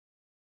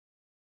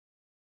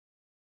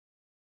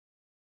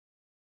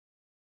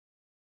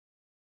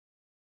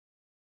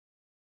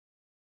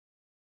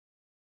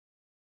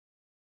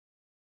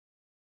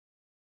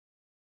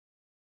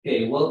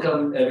Okay,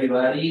 welcome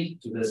everybody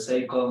to the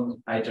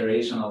second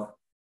iteration of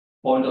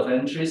point of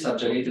entry,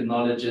 subjugated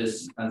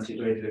knowledges and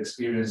situated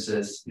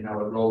experiences in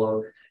our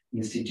global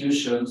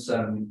institutions.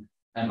 And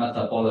I must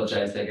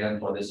apologize again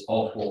for this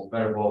awful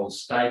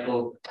verbose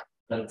title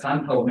that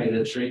somehow made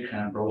a trick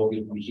and provoked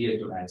me here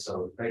tonight.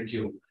 So thank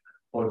you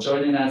for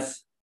joining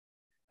us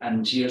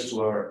and cheers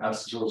to our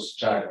abstruse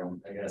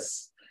jargon, I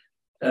guess.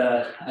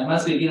 I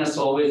must begin as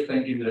always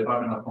thanking the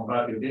Department of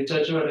Comparative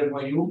Literature at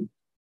NYU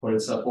for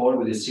its support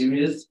with this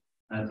series,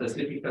 and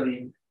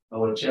specifically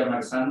our chair,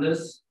 Mark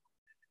Sanders,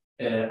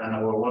 and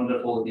our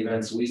wonderful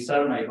events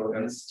wizard, Michael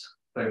Ernst.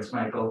 Thanks,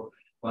 Michael,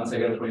 once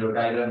again for your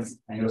guidance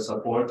and your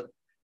support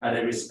at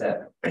every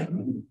step.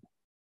 And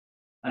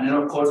then,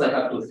 of course, I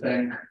have to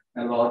thank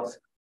a lot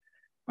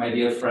my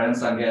dear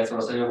friends and guests,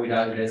 Rosario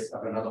Güiraldes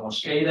and Bernardo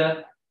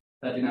Mosqueira,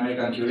 Latin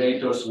American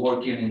curators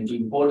working in two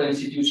important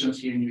institutions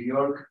here in New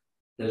York,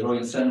 the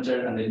Drawing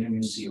Center and the New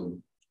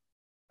Museum.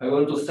 I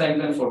want to thank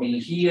them for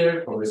being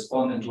here, for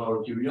responding to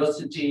our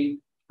curiosity,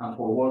 and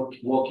for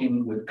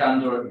walking with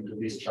candor into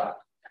this trap.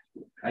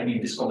 I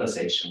mean, this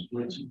conversation,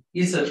 which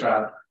is a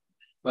trap,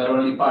 but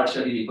only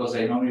partially because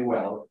they know me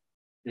well.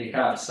 They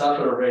have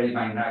suffered already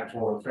my knack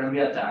for friendly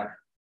attack,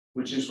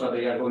 which is what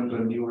they are going to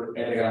endure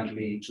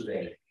elegantly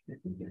today.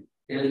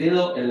 El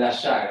dedo en la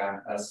llaga,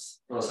 as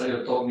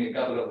Rosario told me a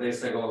couple of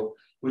days ago,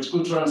 which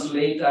could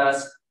translate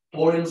as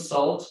pouring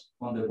salt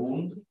on the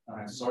wound, and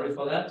I'm sorry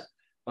for that,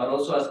 but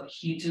also as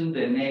hitting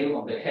the nail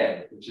on the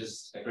head, which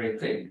is a great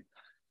thing.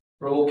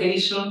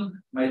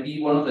 Provocation might be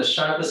one of the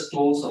sharpest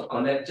tools of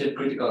collective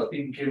critical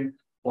thinking,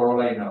 for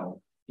all I know.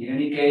 In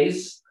any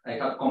case, I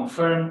have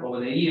confirmed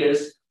over the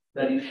years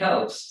that it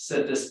helps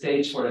set the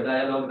stage for a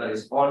dialogue that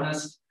is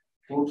honest,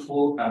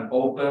 fruitful, and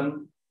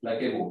open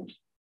like a wound.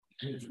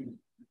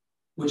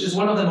 Which is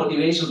one of the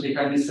motivations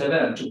behind this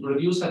event, to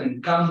produce an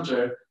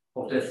encounter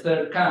of the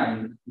third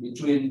kind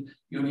between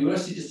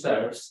university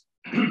serfs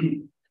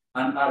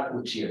and art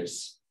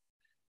courtiers,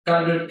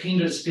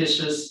 kindred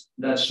species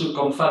that should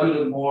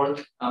confabulate more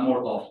and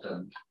more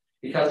often.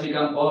 It has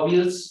become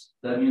obvious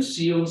that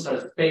museums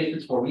are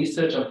spaces for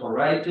research and for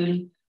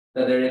writing,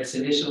 that their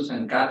exhibitions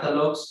and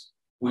catalogs,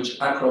 which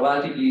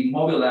acrobatically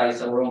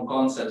mobilize our own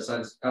concepts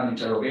and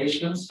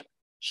interrogations,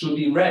 should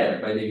be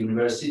read by the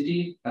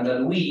university, and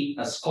that we,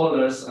 as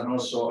scholars and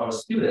also our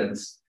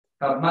students,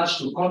 have much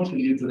to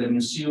contribute to the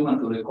museum and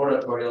to the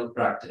curatorial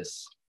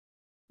practice.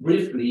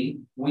 Briefly,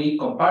 we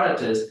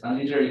comparatists and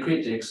literary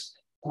critics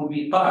could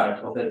be part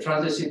of the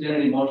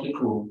transdisciplinary motley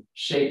crew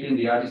shaping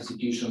the art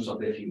institutions of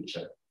the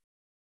future.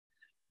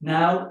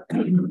 Now,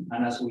 and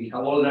as we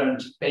have all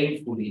learned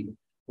painfully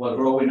while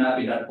growing up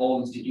in that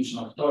old institution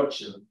of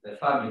torture, the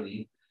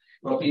family,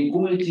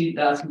 propinquity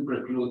doesn't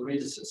preclude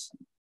criticism.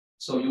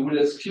 So you will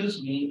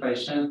excuse me if I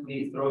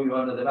gently throw you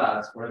under the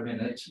bus for a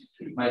minute,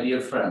 my dear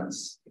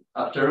friends.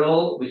 After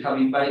all, we have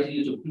invited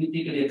you to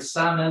critically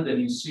examine the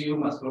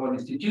museum as a global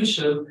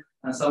institution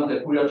and some of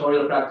the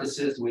curatorial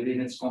practices within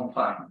its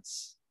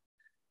confines.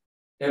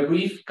 A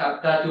brief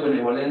captatio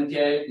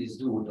benevolentiae is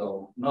due,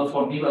 though, not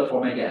for me, but for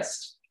my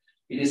guest.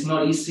 It is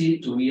not easy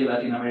to be a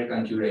Latin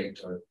American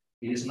curator.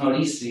 It is not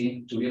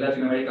easy to be a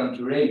Latin American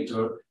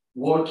curator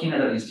working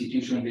at an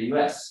institution in the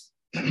US.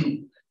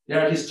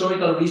 There are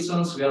historical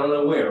reasons we are all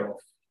aware of.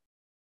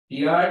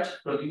 The art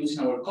produced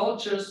in our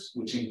cultures,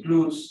 which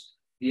includes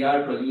the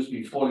art produced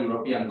before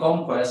European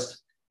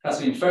conquest,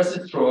 has been first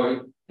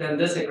destroyed, then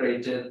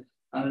desecrated,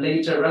 and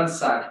later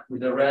ransacked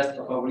with the rest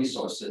of our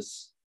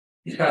resources.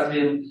 It has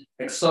been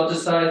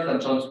exoticized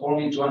and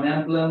transformed into an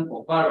emblem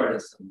of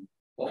barbarism,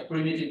 of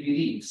primitive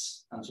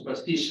beliefs and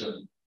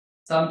superstition,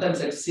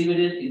 sometimes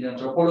exhibited in the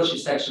anthropology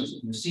sections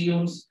of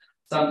museums,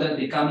 sometimes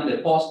becoming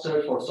the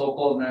poster for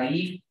so-called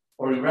naive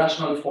or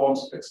irrational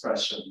forms of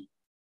expression.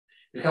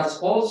 It has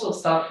also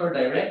suffered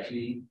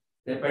directly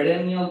the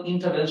perennial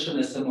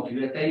interventionism of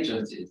US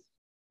agencies,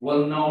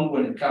 well known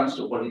when it comes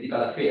to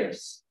political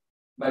affairs.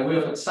 By way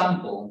of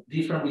example,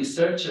 different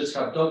researchers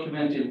have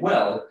documented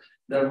well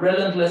the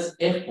relentless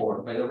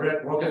effort by the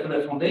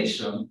Rockefeller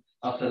Foundation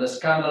after the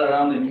scandal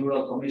around the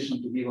mural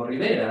commission to Diego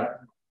Rivera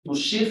to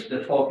shift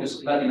the focus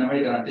of Latin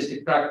American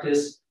artistic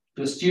practice,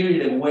 to steer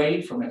it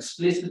away from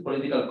explicit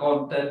political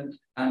content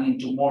and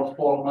into more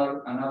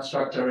formal and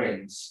abstract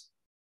terrains.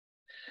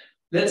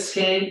 Let's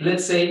say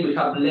we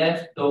have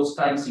left those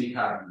times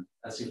behind,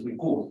 as if we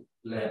could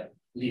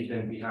leave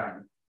them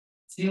behind.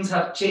 Things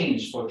have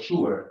changed for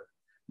sure,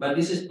 but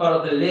this is part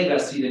of the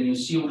legacy the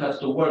museum has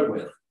to work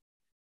with.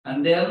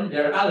 And then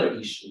there are other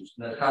issues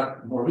that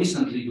have more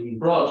recently been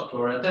brought to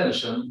our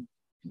attention,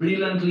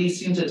 brilliantly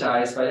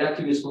synthesized by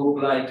activist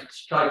groups like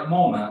Strike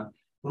MoMA,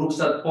 groups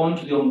that point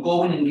to the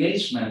ongoing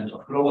engagement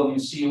of global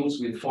museums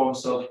with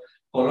forms of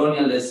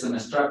colonialism,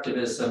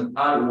 extractivism,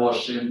 art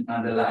washing,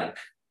 and the like.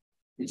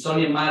 It's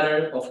only a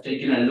matter of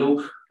taking a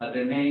look at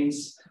the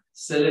names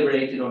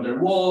celebrated on their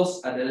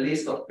walls, at the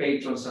list of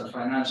patrons and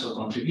financial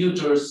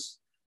contributors.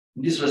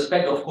 In this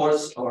respect, of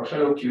course, our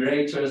fellow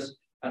curators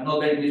are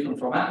not very different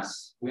from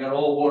us. We are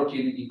all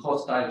working in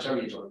hostile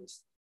territories.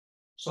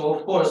 So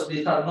of course,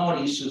 these are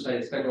not issues I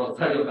expect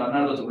Rosario and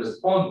Bernardo to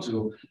respond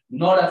to,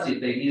 not as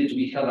if they needed to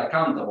be held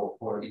accountable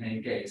for in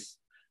any case.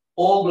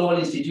 All global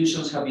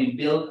institutions have been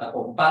built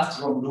upon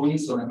past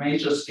wrongdoings on a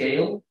major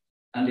scale,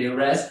 and they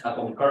rest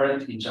upon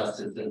current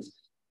injustices.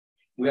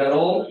 We are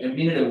all a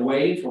minute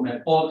away from a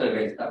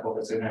poltergeist type of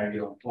a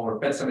scenario, or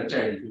pet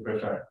cemetery if you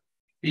prefer.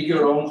 Pick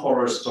your own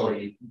horror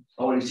story.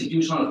 Our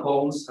institutional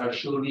homes are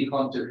surely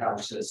haunted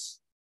houses.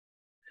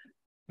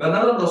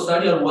 Bernardo and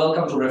Rosario are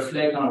welcome to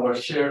reflect on our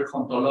shared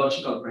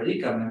ontological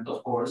predicament,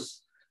 of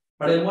course,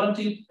 but I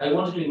wanted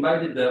to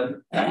invite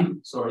them,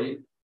 to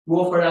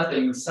offer us the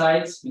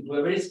insights into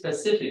a very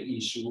specific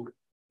issue,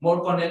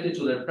 more connected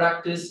to their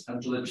practice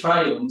and to the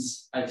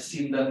triumphs I've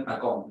seen them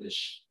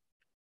accomplish.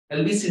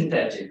 I'll be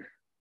synthetic.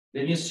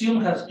 The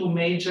museum has two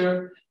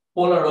major,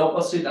 polar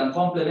opposite and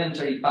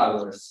complementary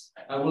powers.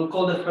 I will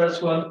call the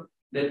first one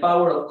the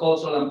power of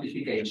cultural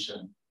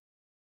amplification.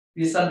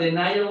 It is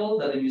undeniable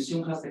that the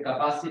museum has the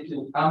capacity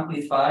to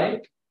amplify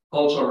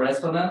cultural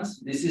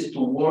resonance. This is to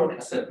work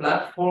as a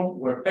platform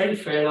where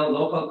peripheral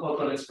local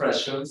cultural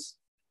expressions,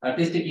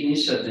 artistic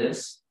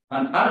initiatives,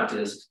 and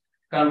artists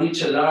can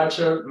reach a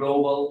larger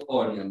global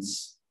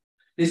audience.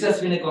 This has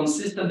been a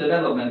consistent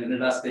development in the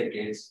last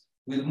decades,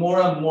 with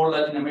more and more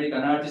Latin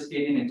American artists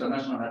gaining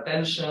international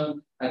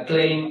attention,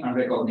 acclaim, and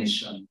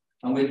recognition.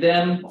 And with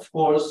them, of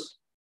course,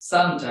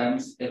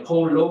 sometimes a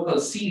whole local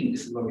scene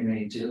is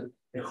illuminated,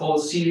 a whole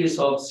series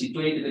of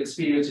situated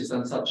experiences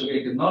and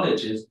subjugated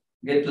knowledges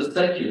get to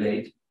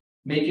circulate,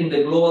 making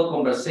the global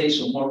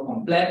conversation more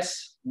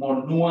complex,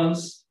 more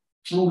nuanced,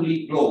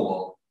 truly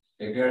global,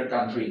 a girl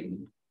can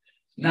dream.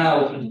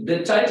 Now,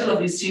 the title of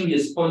this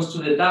series points to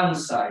the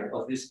downside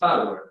of this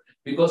power,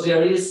 because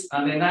there is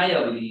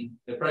undeniably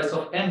a price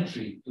of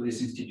entry to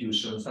these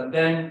institutions. And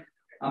then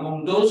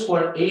among those who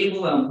are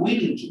able and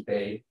willing to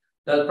pay,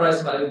 that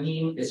price might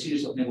mean a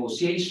series of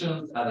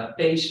negotiations,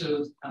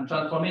 adaptations, and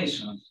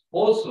transformations.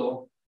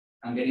 Also,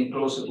 and getting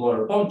closer to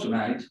our point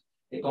tonight,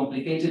 a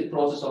complicated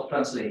process of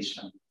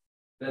translation.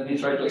 Let me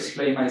try to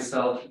explain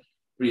myself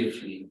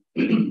briefly.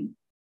 In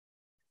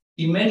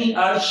many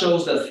art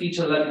shows that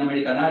feature Latin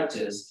American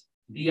artists,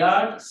 the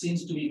art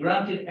seems to be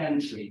granted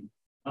entry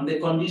on the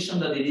condition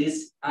that it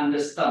is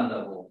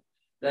understandable,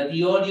 that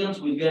the audience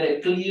will get a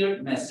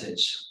clear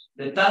message.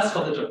 The task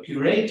of the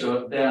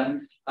curator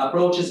then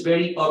approaches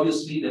very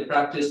obviously the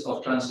practice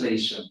of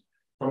translation,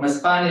 from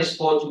Spanish,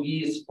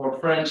 Portuguese, or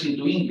French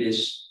into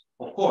English,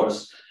 of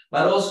course,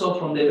 but also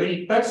from the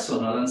very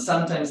personal and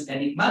sometimes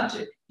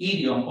enigmatic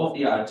idiom of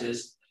the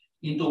artist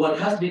into what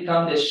has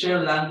become the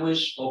shared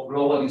language of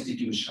global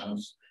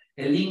institutions,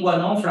 a lingua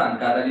non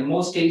franca that in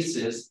most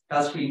cases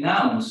has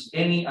renounced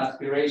any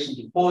aspiration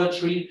to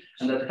poetry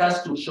and that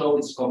has to show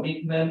its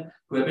commitment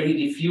to a very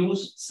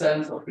diffuse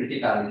sense of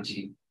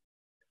criticality.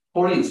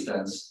 For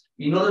instance,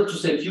 in order to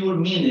secure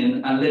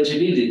meaning and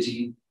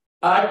legibility,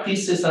 art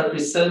pieces are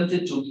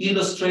presented to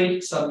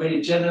illustrate some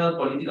very general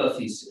political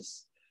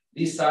thesis.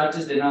 This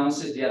artist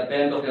denounces the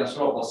advent of the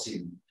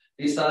Anthropocene.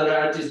 This other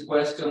artist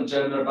questions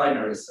gender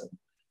binarism.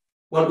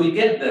 What we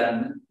get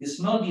then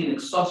is not the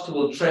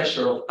inexhaustible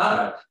treasure of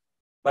art,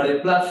 but a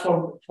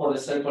platform for the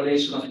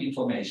circulation of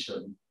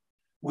information.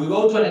 We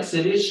go to an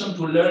exhibition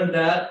to learn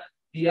that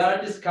the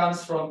artist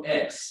comes from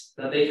X,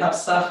 that they have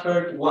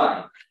suffered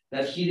Y,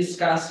 that he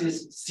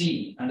discusses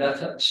C, and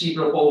that she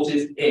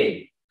proposes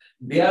A.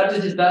 The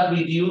artist is thus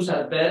reduced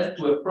at best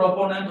to a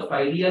proponent of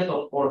ideas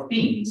or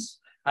things,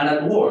 and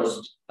at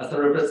worst, as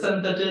a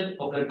representative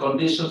of their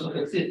conditions of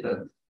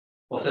existence,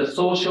 of their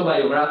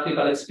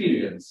socio-biographical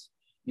experience.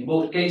 In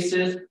both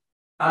cases,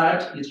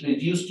 art is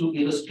reduced to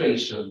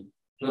illustration,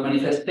 to a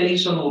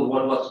manifestation of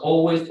what was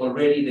always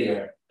already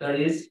there, that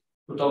is,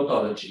 to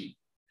tautology.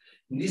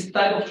 In this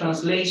type of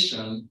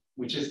translation,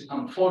 which is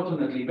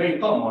unfortunately very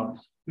common,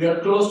 we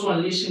are close to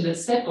unleashing the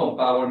second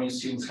power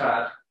museums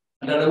have,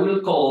 and that I will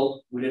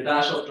call, with a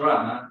dash of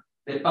drama,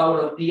 the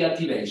power of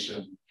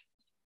deactivation.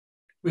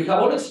 We have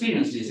all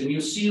experienced this. A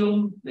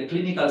museum, the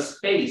clinical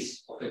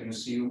space of a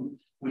museum,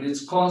 with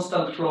its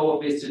constant flow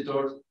of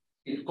visitors,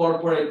 its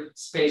corporate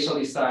spatial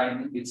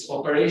design, its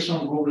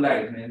operation room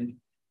lighting,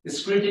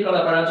 its critical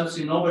apparatus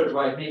in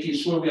overdrive, making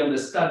sure we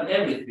understand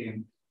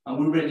everything, and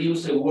we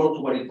reduce the work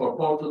to what it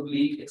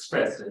purportedly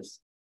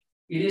expresses.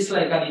 It is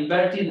like an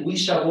inverted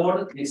Ouija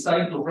board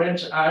designed to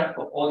wrench art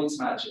of all its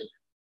magic,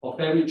 of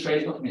every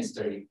trace of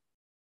mystery.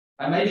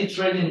 I might be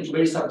treading into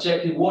very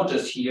subjective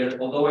waters here,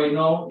 although I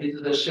know this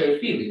is a shared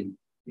feeling.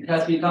 It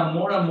has become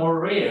more and more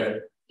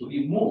rare to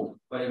be moved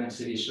by an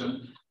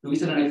exhibition, to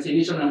visit an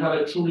exhibition and have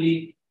a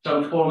truly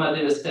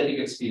transformative aesthetic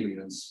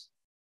experience.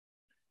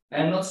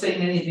 I'm not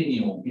saying anything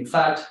new. In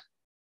fact,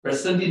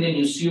 presenting a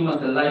museum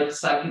as a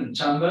life-sucking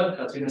chamber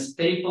has been a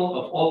staple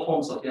of all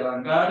forms of the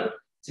avant-garde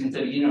since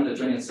the beginning of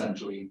the 20th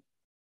century.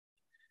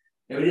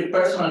 A very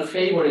personal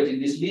favorite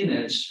in this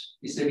lineage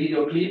is a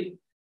video clip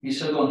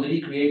Michel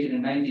Gondry created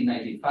in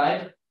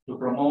 1995 to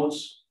promote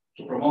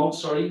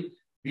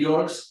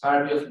Björk's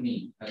Army of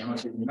Me. I don't know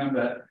if you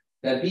remember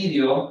that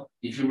video.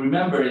 If you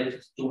remember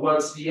it,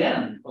 towards the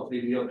end of the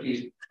video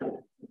clip,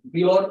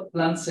 Güiraldes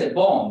plants a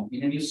bomb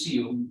in a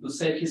museum to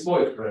save his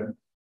boyfriend,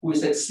 who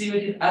is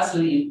exhibited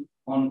asleep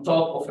on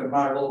top of a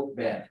marble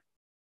bed.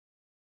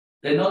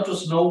 The Nod to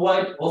Snow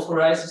White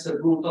authorizes a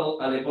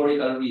brutal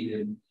allegorical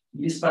reading.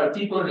 In this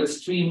particular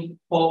extreme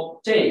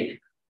pop take,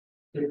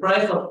 the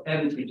price of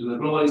entry to the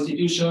global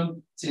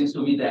institution seems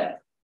to be death.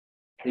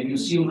 The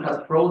museum has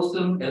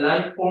frozen a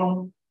life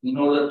form in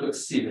order to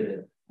exhibit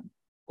it.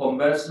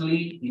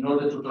 Conversely, in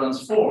order to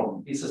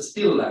transform this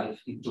still life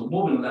into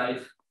moving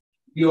life,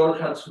 Güiraldes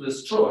had to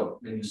destroy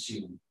the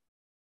museum.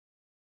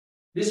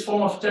 This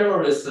form of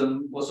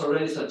terrorism was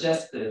already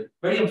suggested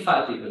very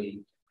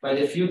emphatically by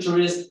the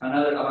futurists and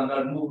other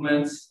avant-garde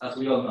movements, as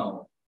we all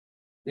know.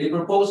 They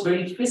proposed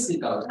very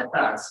physical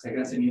attacks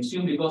against the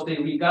museum because they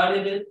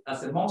regarded it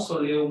as a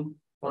mausoleum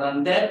for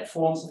undead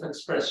forms of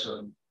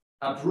expression,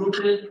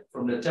 uprooted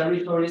from the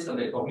territories and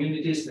the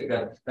communities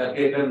that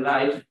gave them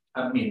life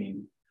and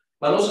meaning,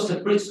 but also as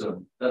a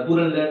prison that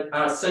wouldn't let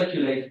art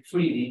circulate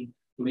freely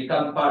to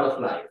become part of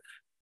life.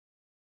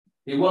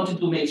 They wanted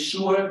to make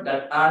sure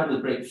that art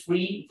would break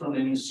free from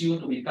the museum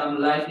to become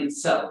life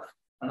itself,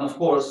 and of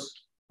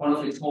course, one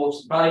of its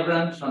most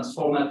vibrant,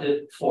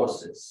 transformative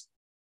forces.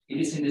 It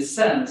is in this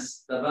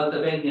sense that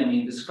Walter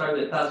Benjamin described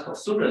the task of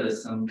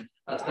surrealism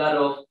as that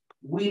of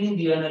winning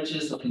the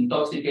energies of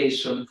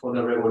intoxication for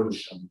the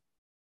revolution.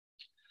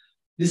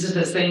 This is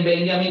the same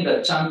Benjamin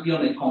that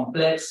championed a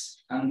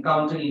complex and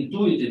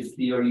counterintuitive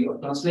theory of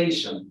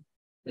translation,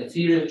 a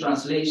theory of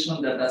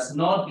translation that does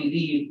not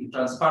believe in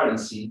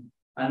transparency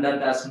and that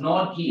does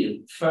not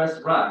give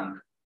first rank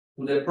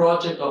to the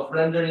project of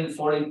rendering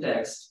foreign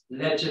text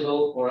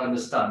legible or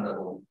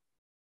understandable.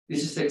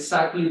 This is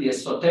exactly the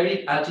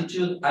esoteric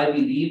attitude I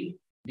believe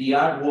the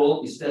art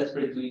world is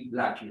desperately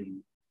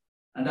lacking,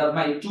 and that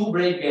my two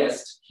brave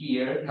guests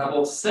here have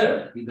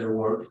observed with their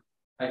work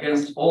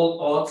against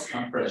all odds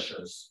and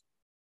pressures.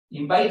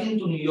 Inviting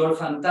to New York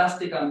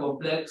fantastic and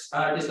complex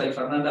artists like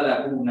Fernanda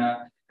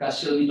Laguna,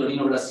 Cassiel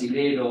Vitorino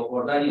Brasileiro,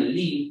 or Daniel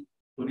Lee,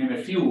 to name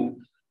a few,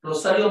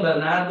 Rosario and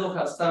Bernardo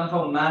have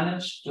somehow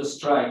managed to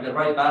strike the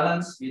right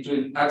balance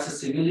between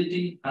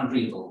accessibility and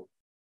riddle,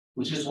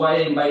 which is why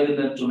I invited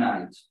them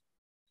tonight.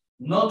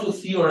 Not to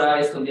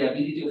theorize on the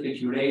ability of a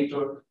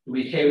curator to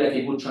behave like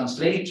a good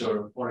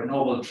translator or a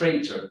noble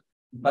traitor,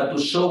 but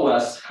to show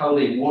us how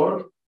they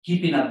work,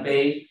 keeping at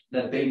bay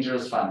that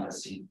dangerous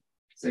fantasy.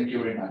 Thank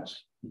you very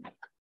much.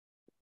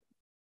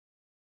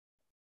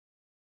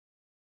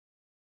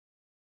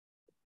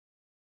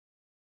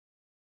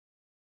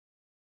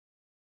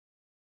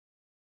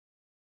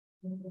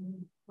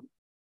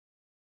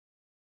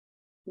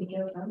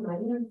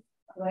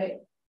 Right.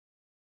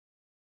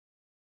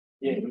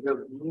 Yeah, you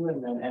go you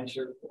and then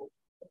enter.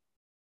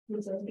 Yeah.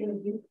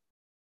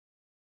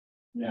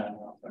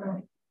 No,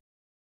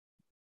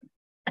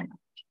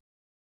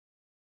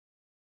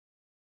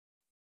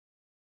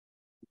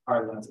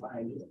 hard ones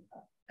behind you.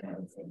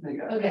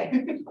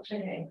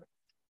 Okay.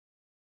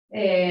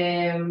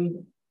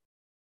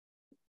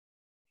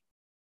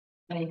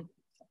 Okay.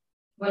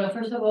 Well,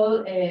 first of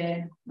all,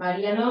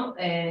 Mariano,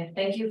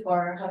 thank you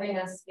for having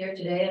us here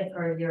today and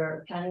for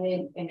your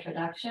candid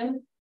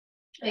introduction.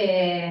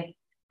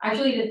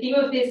 Actually, the theme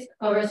of this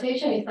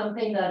conversation is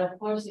something that, of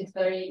course, is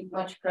very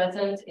much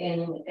present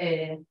in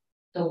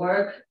the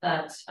work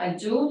that I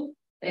do,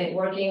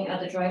 working at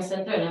the Drawing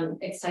Center, and I'm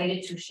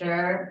excited to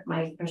share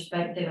my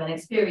perspective and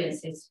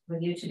experiences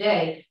with you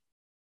today.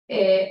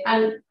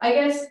 And I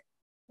guess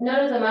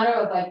not as a matter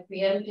of like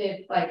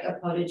preemptive, like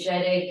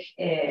apologetic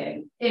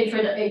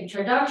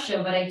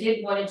introduction, but I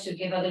did wanted to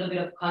give a little bit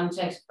of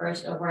context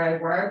first of where I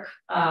work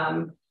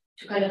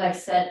to kind of like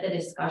set the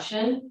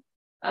discussion.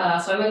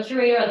 So I'm a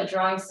curator at the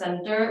Drawing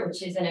Center,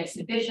 which is an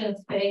exhibition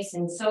space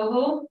in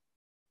Soho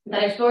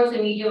that explores the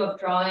medium of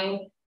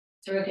drawing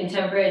through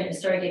contemporary and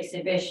historic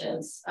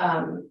exhibitions.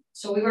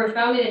 So we were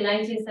founded in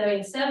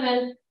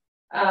 1977,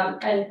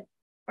 and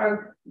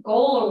our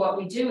goal, or what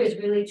we do, is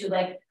really to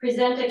like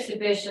present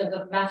exhibitions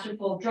of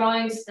masterful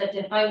drawings that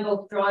define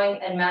both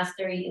drawing and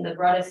mastery in the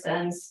broadest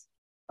sense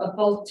of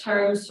both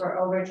terms for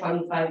over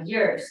 25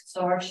 years.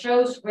 So our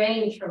shows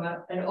range from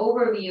an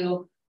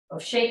overview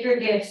of shaker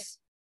gifts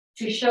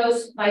to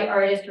shows by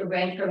artists who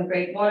range from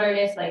great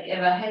modernists like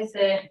Eva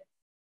Hesse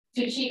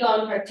to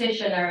Qigong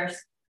practitioners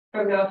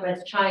from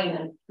Northwest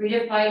China,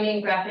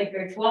 redefining graphic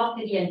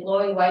virtuosity and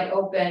blowing wide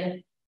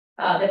open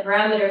the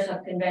parameters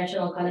of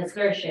conventional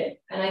connoisseurship.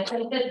 And I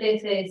think that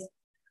this is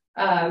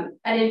an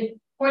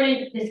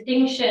important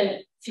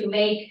distinction to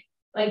make,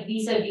 like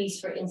vis-a-vis,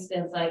 for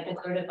instance, like the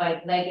sort of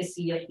like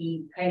legacy of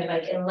the kind of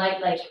like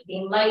the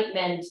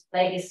Enlightenment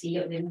legacy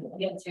of the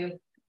medium to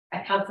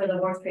account for the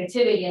world's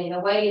creativity. And in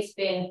a way, it's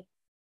been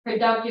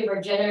productive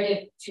or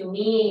generative to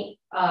me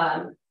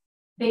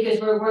because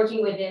we're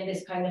working within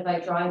this kind of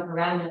like drawing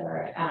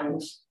parameter,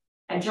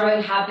 and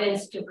drawing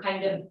happens to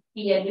kind of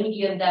be a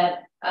medium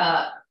that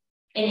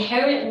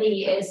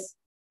inherently is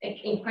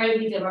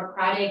incredibly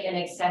democratic and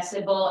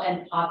accessible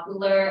and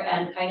popular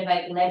and kind of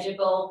like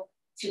legible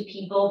to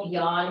people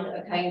beyond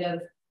a kind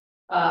of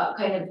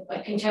kind of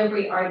like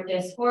contemporary art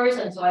discourse.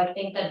 And so I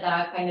think that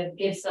that kind of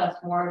gives us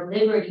more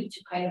liberty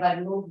to kind of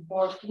like move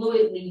more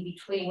fluidly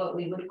between what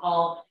we would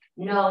call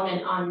known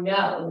and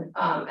unknown.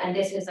 And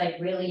this is like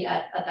really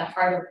at the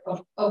heart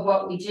of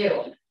what we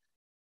do.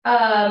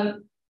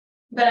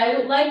 But I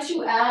would like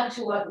to add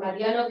to what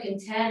Mariano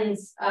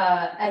contends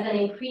as an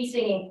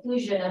increasing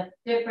inclusion of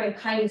different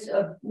kinds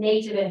of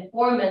native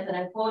informants, and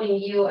I'm quoting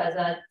you as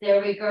a de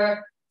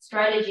rigueur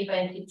strategy by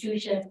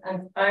institutions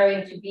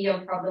aspiring to be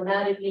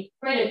unproblematically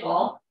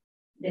critical,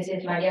 this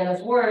is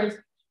Mariano's words,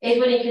 is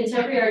when in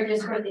contemporary art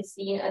discourse is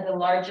seen as a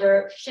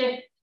larger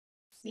shift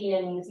seen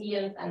in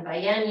museums and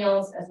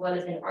biennials, as well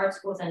as in art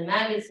schools and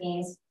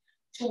magazines,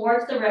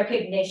 towards the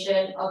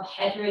recognition of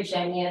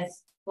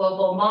heterogeneous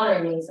global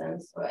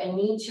modernisms, or a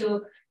need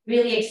to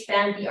really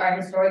expand the art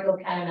historical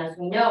canon as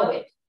we know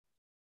it.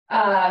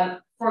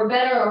 For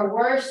better or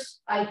worse,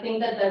 I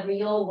think that the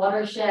real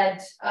watershed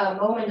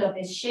moment of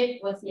this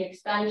shift was the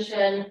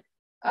expansion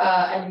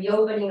and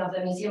reopening of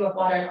the Museum of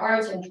Modern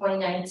Arts in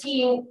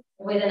 2019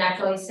 with an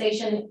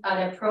actualization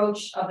and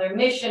approach of their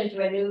mission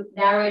to a new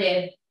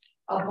narrative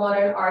of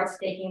modern arts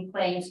taking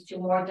place to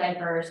more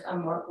diverse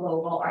and more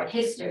global art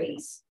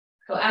histories.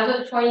 So as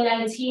of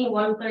 2019,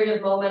 1/3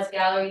 of MoMA's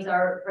galleries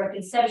are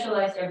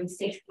reconceptualized every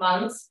 6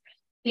 months,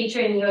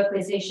 featuring new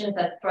acquisitions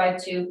that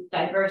strive to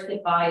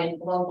diversify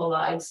and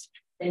globalize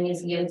the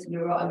museum's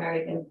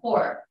Euro-American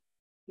core.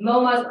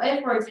 MoMA's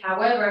efforts,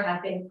 however,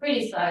 have been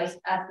criticized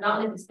as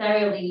not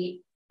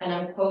necessarily, and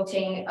I'm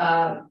quoting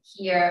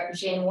here,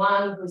 Jin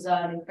Wang, who's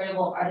an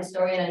incredible art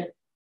historian and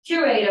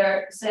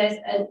curator, says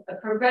a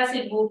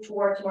progressive move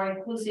towards more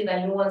inclusive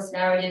and nuanced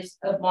narratives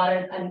of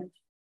modern and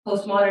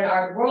postmodern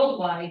art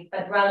worldwide,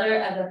 but rather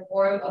as a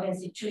form of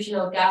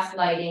institutional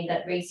gaslighting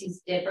that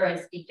raises deeper and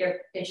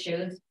stickier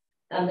issues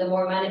than the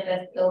more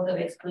manifest ills of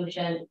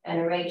exclusion and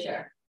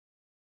erasure.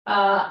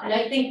 And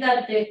I think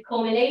that the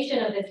culmination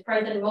of this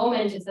present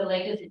moment is the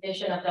latest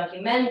edition of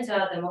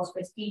Documenta, the most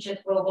prestigious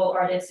global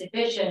art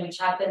exhibition, which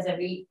happens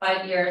every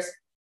 5 years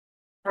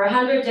for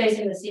 100 days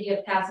in the city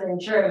of Kassel in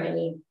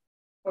Germany.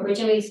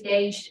 Originally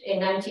staged in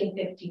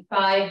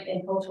 1955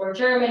 in post-war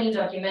Germany,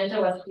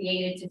 Documenta was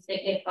created to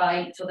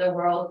signify to the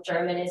world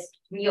Germany's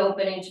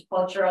reopening to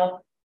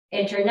cultural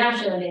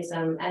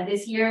internationalism. And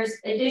this year's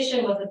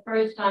edition was the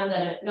first time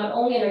that not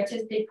only an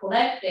artistic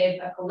collective,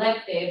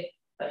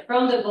 but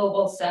from the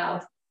global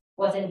south,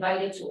 was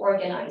invited to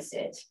organize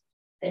it.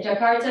 The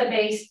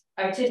Jakarta-based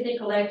artistic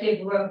collective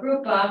Ruang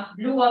Grupa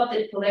blew up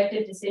the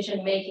collective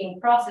decision-making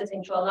process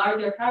into a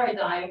larger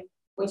paradigm,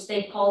 which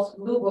they call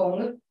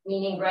lubung,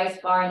 meaning rice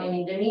barn in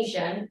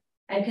Indonesian,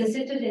 and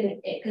consisted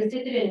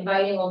in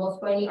inviting almost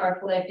 20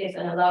 art collectives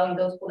and allowing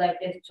those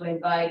collectives to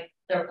invite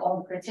their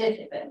own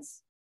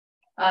participants.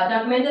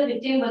 Documenta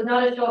 15 was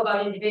not a show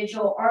about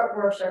individual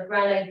artworks or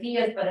grand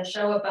ideas, but a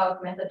show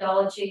about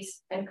methodologies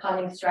and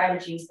cunning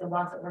strategies, the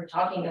ones that we're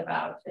talking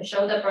about. A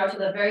show that brought to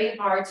the very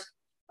heart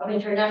of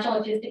international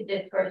artistic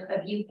discourse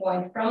a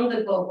viewpoint from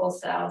the global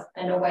south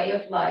and a way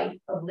of life,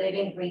 of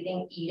living,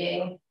 breathing,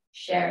 eating,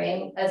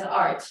 sharing as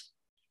art.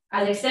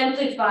 As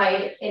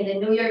exemplified in the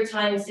New York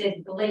Times'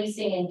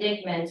 blazing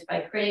indictment by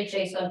critic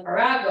Jason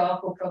Parago,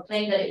 who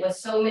proclaimed that it was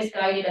so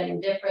misguided and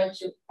indifferent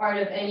to art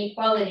of any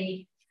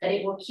quality that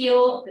it will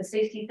kill the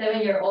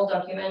 67-year-old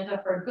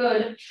Documenta for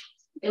good,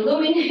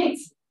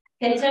 illuminates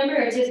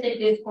contemporary artistic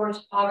discourse,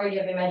 poverty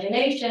of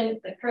imagination,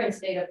 the current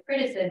state of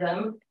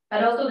criticism,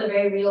 but also the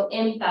very real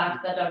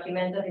impact that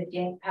Documenta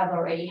 15 have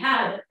already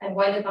had, and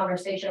why the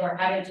conversation we're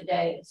having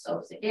today is so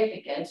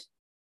significant.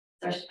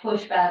 There's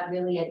pushback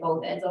really at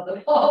both ends of the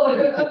phone.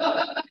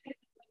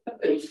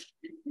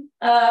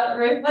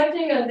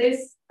 Reflecting on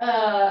this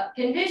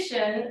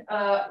condition,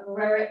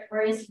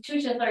 where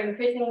institutions are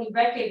increasingly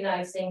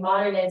recognizing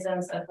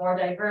modernisms as more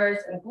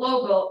diverse and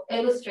global,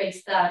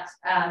 illustrates that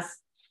as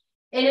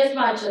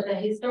inasmuch as the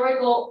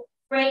historical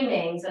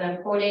framings, and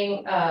I'm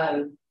quoting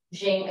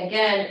Jing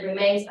again,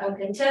 remains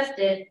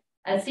uncontested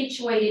and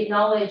situated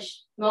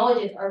knowledges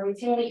are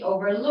routinely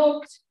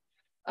overlooked,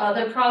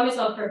 the promise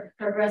of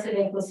progressive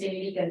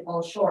inclusivity can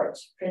fall short.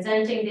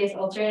 Presenting these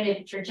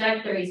alternative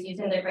trajectories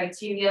using the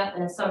criteria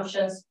and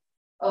assumptions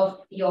of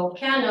the old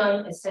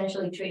canon,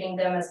 essentially treating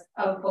them as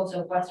outposts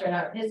of Western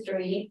art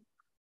history,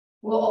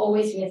 will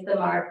always miss the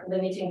mark,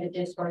 limiting the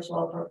discourse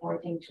while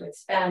purporting to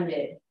expand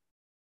it.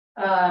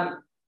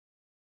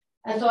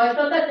 And so I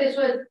thought that this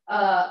was,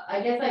 I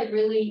guess, like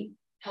really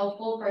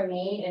helpful for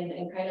me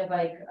in kind of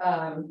like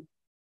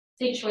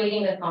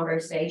situating the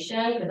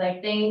conversation, because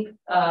I think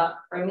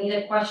for me,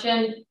 the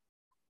question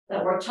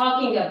that we're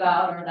talking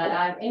about, or that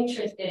I'm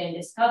interested in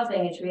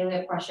discussing, is really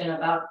a question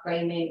about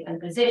framing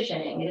and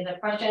positioning. It is a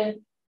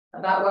question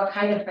about what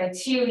kind of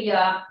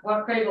criteria,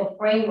 what critical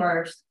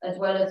frameworks, as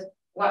well as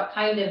what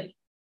kind of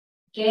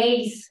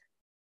gaze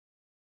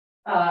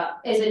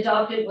is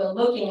adopted when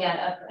looking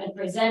at and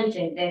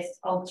presenting this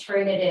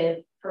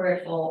alternative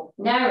peripheral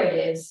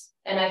narratives.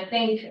 And I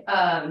think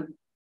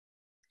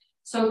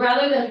So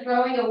rather than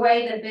throwing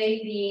away the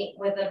baby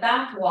with the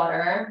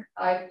bathwater,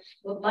 I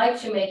would like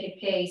to make a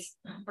case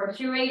for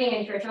curating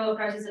and curatorial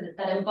practices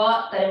that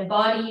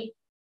embody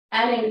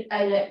and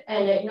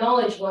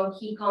acknowledge one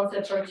key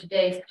concept for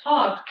today's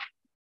talk,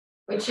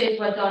 which is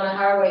what Donna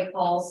Haraway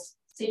calls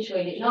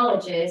situated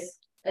knowledges,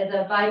 as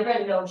a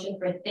vibrant notion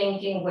for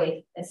thinking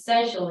with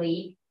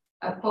essentially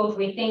a quote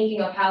rethinking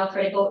of how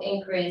critical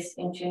inquiries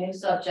into new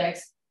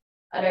subjects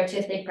and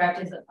artistic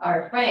practice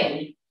are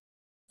framed.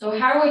 So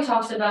Haraway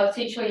talks about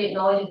situated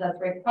knowledge as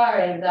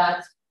requiring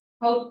that,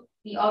 quote,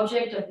 the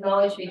object of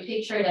knowledge be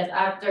pictured as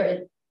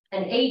actor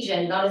an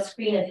agent, not a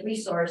screen as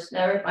resource,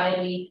 never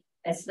finally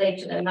a slave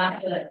to the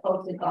master that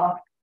quotes it off,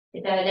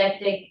 is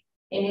dialectic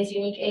in his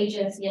unique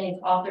agency and his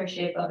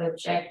authorship of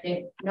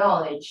objective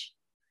knowledge.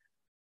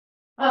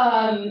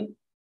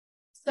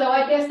 So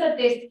I guess that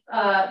this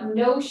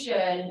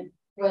notion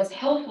was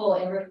helpful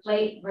in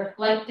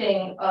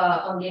reflecting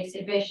on the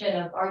exhibition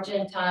of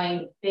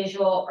Argentine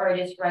visual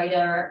artist,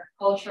 writer,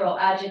 cultural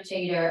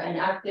agitator, and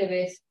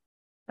activist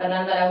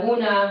Fernanda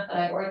Laguna that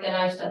I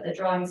organized at the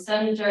Drawing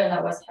Center, and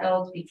that was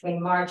held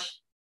between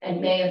March and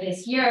May of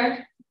this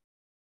year.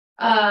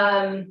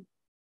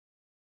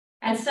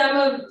 And some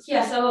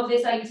of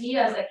these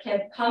ideas that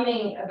kept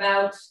coming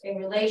about in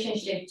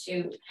relationship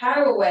to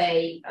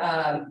Haraway,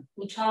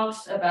 who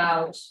talks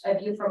about a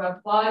view from a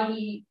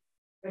body,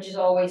 which is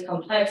always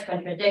complex,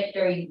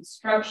 contradictory,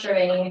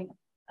 structuring,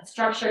 a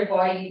structured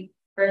body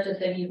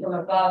versus a view from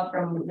above,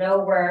 from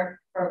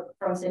nowhere, or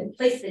from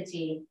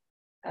simplicity,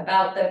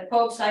 about the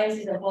quote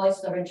sciences and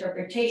policies of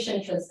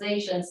interpretation,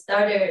 translation,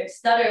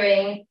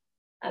 stuttering,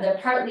 and they're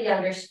partly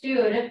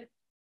understood.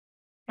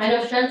 And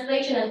of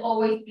translation as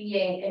always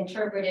being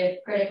interpretive,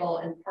 critical,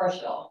 and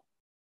partial.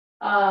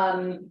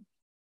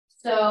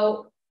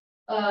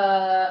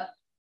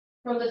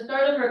 From the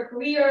start of her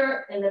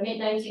career in the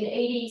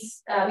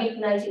mid-1990s,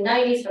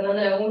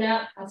 Fernanda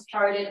Laguna has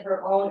charted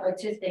her own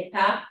artistic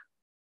path,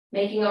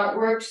 making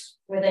artworks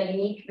with a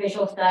unique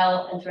visual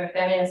style and through a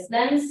feminist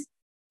lens.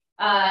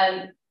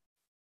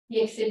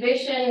 The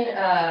exhibition,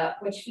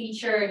 which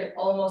featured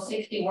almost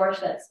 60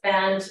 works that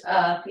spanned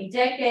 3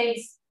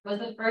 decades, was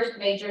the first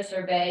major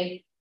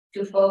survey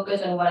to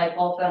focus on what I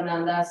call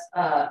Fernanda's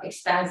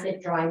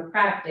expansive drawing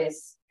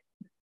practice.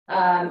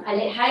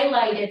 And it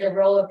highlighted the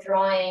role of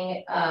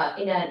drawing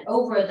in an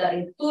oeuvre that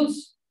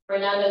includes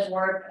Fernanda's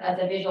work as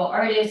a visual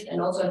artist and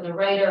also as a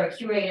writer, a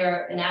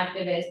curator, an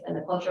activist, and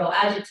a cultural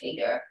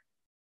agitator.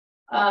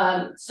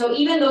 So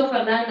even though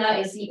Fernanda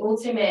is the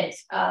ultimate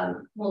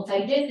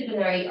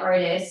multidisciplinary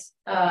artist,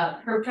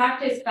 her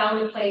practice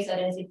found a place at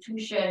an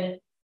institution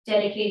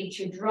dedicated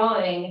to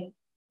drawing,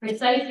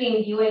 precisely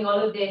in viewing all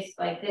of this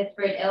like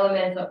disparate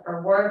elements of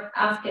her work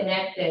as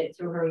connected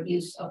through her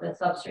use of the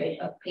substrate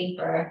of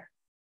paper.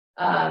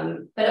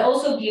 But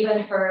also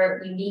given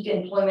her unique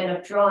employment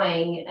of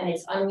drawing and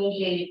its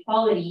unmediated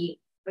quality,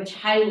 which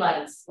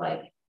highlights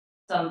like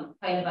some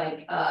kind of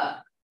like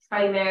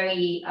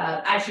primary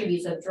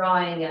attributes of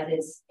drawing as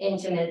its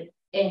intimate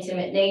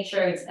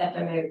nature, its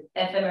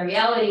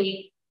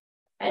ephemerality,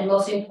 and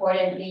most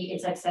importantly,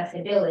 its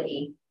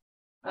accessibility.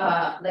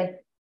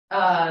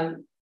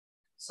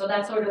 So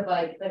that's sort of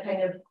like the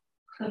kind of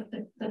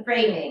the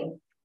framing.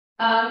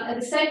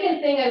 And the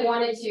second thing I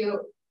wanted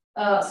to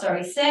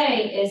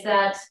say is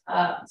that,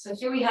 so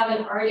here we have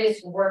an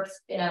artist who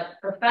works in a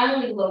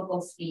profoundly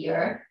local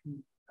sphere,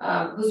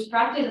 whose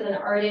practice as an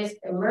artist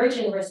emerged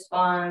in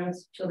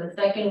response to the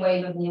second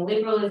wave of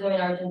neoliberalism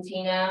in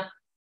Argentina,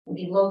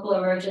 the local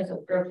emergence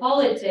of queer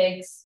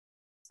politics,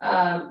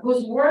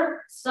 whose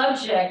work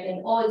subject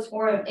in all its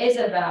form is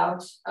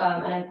about,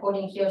 and I'm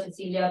quoting here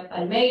Cecilia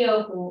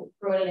Palmeiro, who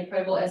wrote an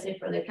incredible essay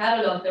for the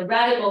catalog, the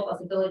radical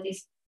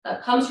possibilities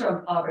that comes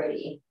from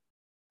poverty.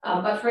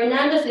 But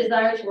Fernanda's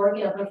desire to work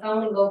in a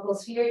profoundly local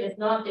sphere does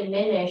not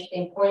diminish the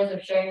importance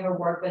of sharing her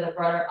work with a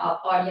broader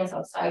audience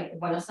outside of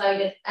Buenos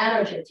Aires and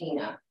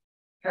Argentina.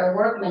 Her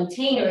work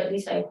maintained, or at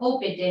least I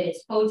hope it did,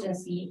 its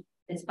potency,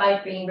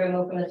 despite being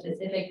removed from the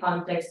specific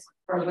context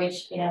for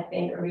which it has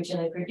been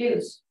originally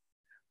produced.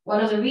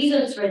 One of the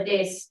reasons for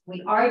this,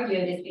 we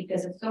argued, is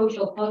because the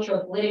social,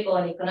 cultural, political,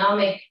 and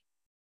economic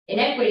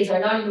inequities are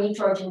not unique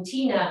to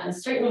Argentina, and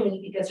certainly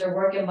because her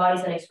work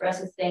embodies and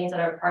expresses things that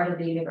are part of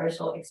the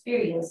universal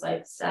experience,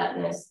 like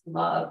sadness,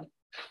 love,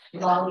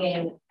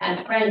 longing,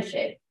 and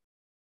friendship.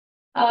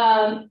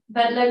 But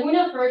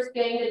Laguna first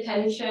gained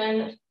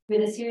attention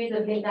with a series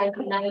of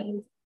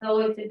mid-1990s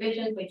solo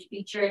exhibitions, which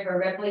featured her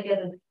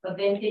replicas of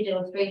vintage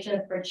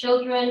illustrations for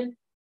children,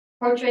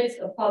 portraits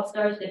of pop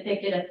stars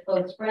depicted as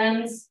close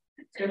friends,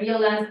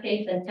 surreal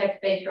landscapes, and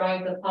text-based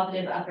drawings of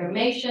positive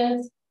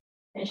affirmations.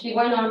 And she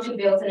went on to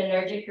build an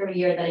energetic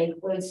career that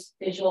includes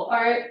visual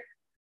art,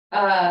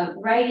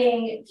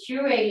 writing,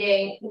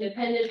 curating,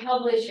 independent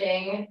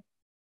publishing,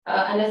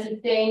 and a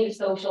sustained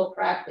social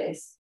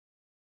practice.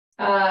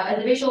 As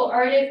a visual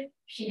artist,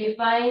 she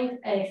defined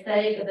an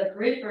aesthetic of the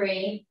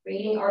periphery,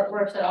 creating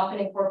artworks that often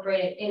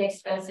incorporated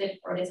inexpensive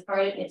or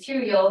discarded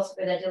materials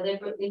with a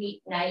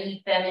deliberately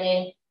naive,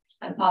 feminine,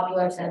 and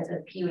popular sense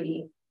of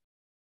beauty.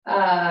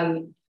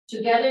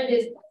 Together,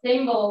 these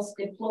symbols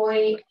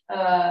deploy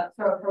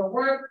her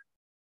work,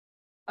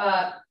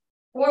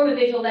 form a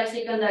visual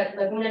lexicon that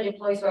Laguna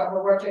deploys throughout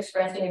her work to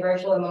express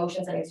universal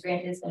emotions and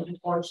experiences and to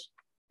forge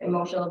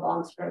emotional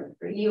bonds for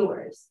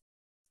viewers.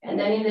 And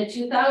then in the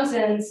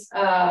 2000s,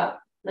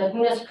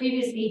 Laguna's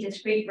previously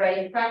discrete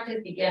writing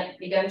practice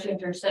began to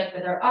intersect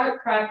with her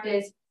art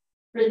practice,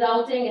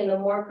 resulting in the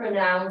more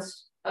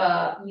pronounced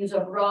use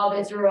of raw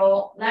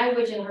visceral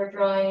language in her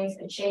drawings,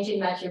 a change in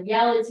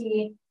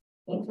materiality,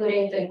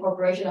 including the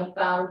incorporation of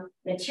found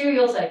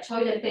materials like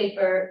toilet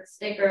paper,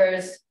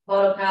 stickers,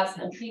 bottle caps,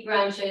 and tree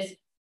branches,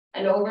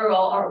 and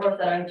overall artwork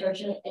that are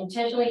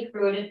intentionally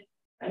crude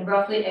and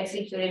roughly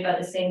executed, but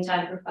at the same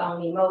time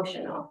profoundly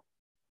emotional.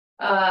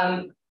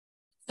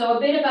 So a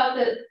bit about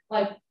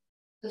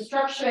the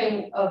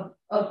structuring of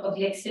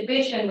the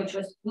exhibition, which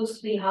was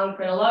loosely hung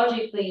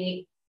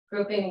chronologically,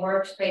 grouping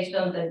works based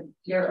on the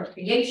year of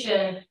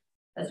creation,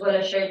 as well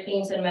as shared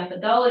themes and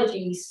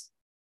methodologies.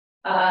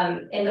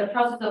 In the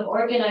process of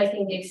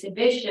organizing the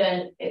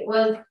exhibition, it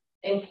was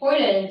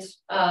important,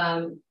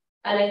 and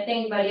I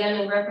think,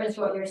 Mariano, in reference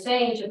to what you're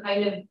saying, to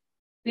kind of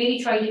really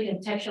try to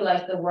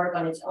contextualize the work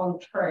on its own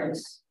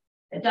terms,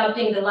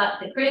 adopting the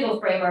critical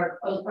framework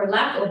or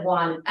lack of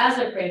one as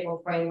a critical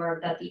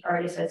framework that the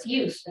artist has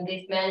used. And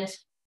this meant,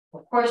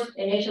 of course,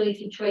 initially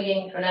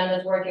situating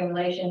Fernanda's work in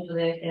relation to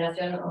the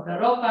Generación of the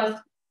Rojas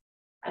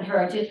and her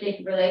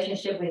artistic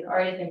relationship with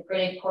artist and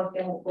critic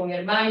Jorge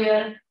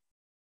Bumermayer,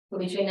 who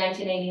between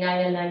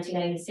 1989 and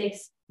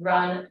 1996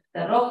 ran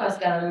the Rojas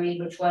Gallery,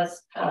 which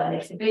was an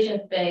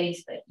exhibition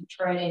space that he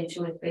turned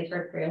into a space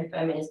for queer and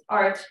feminist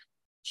art,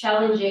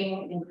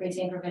 challenging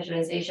increasing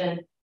professionalization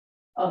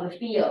of the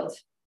field.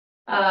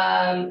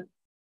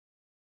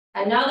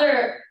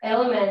 Another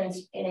element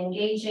in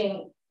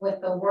engaging with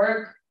the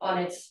work on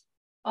its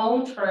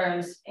own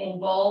terms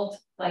involved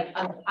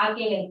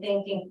unpacking and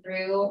thinking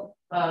through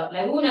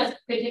Laguna's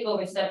critical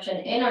reception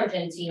in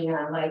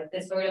Argentina,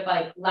 this sort of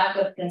lack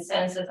of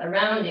consensus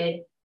around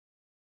it,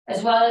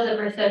 as well as the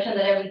perception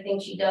that everything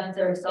she does is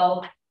a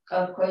result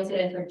of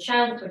coincidence or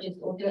chance, which is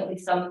ultimately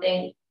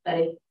something that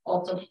is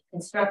also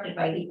constructed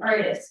by the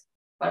artist.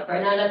 What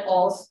Fernanda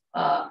calls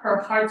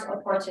her heart's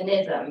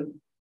opportunism,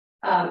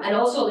 and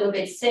also a little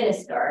bit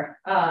sinister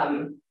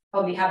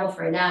on behalf of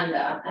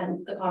Fernanda.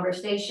 And the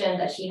conversation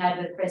that she had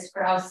with Chris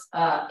Kraus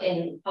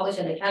published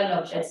in the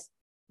catalog just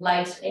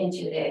lights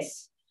into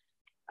this.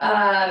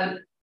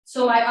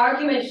 So my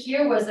argument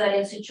here was that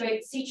in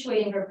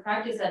situating her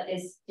practice at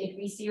this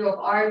degree 0 of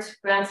art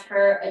grants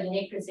her a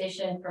unique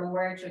position from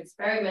where to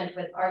experiment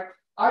with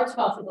art's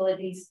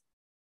possibilities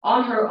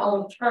on her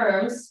own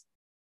terms.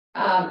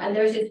 And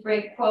there's this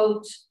great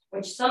quote,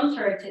 which sums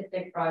her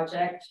artistic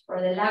project, or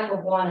the lack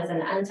of one as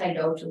an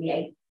antidote to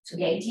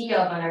the idea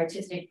of an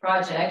artistic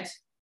project,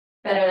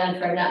 better than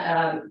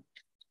Fernanda.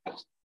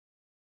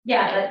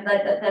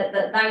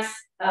 That's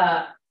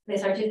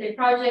this artistic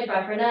project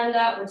by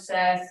Fernanda, which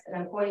says, and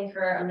I'm quoting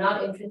her, "I'm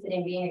not interested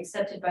in being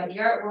accepted by the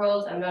art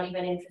world. I'm not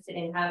even interested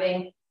in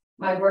having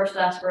my works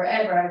last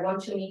forever. I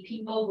want to meet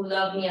people who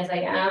love me as I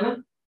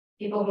am,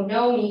 people who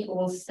know me, who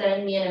will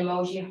send me an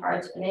emoji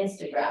heart on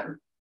Instagram."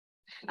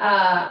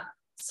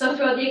 So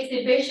throughout the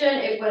exhibition,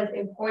 it was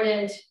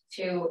important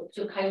to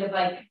kind of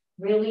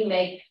really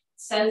make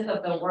sense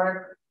of the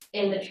work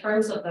in the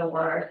terms of the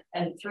work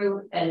and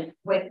through and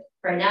with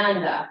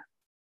Fernanda.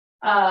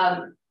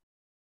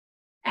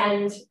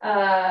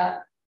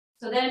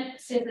 So then,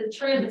 since the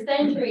turn of the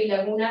century,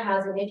 Laguna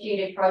has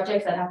initiated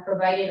projects that have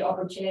provided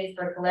opportunities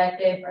for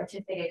collective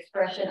artistic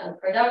expression and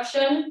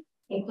production,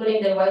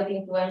 including the widely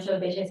influential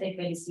Belleza y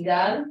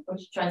Felicidad,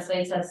 which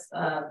translates as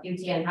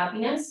beauty and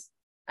happiness,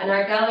 an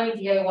art gallery,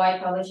 DIY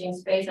publishing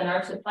space, and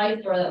art supply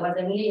store that was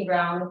a meeting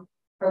ground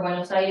for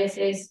Buenos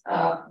Aires'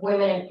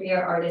 women and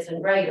queer artists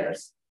and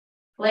writers.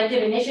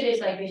 Collective initiatives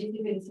like Belleza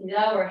y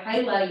Felicidad were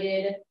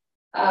highlighted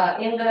at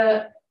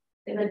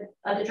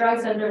the Drawing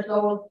Center's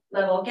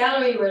low-level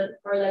gallery, where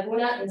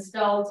Laguna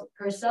installed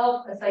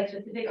herself a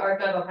site-specific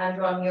archive of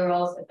hand-drawn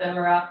murals,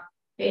 ephemera,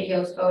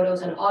 videos,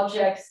 photos, and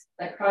objects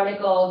that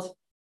chronicled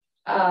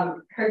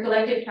her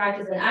collective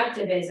practice and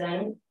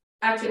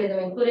activism,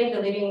 including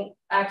the living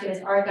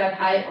activist archive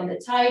High on the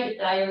Tide,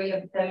 Diary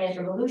of the Feminist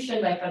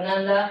Revolution by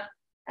Fernanda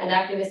and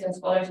activist and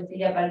scholar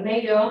Cecilia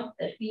Palmeiro,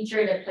 that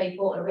featured a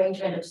playful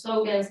arrangement of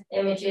slogans,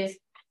 images,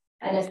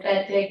 and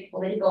aesthetic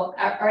political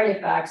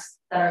artifacts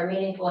that are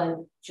meaningful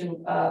and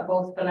to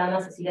both Fernanda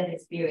and Cecilia's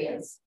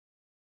experience.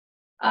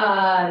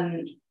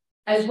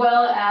 As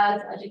well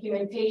as a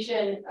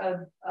documentation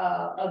of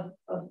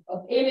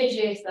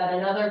images that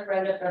another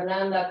friend of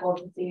Fernanda called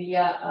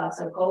Cecilia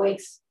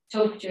Sankovics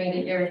took during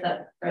the years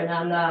that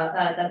Fernanda,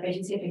 that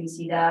Belleza y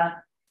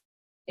Felicidad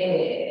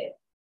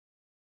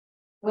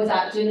was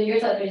active, during the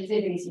years that Belleza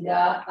y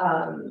Felicidad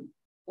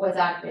was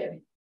active.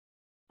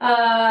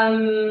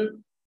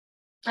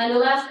 And the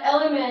last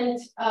element,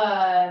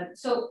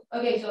 so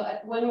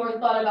one more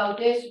thought about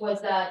this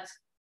was that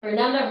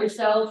Fernanda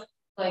herself,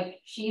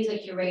 she's a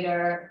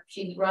curator,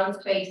 she's run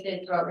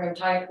spaces throughout her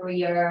entire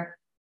career,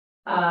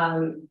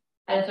 and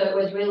And so it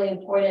was really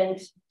important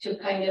to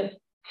kind of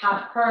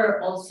have her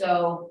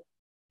also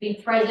be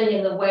present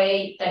in the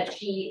way that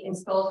she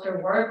installs her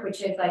work,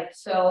 which is like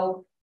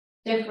so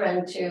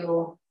different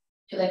to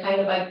the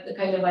kind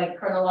of like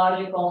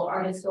chronological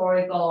art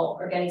historical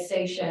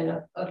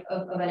organization of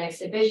an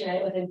exhibition. And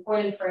it was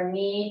important for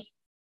me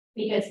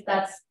because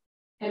that's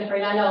kind of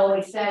Fernanda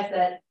always says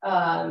that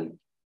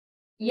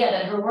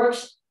that her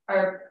works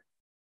are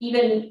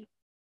even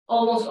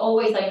almost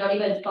always like not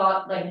even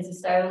thought like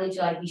necessarily to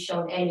like be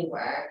shown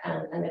anywhere,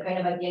 and the kind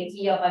of like the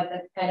idea of like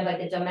the kind of like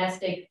the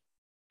domestic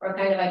or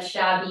kind of like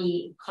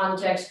shabby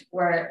context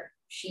where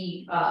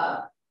she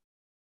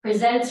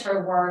presents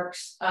her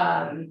works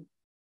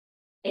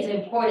is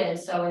important.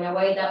 So in a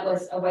way, that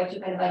was a way to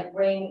kind of like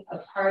bring a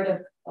part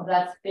of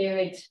that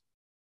spirit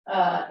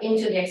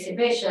into the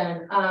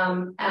exhibition.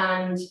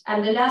 And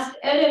the last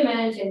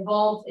element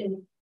involved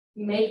in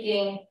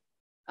making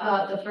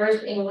the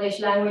first English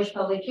language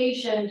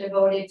publication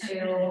devoted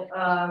to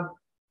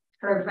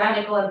her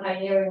radical and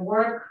pioneering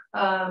work,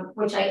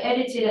 which I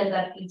edited, and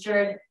that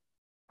featured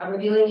a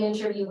revealing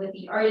interview with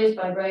the artist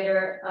by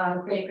writer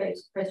critic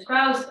Chris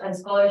Krauss, and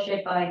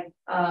scholarship by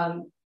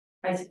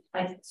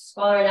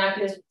scholar and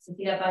activist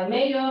Cecilia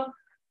Palmeiro,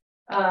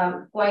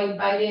 who I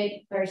invited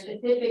very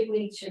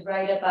specifically to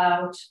write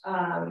about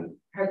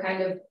her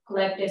kind of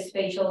collective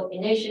spatial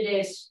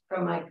initiatives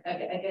from like,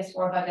 I guess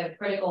more of like a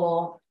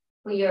critical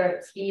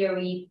queer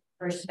theory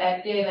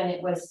perspective, and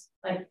it was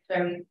like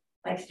very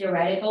like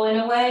theoretical in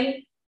a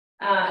way.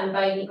 And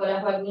by Nicola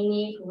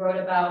Guagnini, who wrote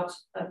about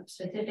a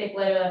specific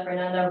letter that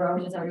Fernanda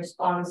wrote as a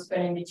response to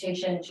an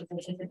invitation to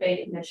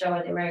participate in the show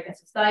at the American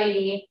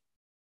Society,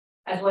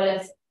 as well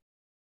as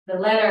the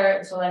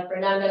letter, so like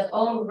Fernanda's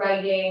own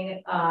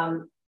writing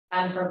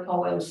and her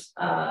poems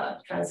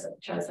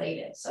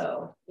translated.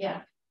 So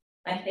yeah,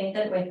 I think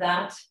that with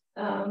that,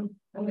 I'm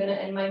going to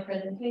end my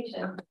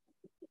presentation.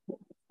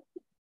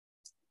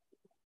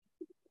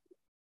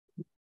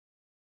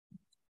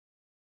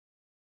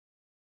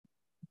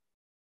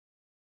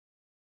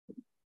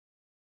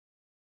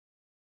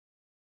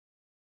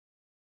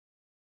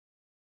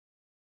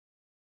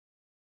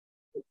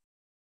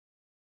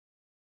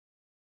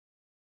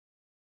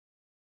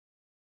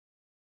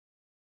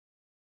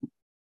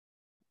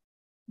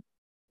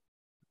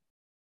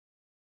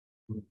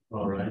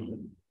 All right.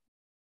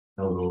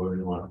 Hello,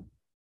 everyone.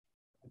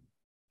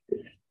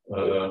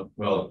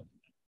 Well,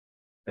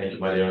 thank you,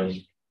 Mariano.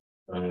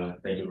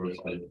 Thank you,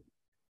 Rosario.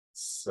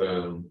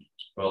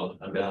 Well,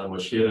 I'm Bernardo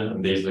Mosqueira.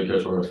 I'm the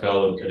Curator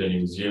Fellow at the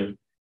Museum.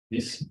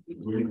 This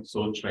really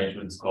so strange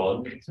with this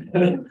column.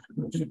 I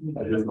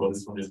just know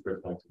this from this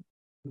perspective.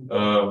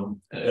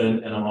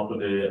 And I'm also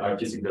the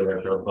artistic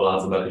director of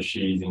Palazzo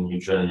Abacaxi in Rio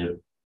de Janeiro.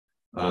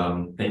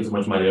 Thank you so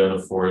much, Mariano,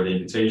 for the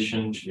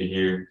invitation to be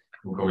here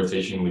in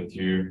conversation with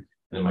you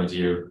and my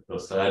dear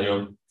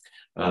Rosario,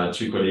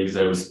 two colleagues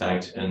I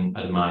respect and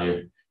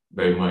admire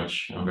very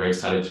much. I'm very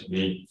excited to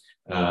be.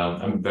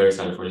 I'm very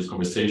excited for this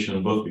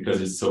conversation, both because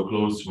it's so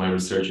close to my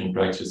research and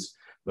practice,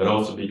 but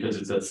also because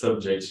it's a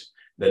subject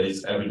that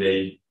is every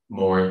day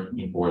more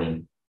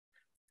important.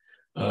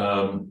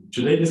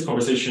 Today, this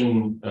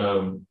conversation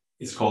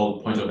is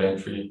called Point of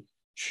Entry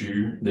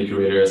to the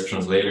Curator as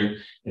Translator,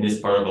 and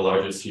is part of a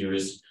larger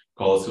series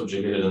called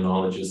Subjugated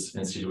Knowledges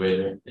and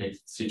Situated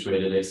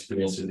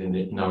Experiences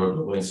in our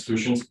global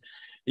institutions.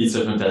 It's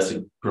a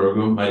fantastic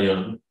program,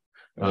 Mariano.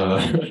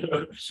 I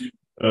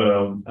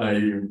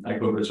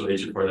congratulate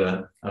you for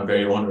that. I'm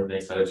very honored and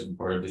excited to be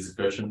part of this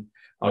discussion.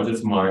 I'll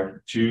just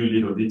mark two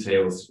little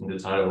details in the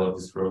title of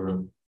this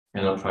program,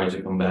 and I'll try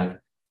to come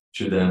back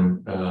to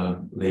them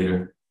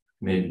later.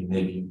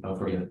 Maybe I'll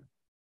forget.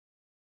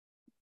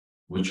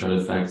 Which are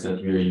the facts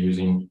that we are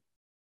using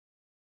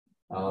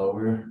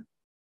our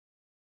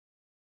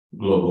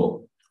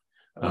global.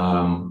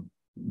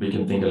 We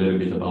can think a little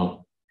bit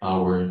about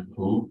our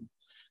who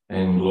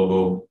and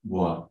global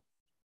what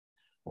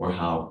or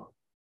how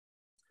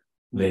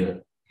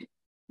later.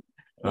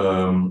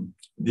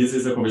 This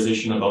is a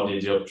conversation about the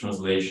idea of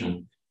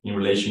translation in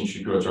relation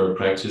to curatorial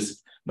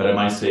practice, but I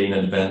might say in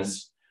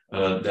advance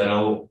that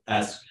I'll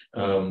ask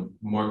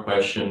more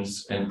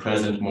questions and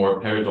present more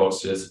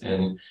paradoxes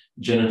and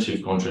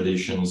generative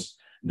contradictions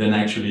than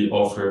actually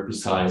offer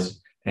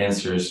precise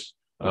answers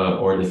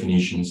or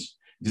definitions.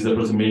 This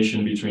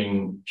approximation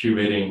between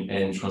curating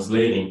and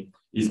translating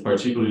is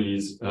particularly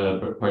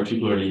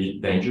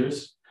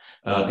dangerous,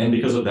 and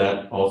because of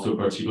that, also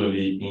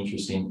particularly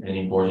interesting and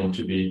important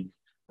to be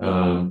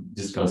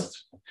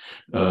discussed.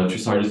 To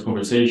start this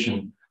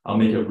conversation, I'll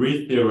make a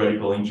brief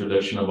theoretical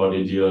introduction about the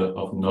idea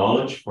of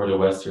knowledge for the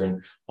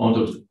Western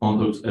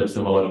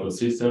epistemological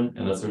system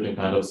and a certain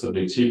kind of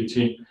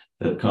subjectivity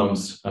that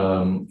comes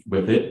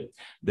with it.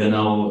 Then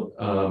I'll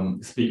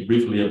speak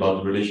briefly about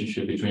the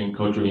relationship between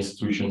cultural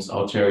institutions,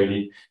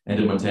 alterity, and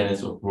the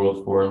maintenance of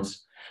world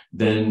forms.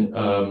 Then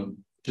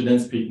to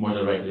speak more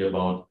directly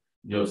about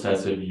the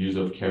obsessive use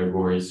of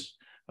categories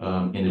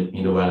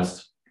in the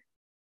West.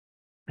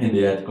 and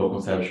the ethical,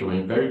 conceptual,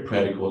 and very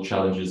practical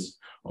challenges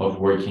of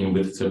working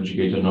with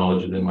subjugated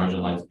knowledge and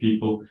marginalized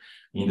people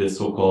in the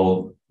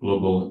so-called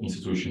global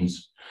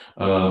institutions.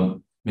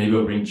 Maybe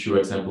I'll bring 2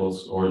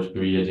 examples or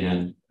 3 at the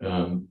end,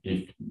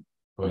 if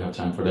we have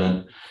time for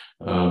that,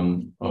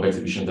 of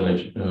exhibitions that I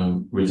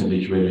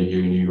recently curated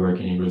here in New York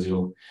and in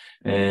Brazil.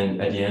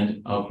 And at the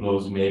end, I'll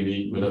close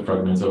maybe with a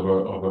fragment of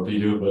our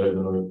video, but I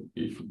don't know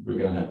if we're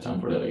gonna have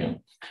time for that again.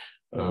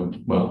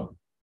 Well,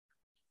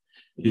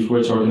 if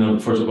we're talking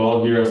about, first of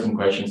all, here are some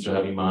questions to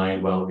have in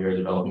mind while we are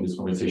developing this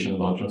conversation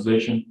about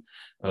translation.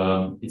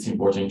 It's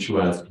important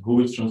to ask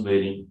who is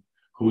translating,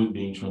 who is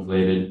being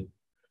translated,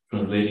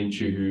 translating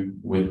to who,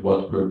 with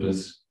what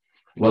purpose,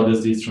 what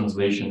does this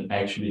translation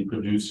actually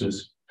produce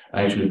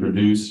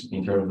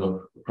in terms of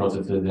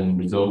processes and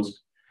results?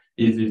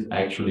 Is this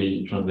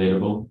actually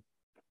translatable?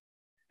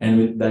 And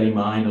with that in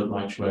mind, I'd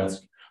like to ask,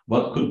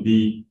 what could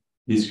be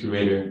this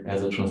curator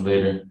as a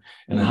translator?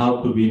 And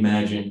how could we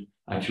imagine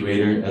a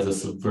curator as a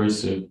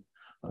subversive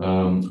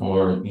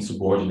or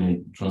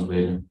insubordinate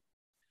translator?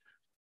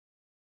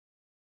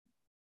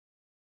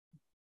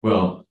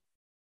 Well,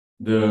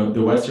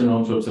 the Western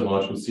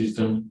epistemological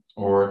system,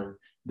 or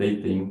they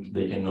think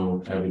they can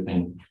know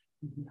everything.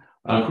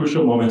 A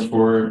crucial moment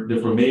for the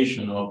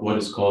formation of what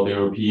is called the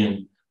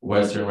European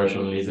Western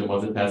rationalism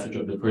was the passage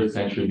of the 1st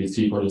century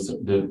BC for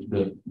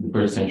the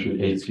 1st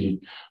century AC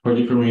for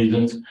different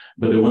reasons,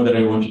 but the one that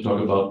I want to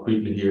talk about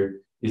quickly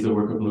here is the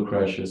work of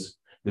Lucretius,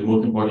 the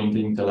most important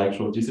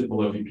intellectual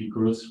disciple of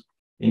Epicurus.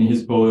 In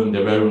his poem, De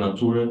Rerum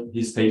Natura,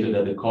 he stated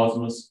that the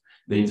cosmos,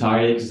 the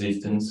entire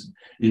existence,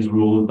 is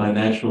ruled by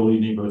natural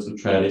universal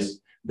treatise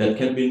that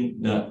can be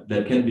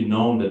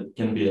known, that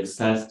can be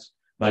accessed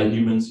by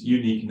humans'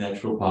 unique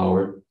natural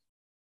power,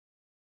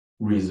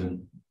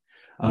 reason.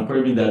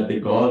 Affirming that the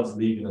gods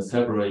live in a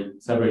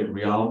separate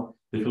realm,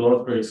 the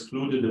philosopher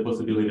excluded the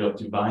possibility of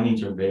divine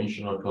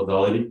intervention or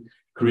causality,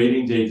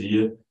 creating the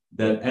idea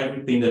that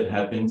everything that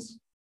happens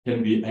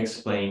can be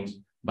explained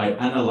by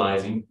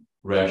analyzing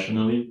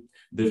rationally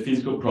the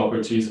physical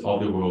properties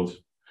of the world.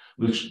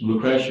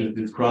 Lucretius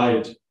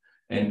described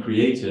and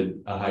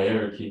created a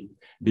hierarchy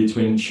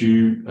between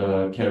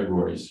 2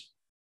 categories,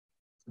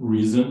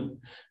 reason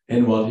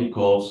and what he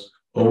calls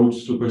old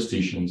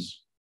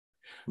superstitions.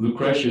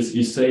 Lucretius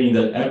is saying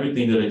that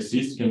everything that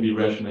exists can be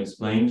rationally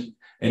explained,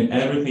 and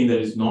everything that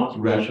is not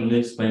rationally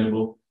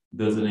explainable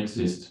doesn't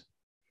exist,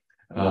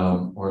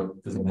 or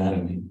doesn't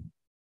matter.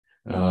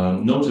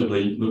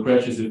 Notably,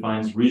 Lucretius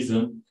defines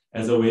reason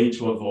as a way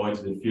to avoid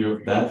the fear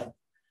of death,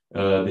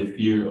 the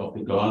fear of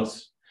the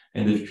gods,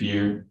 and the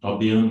fear of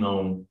the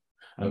unknown.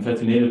 I'm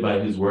fascinated by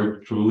his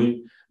work,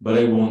 truly, but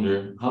I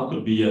wonder how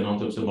could be an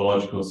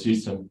ontopological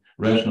system,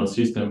 rational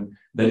system,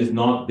 that is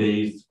not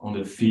based on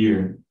the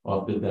fear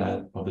of the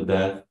death,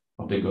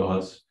 of the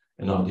gods,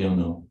 and of the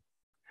unknown.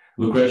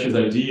 Lucretius'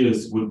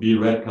 ideas would be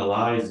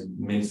radicalized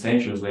many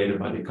centuries later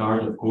by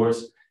Descartes, of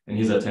course, in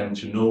his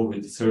attempt to know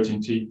with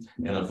certainty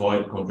and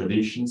avoid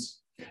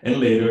contradictions, and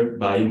later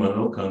by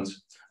Immanuel Kant,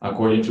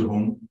 according to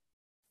whom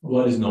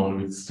what is known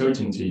with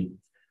certainty,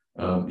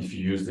 if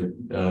you use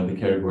the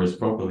categories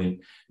properly,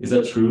 is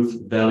a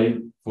truth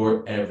valid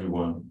for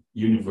everyone,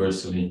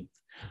 universally.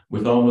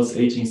 With almost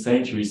 18th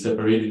century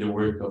separating the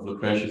work of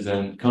Lucretius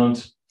and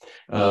Kant,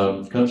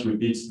 Kant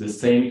repeats the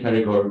same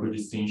categorical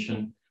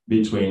distinction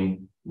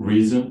between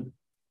reason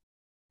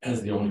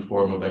as the only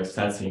form of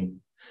accessing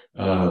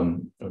a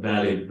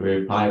valid,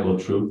 verifiable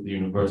truth, the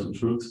universal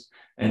truths,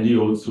 and the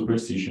old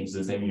superstitions,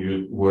 the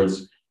same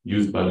words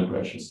used by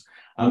Lucretius.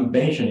 I'm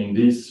mentioning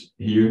this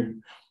here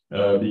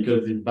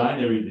because the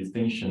binary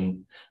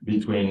distinction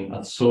between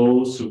a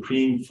sole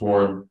supreme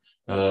form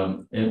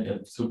and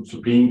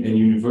supreme and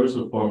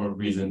universal form of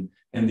reason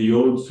and the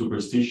old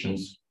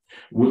superstitions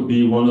would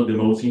be one of the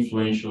most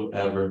influential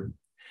ever.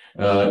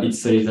 It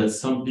says that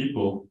some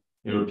people,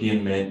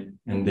 European men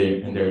and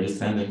their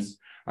descendants,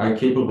 are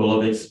capable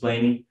of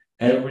explaining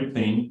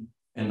everything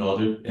and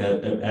other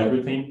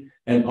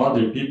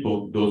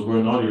people, those who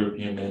are not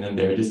European men and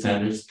their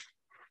descendants,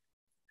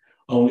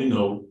 only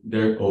know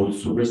their old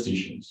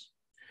superstitions.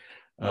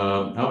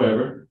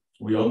 However,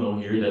 we all know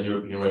here that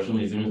European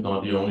rationalism is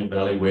not the only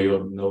valid way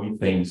of knowing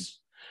things.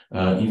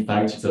 In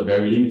fact, it's a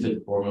very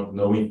limited form of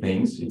knowing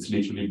things. It's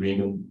literally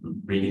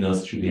bringing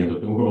us to the end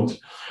of the world.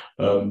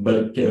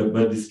 But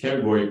this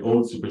category,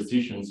 old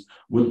superstitions,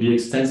 would be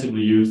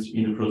extensively used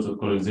in the process of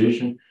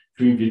colonization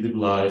to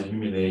invisibilize,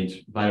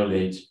 humiliate,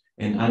 violate,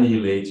 and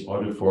annihilate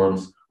other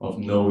forms of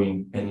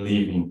knowing and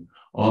living,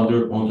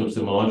 other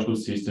ontopological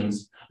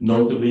systems,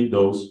 notably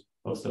those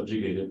of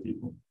subjugated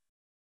people.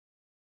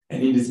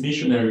 And in this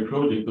missionary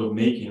project of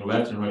making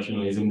Western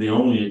rationalism the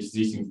only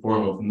existing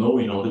form of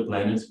knowing on the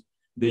planet,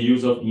 the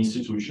use of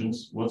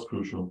institutions was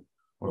crucial.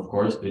 Of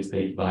course, the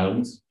state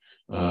violence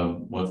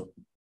was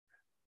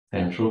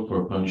central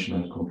for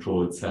punishment,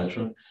 control,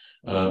 etc.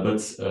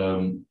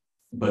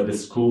 But the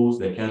schools,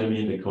 the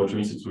academy, and the cultural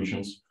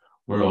institutions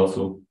were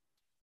also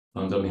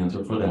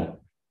fundamental for that.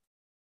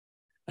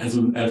 As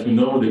we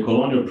know, the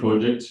colonial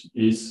project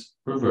is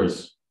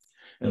perverse,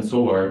 and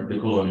so are the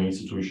colonial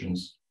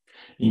institutions.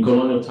 In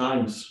colonial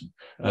times,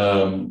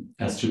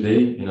 as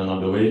today, in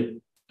another way,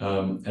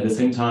 at the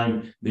same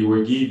time, they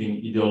were giving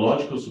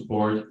ideological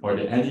support for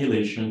the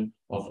annihilation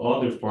of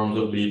other forms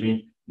of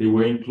living. They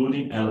were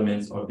including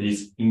elements of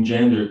these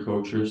engendered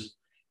cultures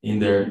in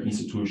their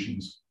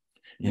institutions,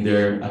 in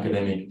their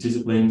academic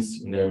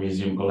disciplines, in their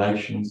museum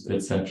collections,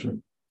 etc.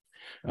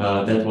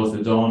 That was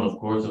the dawn, of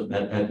course, of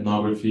that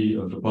ethnography,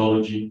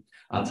 anthropology,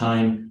 a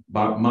time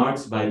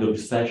marked by the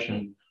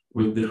obsession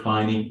with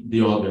defining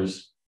the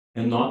others,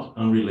 and not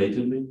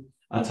unrelatedly,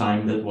 a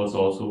time that was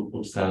also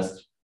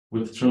obsessed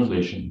with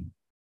translation.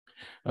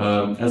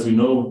 As we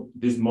know,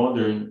 these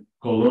modern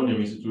colonial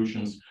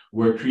institutions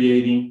were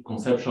creating,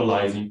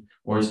 conceptualizing,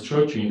 or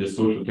structuring the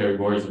social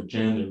categories of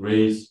gender,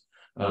 race,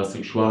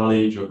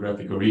 sexuality,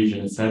 geographic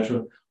origin,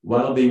 etc.,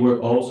 while they were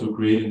also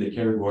creating the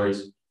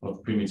categories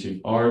of primitive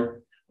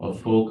art, of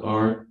folk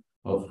art,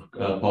 of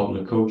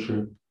popular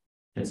culture,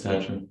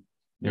 etc.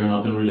 They're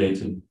not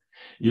unrelated.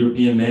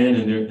 European men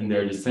and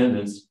their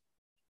descendants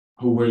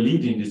who were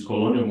leading these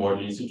colonial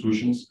modern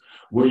institutions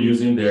were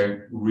using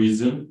their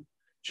reason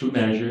to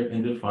measure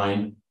and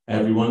define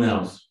everyone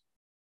else,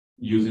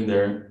 using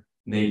their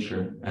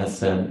nature, as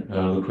said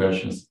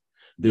Lucretius.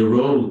 The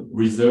role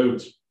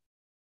reserved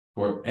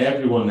for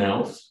everyone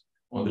else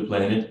on the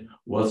planet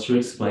was to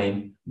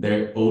explain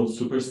their old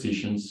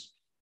superstitions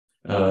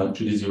to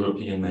these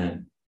European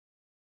men.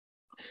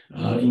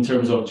 In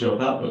terms of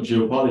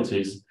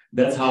geopolitics,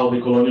 that's how the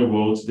colonial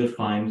world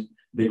defined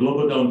the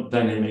global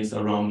dynamics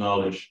around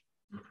knowledge.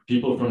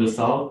 People from the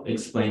South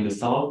explain the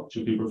South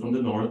to people from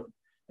the North,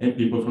 and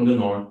people from the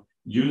North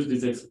use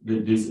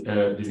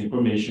this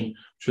information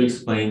to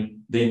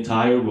explain the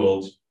entire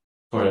world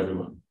for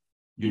everyone,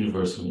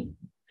 universally.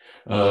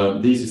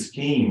 This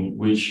scheme,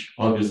 which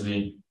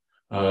obviously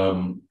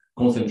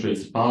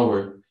concentrates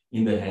power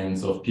in the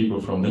hands of people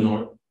from the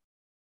North,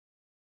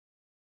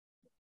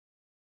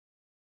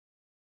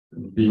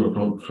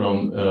 people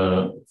from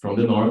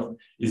the North,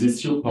 is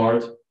still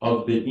part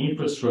of the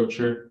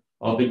infrastructure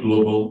of the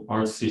global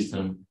art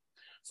system.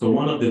 So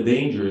one of the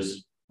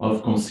dangers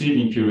of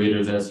conceiving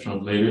curators as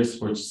translators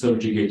for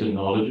subjugated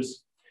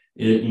knowledges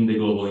in the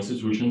global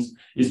institutions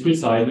is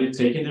precisely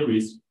taking the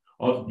risk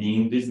of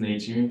being this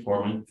native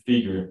informant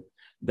figure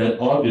that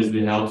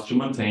obviously helps to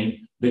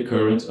maintain the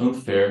current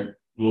unfair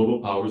global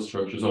power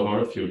structures of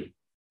our field.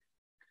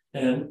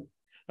 And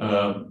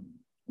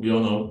we all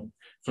know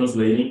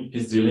translating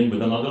is dealing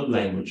with another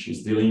language,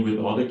 is dealing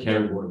with other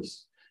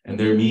categories and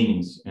their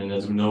meanings. And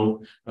as we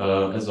know,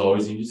 as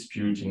always in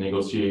dispute, in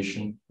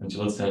negotiation,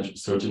 until a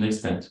certain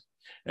extent.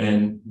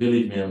 And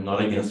believe me, I'm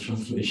not against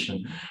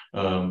translation.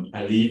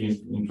 I live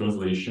in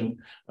translation.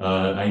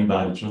 I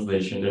embody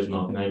translation. There's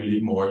nothing I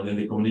believe more than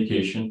the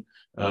communication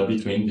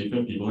between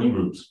different people and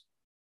groups.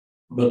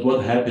 But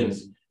what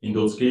happens in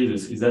those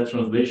cases is that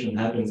translation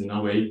happens in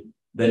a way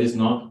that is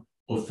not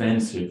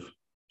offensive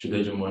to the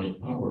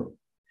hegemonic power.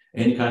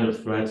 Any kind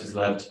of threat is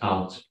left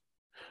out.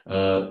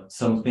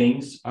 Some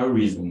things are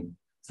reason.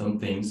 Some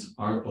things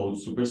are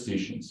old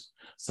superstitions.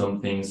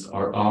 Some things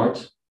are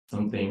art.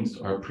 Some things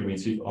are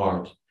primitive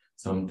art.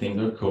 Some things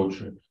are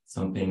culture.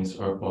 Some things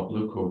are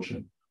popular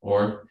culture.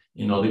 Or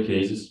in other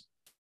cases,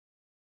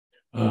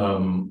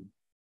 and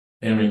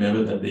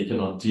remember that they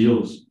cannot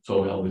deal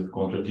so well with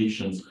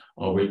contradictions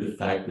or with the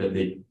fact that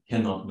they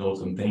cannot know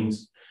some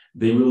things.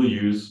 They will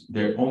use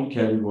their own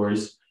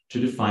categories to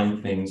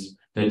define things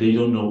that they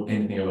don't know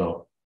anything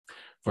about.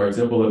 For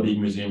example, a big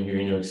museum here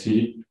in New York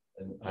City,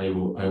 and I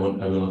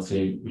will not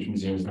say which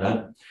museum is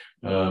that,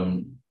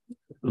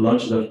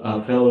 launched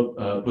a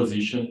fellow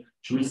position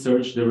to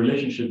research the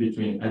relationship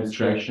between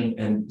abstraction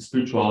and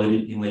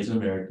spirituality in Latin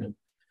America,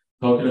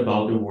 talking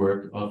about the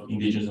work of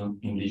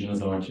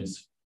indigenous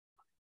artists.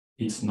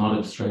 It's not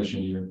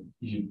abstraction here.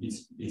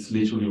 It's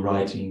literally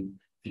writing,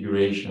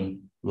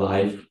 figuration,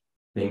 life,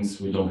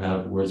 things we don't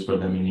have words for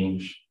them in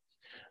English.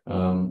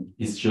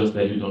 It's just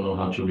that you don't know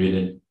how to read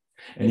it.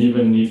 And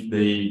even if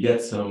they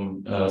get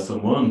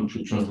someone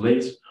to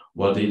translate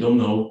what they don't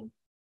know,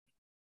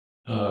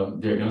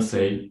 they're gonna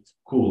say,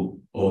 cool,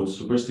 old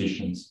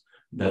superstitions.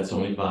 That's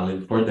only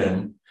valid for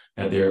them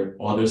at their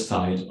other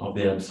side of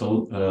the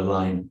absolute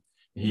line.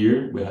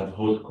 Here we have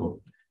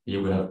Hodko,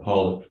 here we have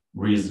Paul,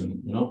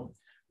 reason,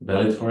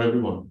 valid for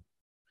everyone.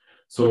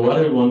 So what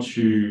I want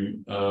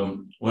to,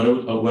 what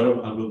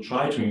I will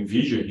try to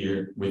envision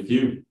here with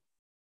you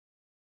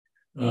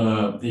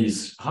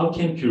is how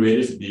can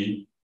curators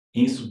be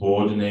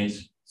insubordinate,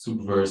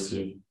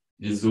 subversive,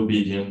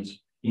 disobedient,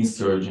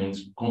 insurgent,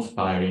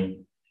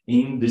 conspiring,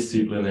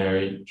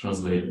 indisciplinary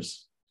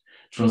translators?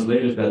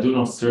 Translators that do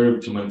not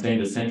serve to maintain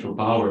the central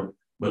power,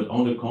 but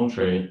on the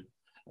contrary,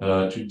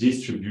 to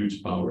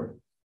distribute power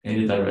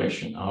any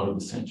direction out of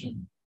the center.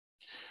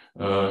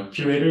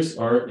 Curators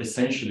are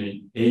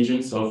essentially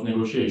agents of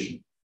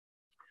negotiation.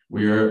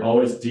 We are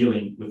always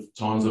dealing with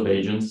tons of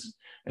agents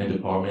and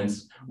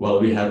departments, while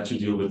we have to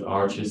deal with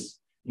artists,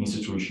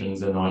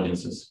 institutions, and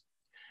audiences.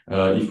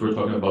 If we're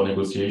talking about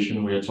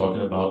negotiation, we are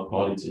talking about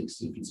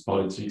politics. If it's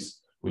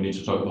politics, we need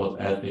to talk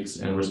about ethics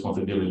and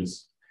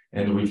responsibilities.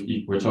 And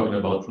if we're talking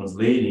about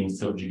translating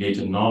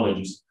subjugated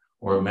knowledges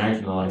or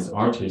marginalized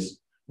artists,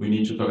 we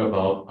need to talk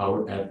about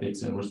our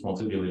ethics and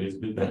responsibilities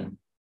with them.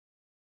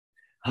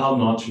 How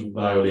not to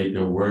violate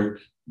their work,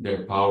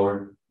 their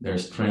power, their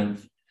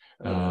strength,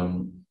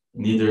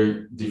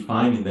 neither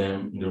defining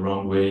them in the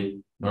wrong way,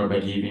 nor by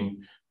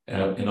giving,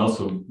 and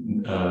also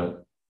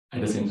at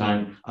the same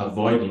time,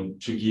 avoiding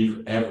to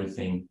give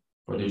everything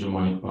for the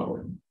hegemonic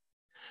power.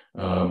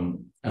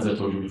 As I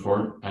told you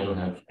before, I don't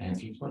have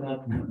answers for that,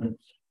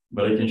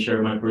 but I can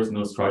share my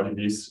personal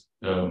strategies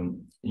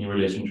in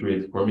relation to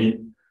it. For me,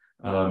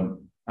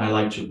 I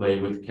like to play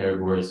with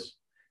categories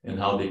and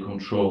how they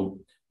control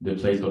the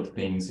place of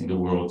things in the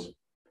world.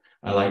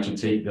 I like to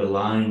take the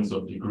lines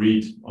of the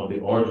grid of the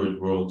ordered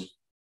world,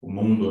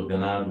 mundo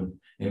ordenado,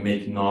 and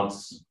make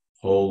knots,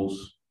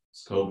 holes,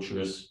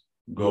 sculptures,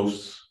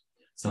 ghosts,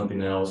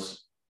 something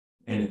else,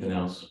 anything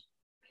else.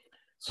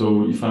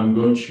 So if I'm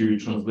going to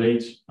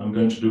translate, I'm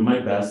going to do my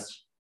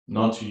best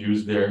not to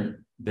use their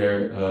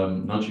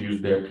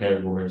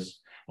categories,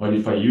 or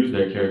if I use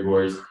their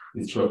categories,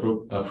 it's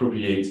to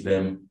appropriate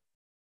them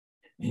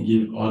and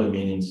give other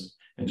meanings,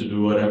 and to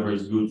do whatever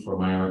is good for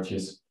my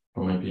artists,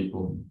 for my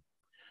people,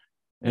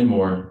 and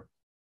more.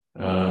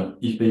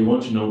 If they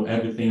want to know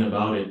everything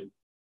about it,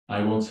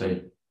 I won't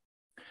say.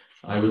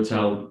 I would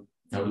tell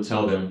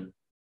them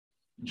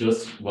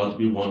just what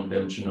we want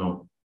them to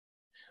know.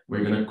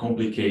 We're going to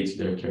complicate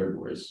their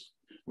categories.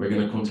 We're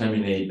going to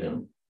contaminate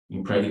them,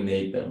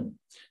 impregnate them,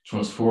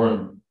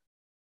 transform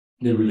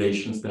the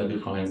relations that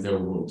defines their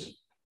world.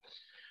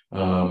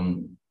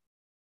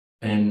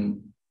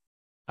 And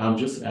I'll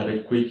just add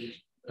a quick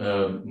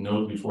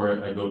note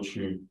before I go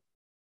to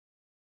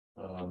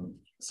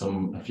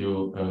a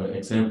few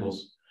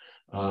examples.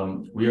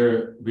 We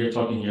are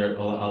talking here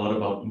a lot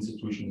about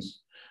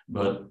institutions,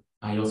 but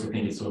I also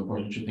think it's so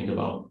important to think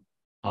about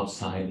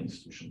outside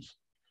institutions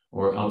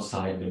or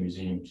outside the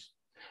museums.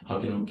 How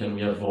can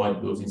we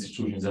avoid those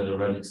institutions that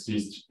already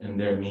exist and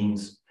their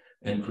means,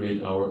 and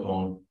create our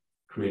own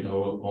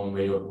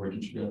way of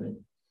working together?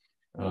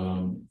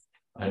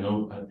 I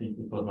think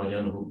it was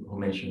Mariano who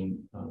mentioned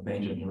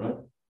Benjamin, right?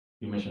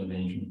 You mentioned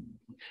Benjamin.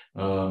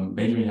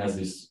 Benjamin has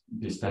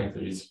this text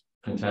that is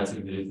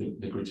fantastic,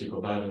 the critique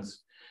of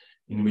violence,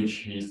 in which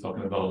he's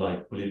talking about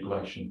like political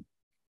action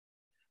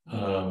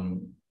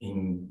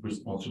in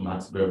response to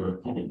Max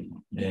Weber.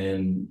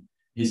 And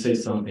he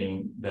says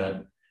something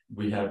that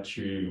we have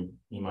to,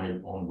 in my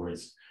own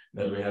words,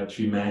 that we have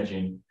to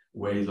imagine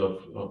ways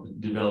of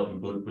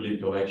developing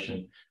political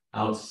action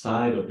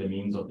outside of the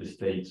means of the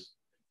state.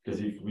 Because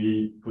if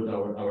we put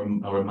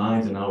our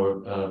minds and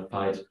our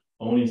fight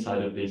only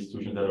inside of the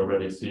institutions that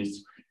already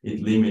exist,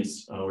 it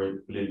limits our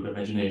political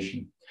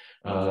imagination.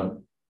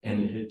 And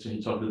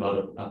he talked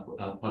about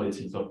a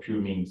politics of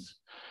pure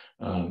means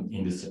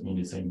in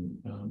the same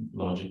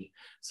logic.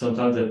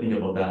 Sometimes I think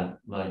about that,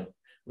 like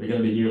we're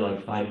going to be here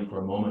like fighting for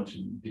a moment to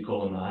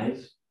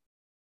decolonize.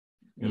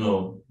 You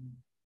know,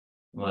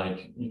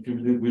 like if you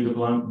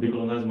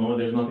decolonize a moment,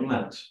 there's nothing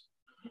left.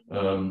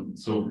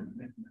 So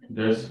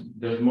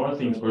there's more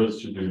things for us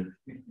to do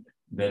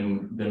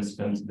than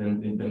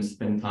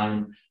spend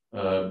time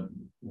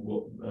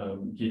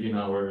giving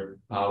our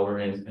power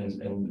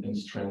and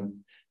strength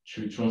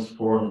to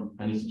transform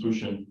an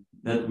institution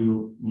that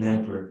will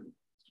never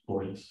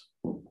support us.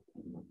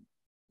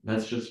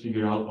 Let's just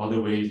figure out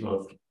other ways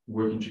of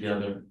working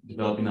together,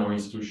 developing our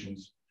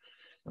institutions.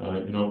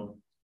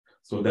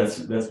 So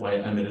that's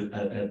why I'm at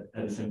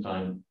the same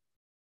time.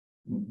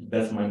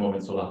 That's my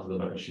moment, so laugh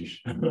about Ashish,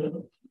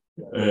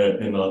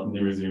 and not in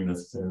the museum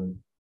necessarily.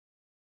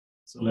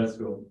 So let's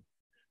go.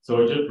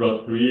 So I just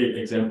brought 3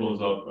 examples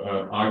of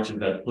artists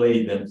that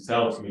played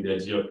themselves with the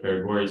idea of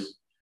categories,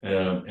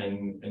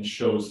 and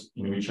shows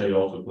in which I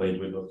also played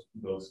with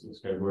those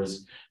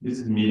categories. This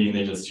is Miri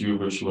Neja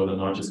Silva. She was an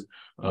artist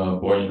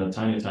born in a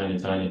tiny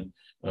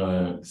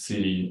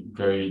city,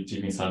 very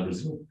deep inside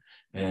Brazil,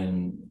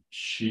 and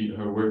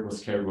her work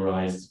was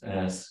categorized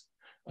as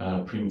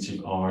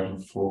primitive art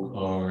and folk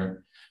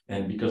art,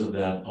 and because of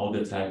that, all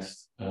the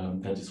texts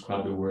that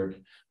describe the work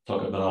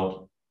talk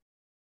about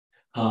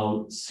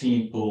how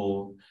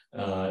simple,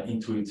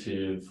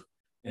 intuitive,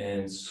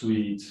 and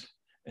sweet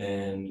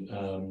and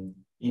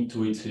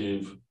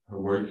intuitive her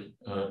work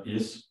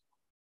is,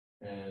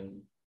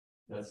 and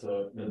that's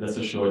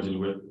a show I did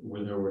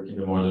with her work in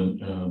the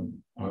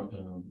modern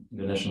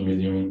the National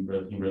Museum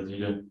in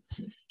Brasilia.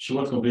 She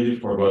was completely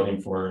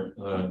forgotten for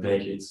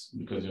decades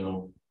because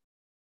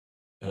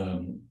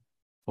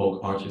folk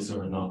artists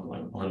are not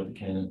like part of the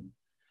canon.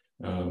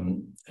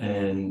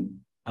 And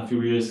a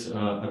few years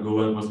ago,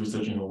 I was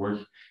researching her work,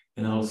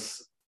 and I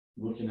was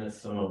looking at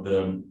some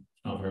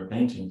of her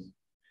paintings,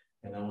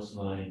 and I was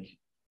like,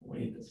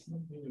 wait, that's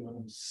not really what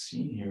I'm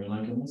seeing here.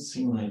 Like, I'm not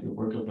seeing like the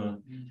work of a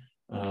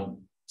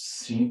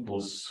simple,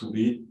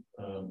 sweet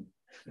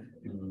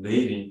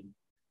lady,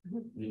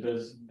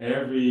 because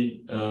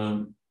every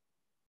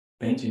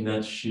painting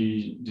that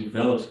she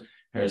developed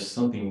has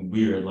something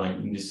weird, like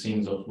in the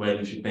scenes of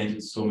weddings. She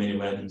painted so many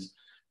weddings,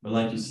 but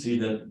like you see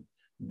that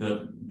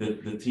the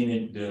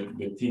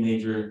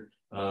teenager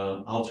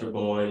altar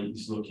boy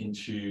is looking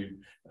to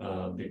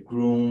the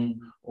groom,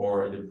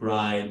 or the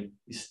bride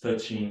is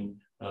touching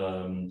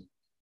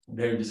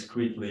very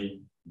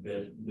discreetly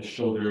the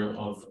shoulder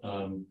of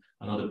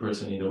another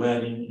person in the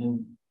wedding,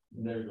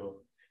 and there you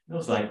go. And I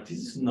was like, this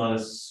is not a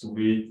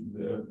sweet,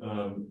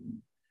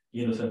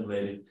 innocent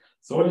lady.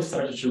 So I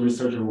started to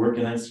research her work,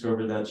 and I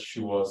discovered that she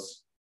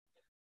was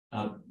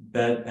a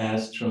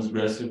badass,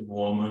 transgressive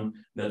woman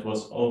that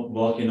was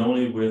walking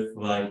only with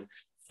like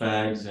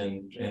fags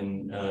and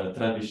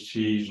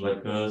travestis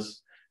like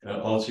us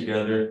all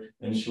together.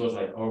 And she was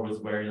like always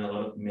wearing a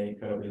lot of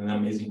makeup and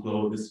amazing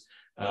clothes.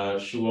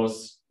 She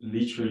was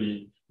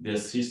literally the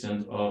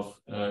assistant of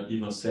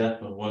Ivan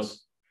Serpa,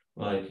 was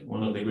like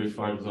one of the great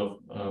fathers of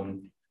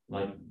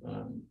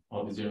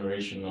this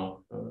generation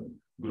of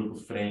group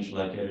of French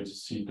like Eric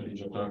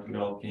Cicely,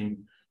 all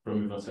came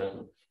from Ivan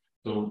Serpa.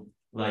 So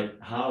like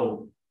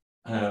how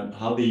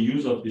the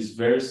use of this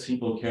very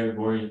simple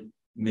category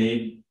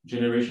made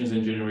generations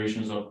and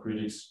generations of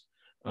critics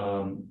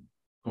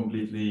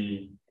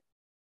completely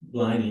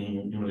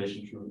blinding in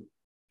relation to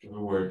her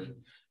work.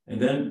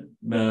 And then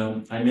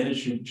I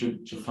managed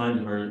to find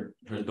her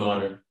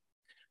daughter,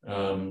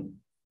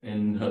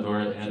 and her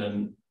daughter had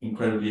an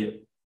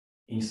incredibly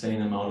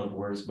insane amount of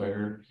works by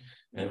her,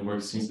 and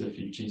works since the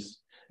 50s.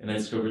 And I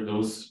discovered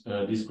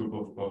this group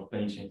of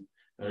paintings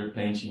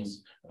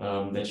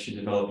that she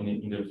developed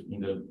in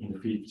the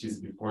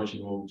 50s before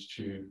she moved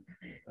to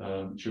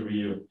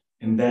Rio.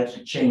 And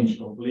that changed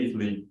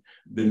completely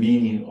the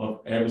meaning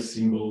of every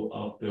single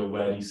of the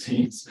wedding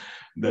scenes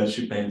that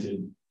she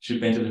painted. She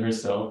painted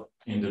herself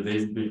in the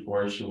days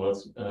before she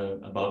was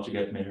about to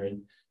get married,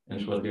 and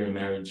she was getting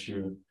married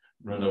to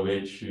run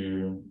away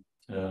to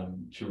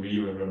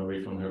Rio and run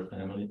away from her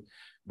family.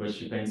 But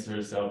she paints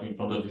herself in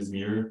front of this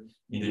mirror.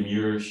 In the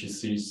mirror, she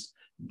sees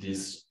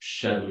this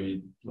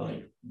shadowy,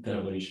 like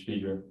devilish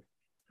figure.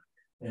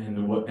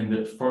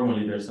 And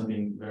formally, there's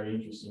something very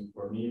interesting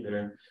for me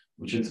there,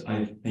 which is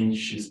I think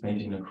she's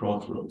painting a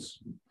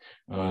crossroads.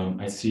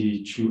 I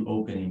see two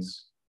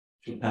openings,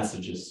 two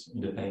passages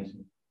in the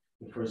painting.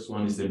 The first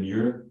one is the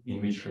mirror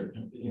in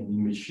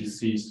which she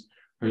sees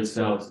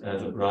herself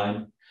as a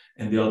bride,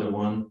 and the other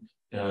one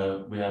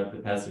we have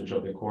the passage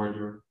of the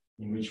corridor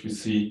in which we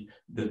see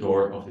the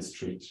door of the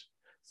street.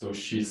 So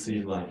she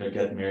sees like I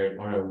get married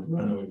or I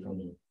run away from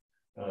you.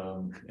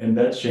 And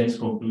that changed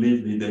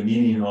completely the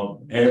meaning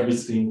of every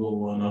single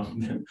one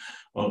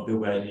of the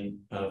wedding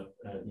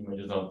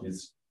images of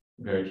this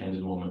very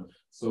candid woman.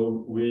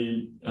 So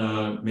we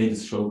made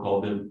this show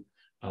called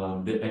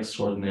the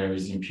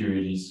Extraordinaries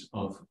Impurities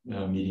of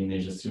Miriam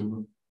Neja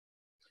Silva.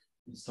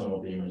 Some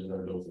of the images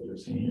are those that you're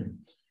seeing here.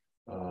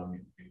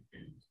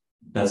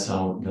 That's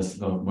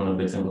one of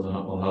the examples of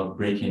how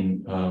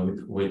breaking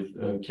with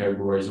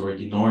categories or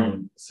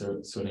ignoring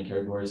certain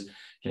categories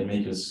can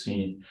make us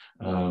see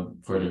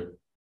further.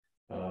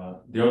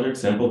 The other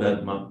example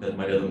that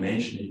Mariano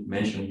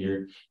mentioned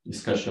here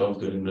is Cachel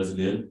Vitorino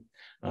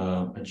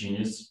Brasileiro, a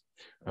genius,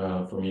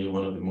 for me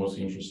one of the most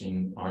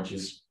interesting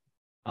artists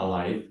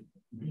alive.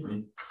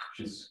 Really,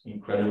 she's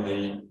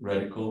incredibly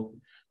radical.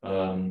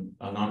 An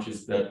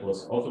artist that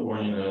was also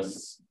born in a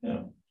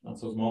not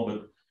so small,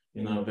 but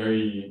in a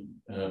very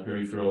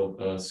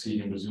peripheral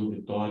city in Brazil,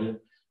 Vitória,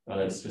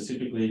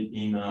 specifically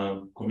in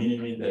a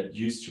community that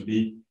used to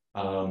be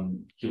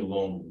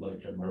Quilombo,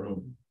 like a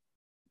Maroon.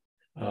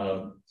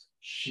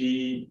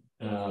 She,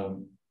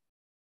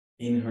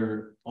 in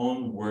her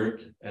own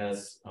work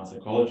as a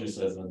psychologist,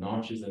 as an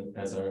artist, and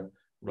as a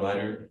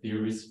writer,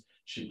 theorist,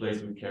 she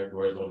plays with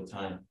categories all the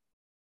time.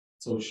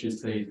 So she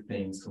says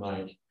things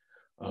like,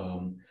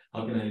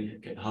 how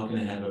can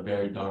I have a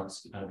very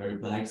very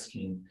black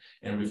skin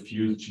and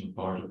refuse to be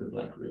part of the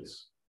black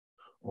race?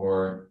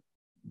 Or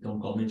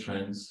don't call me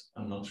trans.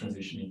 I'm not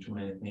transitioning to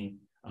anything.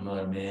 I'm not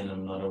a man.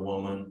 I'm not a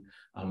woman.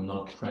 I'm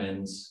not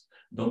trans.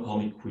 Don't call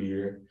me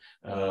queer.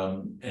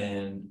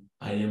 And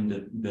I am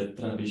the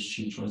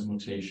travesti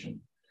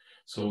transmutation.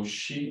 So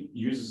she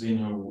uses in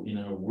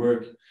her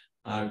work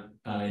an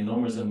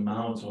enormous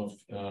amount of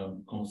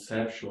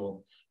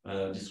conceptual,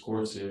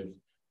 discursive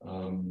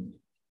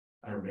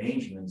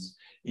arrangements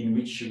in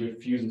which she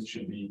refuses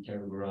to be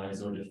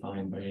categorized or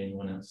defined by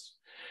anyone else.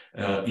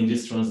 In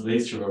this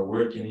translator her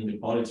work and in the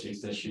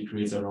politics that she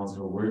creates around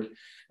her work.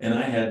 And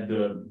I had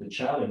the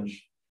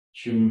challenge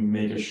to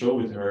make a show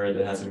with her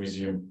that has a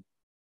museum,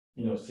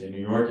 say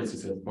New York, as you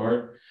said,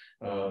 Bart,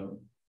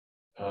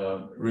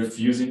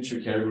 refusing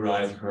to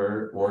categorize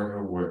her or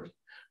her work,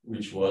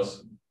 which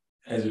was,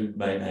 as you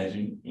might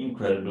imagine,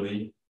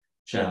 incredibly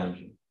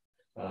challenging.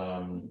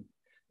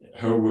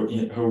 Her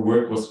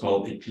work was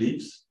called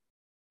Eclipse.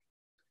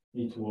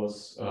 It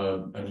was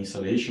an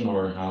installation,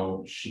 or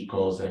how she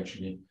calls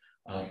actually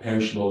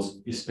perishable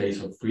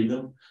space of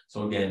freedom.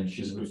 So again,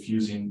 she's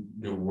refusing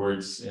the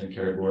words and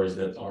categories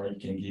that art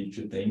can give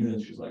to things,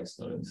 and she's like, it's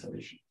not an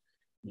installation.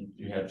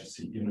 You have to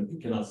see, you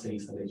cannot say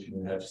installation,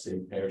 you have to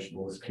say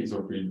perishable space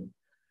of freedom.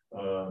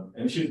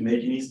 And she's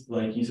making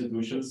like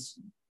institutions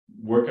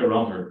work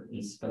around her.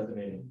 It's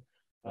fascinating.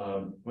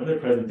 when I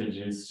presented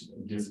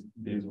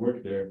this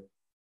work there,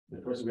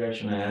 the first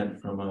reaction I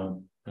had from a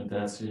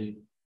fantastic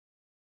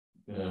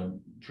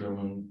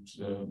German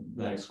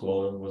black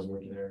scholar who was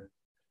working there,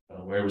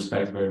 who I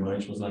respect very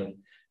much, was like,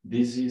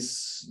 this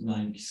is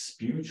like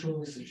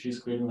spiritual. She's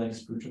creating like a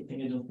spiritual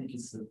thing. I don't think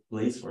it's the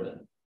place for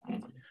that.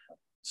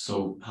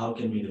 So how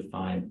can we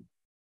define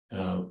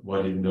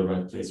what is in the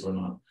right place or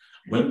not?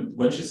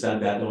 When she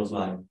said that, I was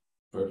like,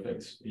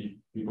 perfect. If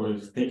people are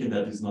thinking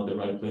that it's not the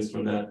right place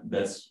for that,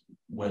 that's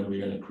when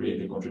we're going to create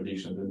the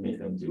contradictions and make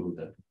them deal with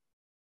that.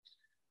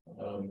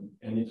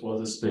 And it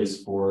was a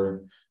space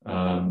for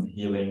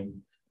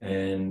healing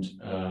and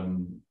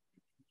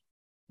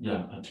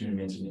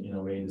attunement in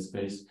a way in the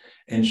space.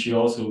 And she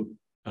also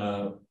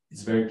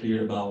is very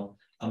clear about,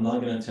 I'm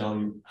not going to tell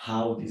you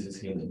how this is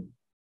healing.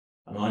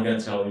 I'm not going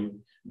to tell you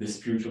the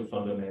spiritual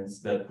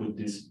fundamentals that put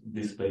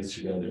this place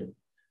together,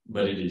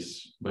 but it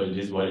is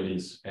what it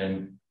is.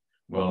 And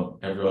well,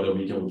 every other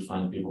week I would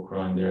find people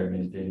crying there,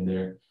 meditating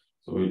there.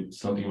 So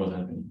something was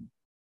happening.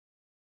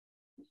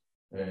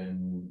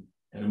 And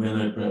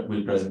when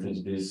we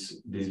presented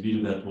this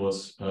video that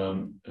was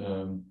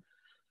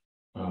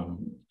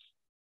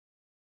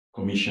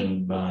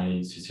commissioned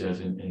by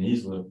CCS and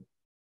Isla,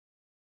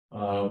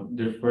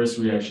 the first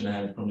reaction I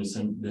had from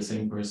the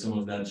same person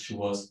was that she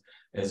was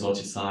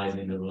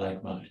exoticizing the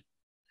black body.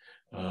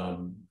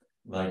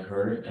 Like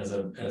her as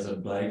a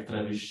black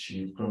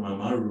travesti from a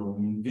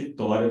maroon in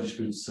Vitória do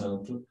Espírito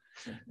Santo,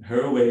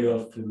 her way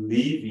of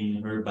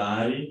living her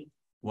body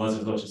was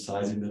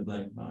exoticizing the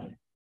black body.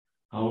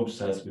 How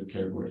obsessed with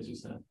categories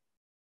is that?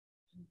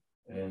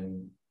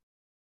 And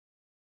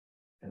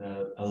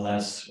a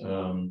last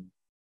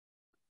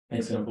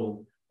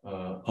example,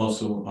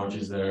 also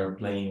artists that are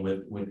playing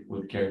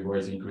with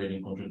categories and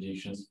creating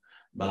contradictions.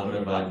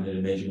 Barbara Wagner,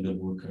 Imagine the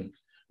Book.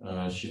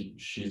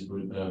 She's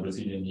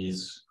Brazilian,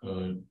 he's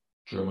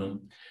German.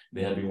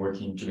 They have been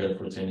working together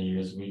for 10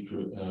 years. We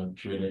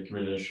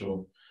created a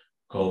show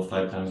called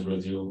 5 Times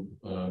Brazil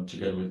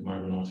together with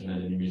Margot Norton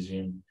at the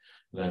Museum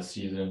last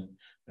season.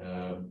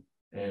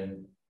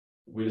 And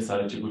we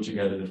decided to put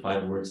together the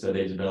 5 works that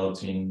they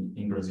developed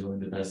in Brazil in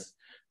the past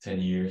 10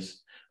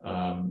 years.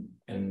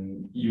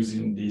 And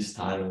using this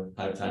title,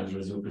 5 Times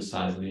Brazil,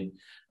 precisely.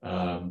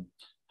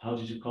 How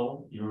did you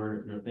call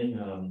your thing?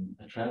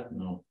 A trap?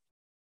 No.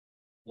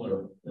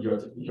 Your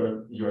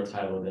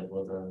title that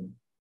was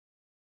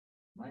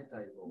my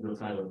title. Your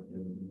title,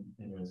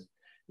 anyways.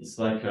 It's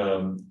like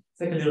a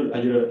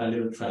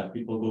little trap.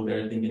 People go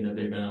there thinking that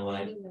they're gonna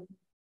like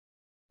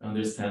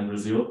understand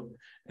Brazil,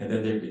 and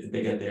then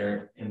they get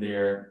there and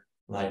they're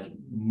like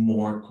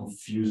more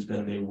confused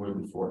than they were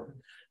before.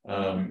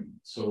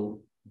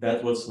 So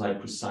that was like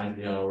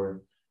precisely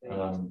our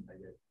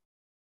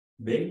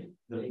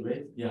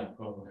yeah,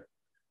 probably.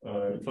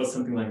 It was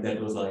something like that.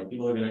 It was like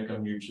people are gonna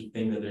come here to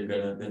think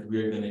that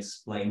we're gonna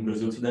explain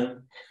Brazil to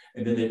them,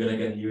 and then they're gonna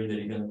get here and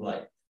they're gonna be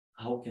like,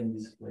 how can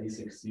this place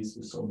exist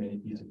with so many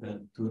people that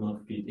do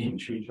not fit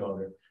into each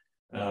other?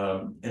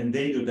 And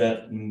they do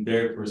that in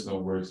their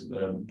personal works.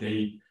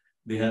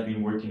 They have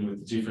been working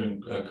with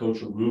different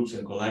cultural groups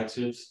and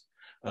collectives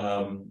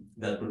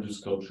that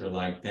produce culture,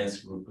 like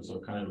dance groups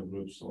or carnival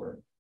groups or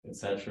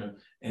etc.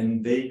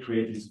 And they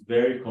create these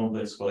very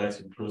complex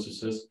collective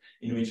processes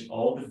in which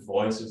all the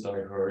voices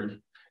are heard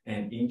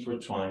and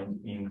intertwined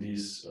in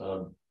this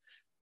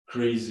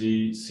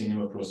crazy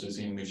cinema process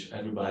in which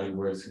everybody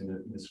works in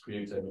the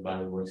script,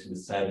 everybody works in the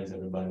settings,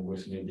 everybody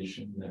works in the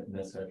edition,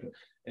 etc.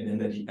 And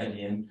then at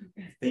the end,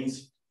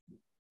 things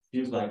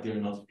feels like they're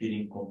not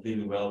fitting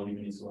completely well,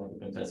 even it's like a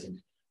fantastic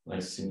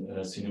like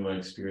cinema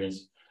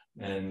experience.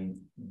 And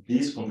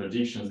these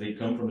contradictions, they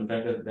come from the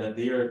fact that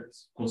they are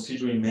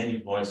considering many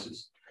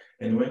voices.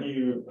 And when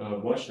you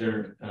watch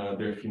their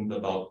films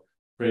about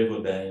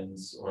Prevo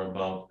dance or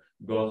about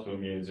gospel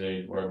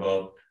music or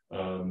about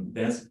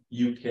dance,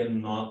 you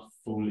cannot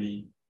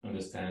fully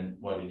understand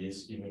what it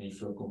is, even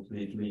if you're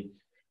completely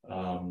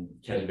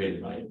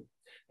captivated by it.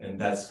 And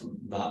that's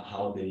not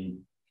how they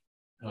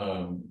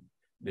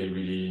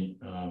really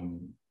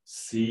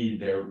see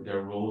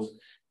their roles.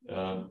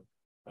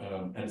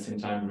 At the same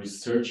time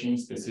researching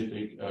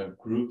specific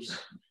groups,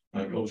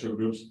 cultural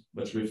groups,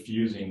 but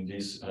refusing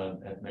this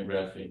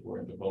ethnographic or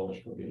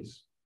anthropological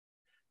base.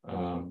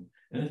 And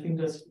I think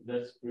that's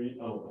pretty.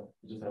 Oh,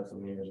 I just have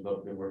some images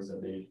of the works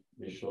that they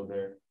show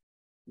there.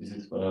 This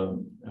is Fala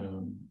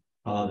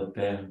da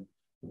Terra,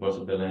 the voice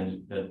of the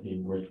land that he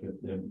worked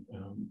with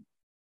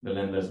the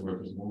landless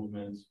workers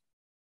movement.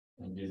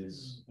 And this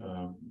is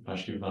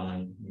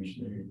Pashtivai, which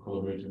they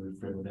collaborated with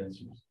Frevo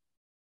dancers.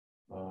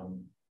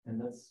 And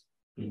that's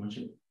pretty much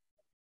it.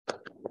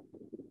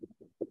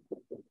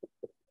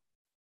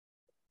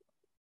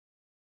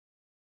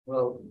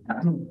 Well,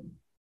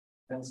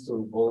 thanks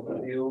to both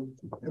of you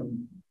for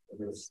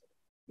this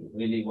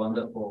really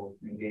wonderful,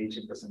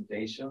 engaging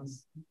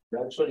presentations.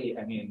 Actually,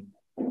 I mean,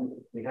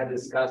 we had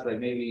discussed like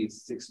maybe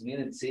 6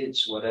 minutes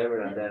each,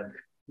 whatever, and then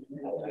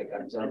I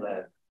can tell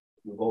that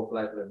you both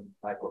like the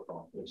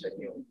microphone, which I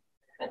knew,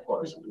 of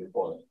course,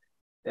 before.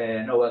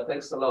 No, well,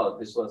 thanks a lot.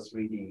 This was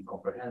really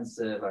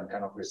comprehensive and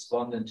kind of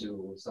responding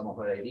to some of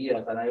her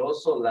ideas. And I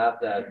also love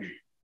that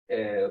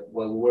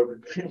while we were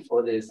preparing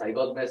for this, I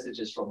got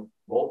messages from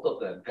both of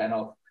them, kind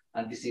of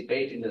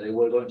anticipating that they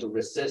were going to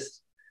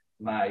resist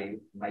my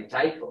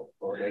title,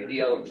 or the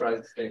idea of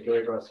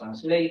Curator as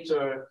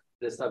translator,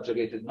 the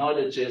subjugated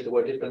knowledges. There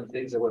were different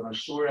things they were not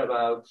sure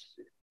about,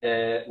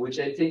 which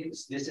I think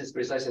this is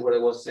precisely what I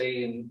was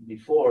saying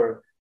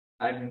before.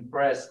 I'm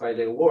impressed by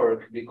their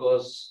work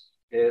because,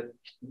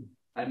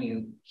 I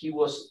mean, he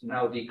was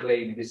now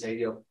declaiming this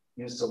idea of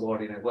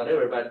insubordinate,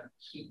 whatever, but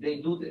they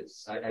do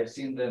this. I've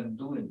seen them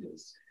doing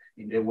this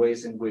in the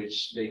ways in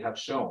which they have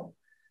shown.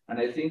 And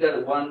I think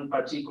that one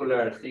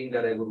particular thing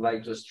that I would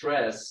like to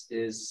stress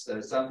is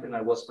something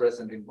that was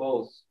present in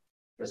both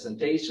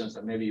presentations,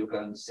 and maybe you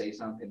can say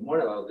something more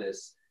about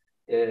this.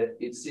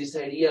 It's this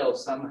idea of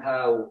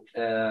somehow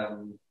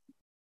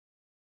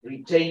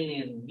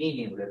retaining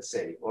meaning, let's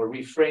say, or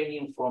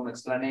refraining from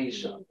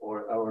explanation,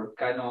 or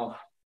kind of,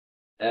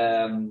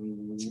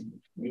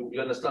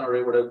 you understand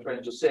already what I'm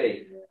trying to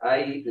say.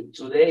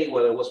 Today,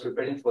 while I was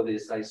preparing for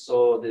this, I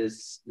saw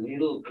this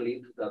little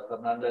clip that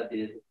Fernanda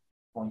did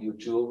on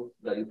YouTube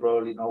that you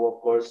probably know,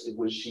 of course, in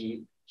which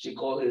she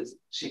calls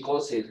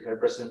it her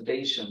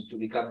presentation to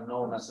become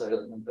known as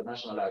an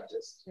international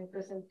artist.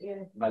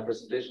 My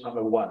presentation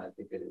number 1, I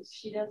think it is.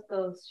 She does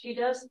those. She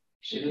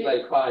did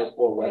like 5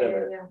 or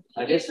whatever. Yeah.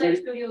 She gives like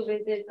studio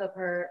visits of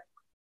her.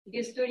 She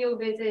gives studio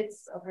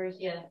visits of her.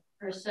 Yeah,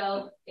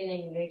 herself in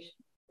English.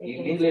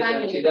 In English,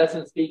 and she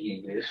doesn't speak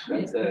English.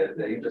 That's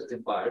the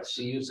interesting part.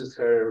 She uses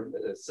her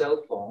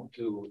cell phone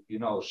to,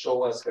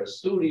 show us her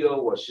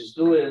studio, what she's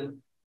doing.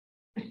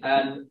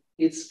 And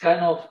it's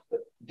kind of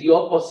the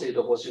opposite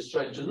of what she's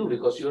trying to do,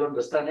 because you don't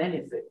understand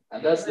anything.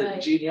 And that's the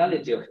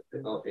geniality of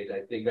it.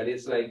 I think that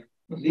it's like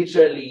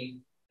literally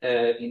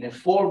in a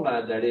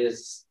format that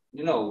is,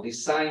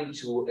 designed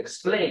to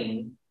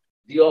explain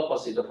the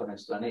opposite of an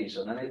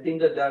explanation. And I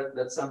think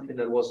that's something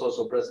that was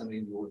also present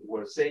in what you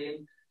were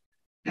saying,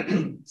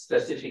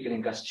 specifically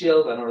in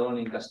Castiel, but not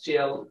only in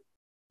Castiel,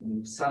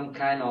 some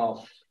kind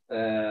of,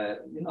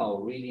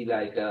 really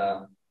like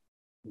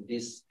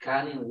this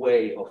cunning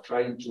way of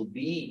trying to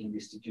be in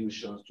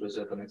institutions to a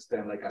certain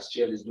extent, like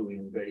Castiel is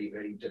doing very,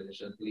 very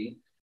intelligently.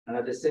 And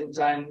at the same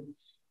time,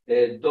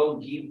 don't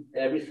give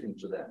everything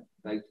to them.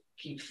 Like,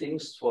 keep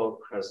things for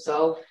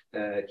herself,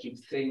 keep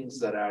things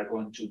that are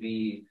going to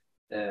be,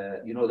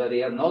 that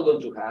they are not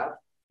going to have,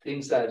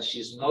 things that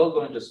she's not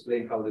going to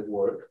explain how they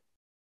work.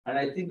 And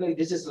I think like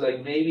this is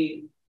like,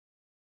 maybe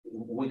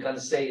we can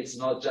say it's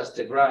not just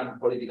a grand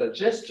political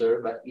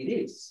gesture, but it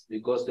is,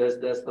 because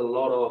there's a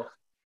lot of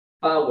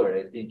power,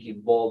 I think,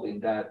 involved in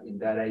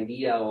that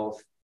idea of,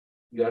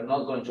 you are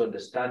not going to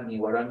understand me,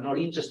 or I'm not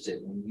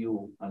interested in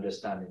you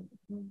understanding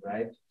me,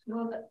 right?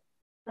 Well,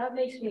 that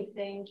makes me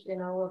think,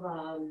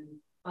 of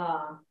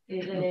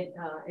isn't it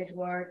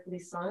Edouard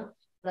Glissant,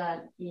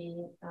 that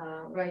he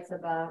writes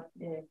about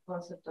the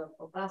concept of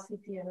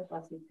opacity and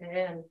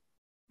opacité, and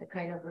the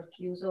kind of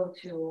refusal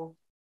to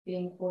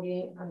being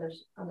fully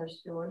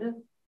understood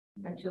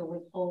and to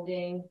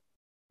withholding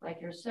like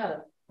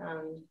yourself.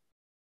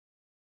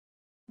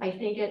 I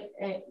think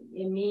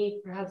in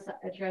me, perhaps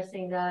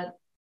addressing that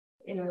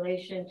in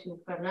relation to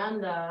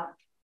Fernanda,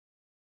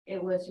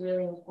 it was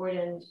really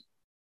important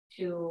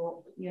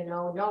to,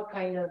 not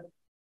kind of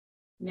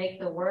make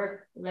the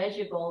work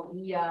legible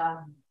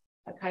via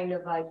a kind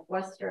of like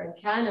Western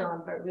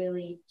canon, but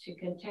really to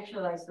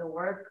contextualize the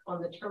work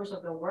on the terms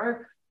of the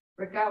work,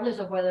 regardless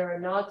of whether or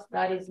not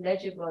that is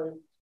legible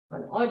to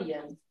an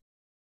audience.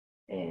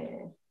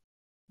 And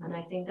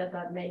I think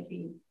that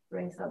maybe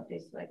brings up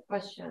this like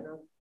question of,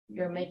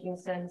 you're making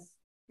sense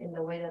in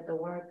the way that the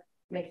work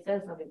makes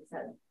sense of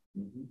itself.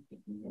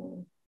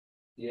 Mm-hmm.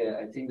 Yeah,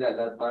 I think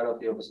that part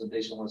of your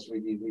presentation was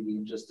really, really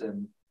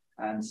interesting.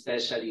 And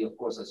especially, of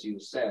course, as you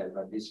said,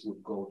 but this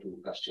would go to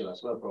Castiel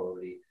as well,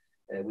 probably,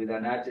 with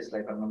an artist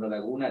like Fernando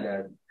Laguna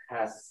that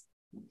has,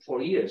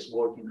 for years,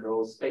 worked in her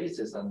own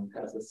spaces and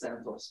has a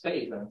sense of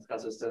space and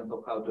has a sense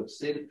of how to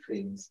observe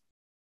things.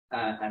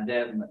 And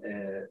then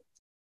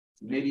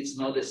maybe it's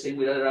not the same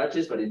with other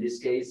artists, but in this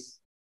case,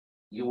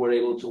 you were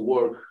able to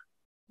work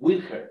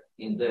with her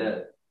in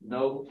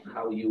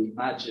how you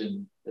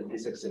imagine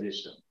this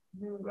exhibition,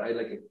 right?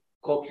 Like a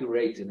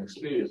co-curating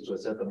experience to a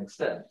certain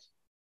extent.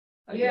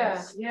 I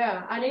guess.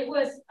 And it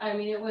was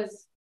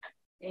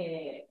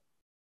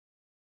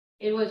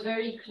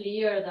very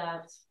clear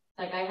that,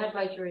 like, I had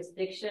my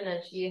jurisdiction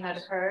and she had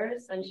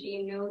hers, and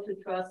she knew to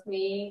trust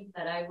me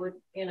that I would,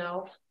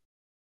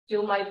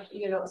 do my,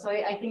 so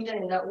I think that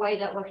in that way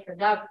that was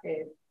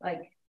productive.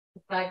 Like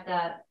the fact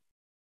that,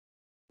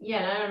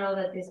 and I don't know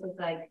that this was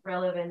like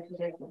relevant to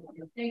the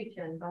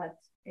conversation, but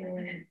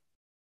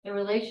the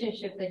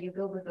relationship that you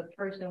build with a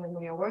person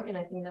when you're working,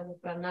 I think that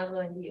with Bernardo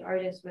and the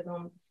artist with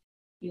whom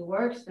he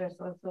works, there's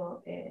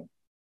also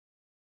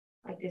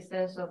like this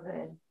sense of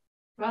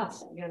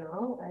trust,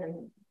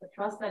 and the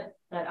trust that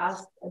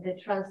as the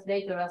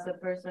translator, as a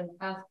person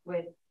tasked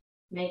with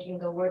making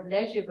the word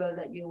legible,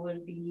 that you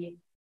will be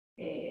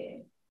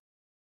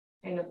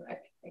kind of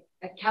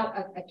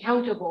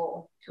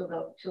accountable to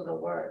the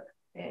work.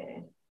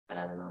 But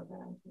I don't know if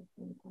that answers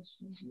the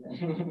question.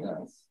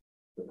 Yes.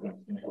 The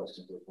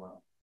questions as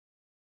well.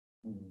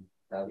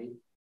 David?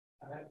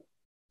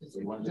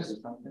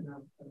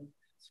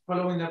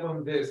 Following up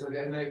on this,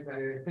 and I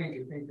think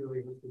it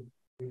was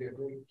really a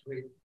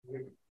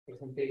great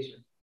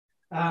presentation.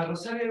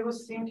 Rosario, I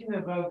was thinking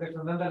about the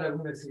Fernanda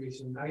Laguna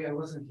exhibition. I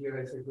wasn't here,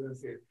 I couldn't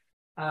see it.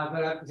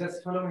 But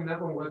just following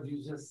up on what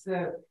you just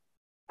said,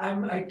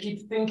 I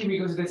keep thinking,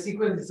 because the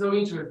sequence is so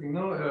interesting,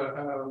 no?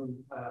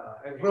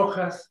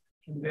 Rojas,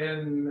 and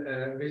then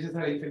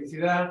Belleza y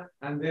Felicidad,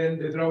 and then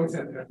the drawing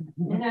center.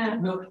 Yeah.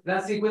 No,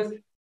 that sequence.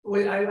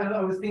 Well,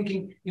 I was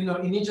thinking,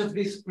 in each of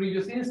these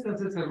previous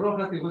instances, the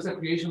Rojas, it was a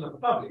creation of a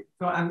public.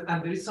 So, and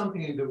there is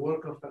something in the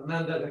work of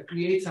Fernanda that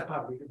creates a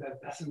public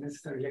that doesn't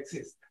necessarily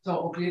exist. So,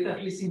 or create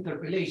at least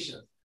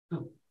interpellations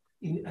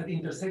at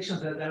intersections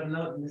that are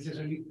not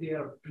necessarily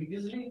there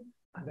previously,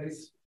 and that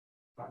is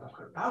part of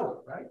her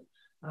power, right?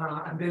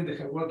 And then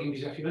her work in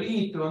Villa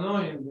Fiorito, no?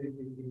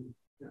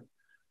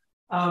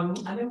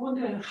 And I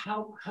wonder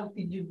how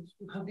did you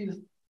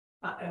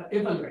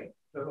evaluate?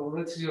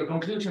 What's your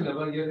conclusion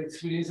about your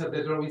experience at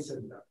the drawing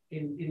center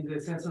in the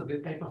sense of the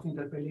type of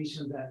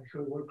interpellation that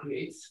her work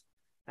creates,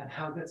 and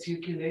how that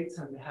circulates,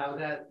 and how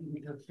that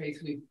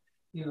interfaces with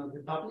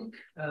the public?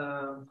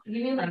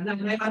 You mean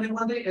like I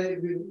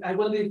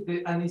wonder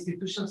if an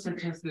institution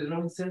such as the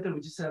drawing center,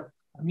 which is a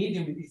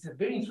medium, it's a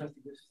very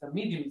interesting. It's a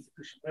medium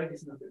institution, right?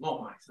 It's not the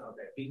MoMA, it's not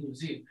the big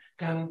museum.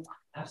 Can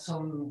have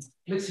some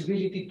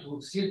flexibility to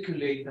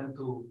circulate and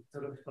to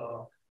sort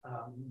of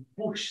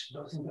push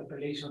those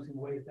interpellations in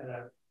ways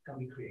that can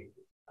be creative.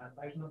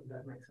 I don't know if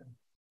that makes sense.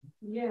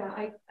 Yeah,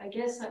 I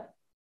guess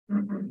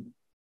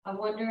I'm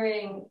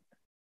wondering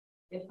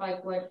if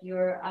like what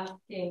you're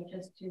asking,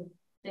 just to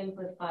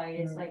simplify,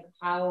 is like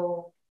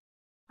how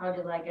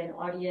do like an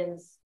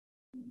audience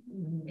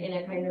in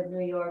a kind of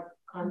New York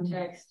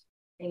context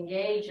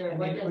engage, or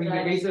what does in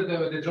that? the case of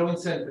the drawing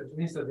center,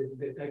 for instance,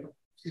 the type of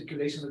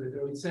circulation of the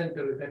drawing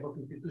center, the type of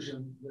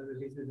institution that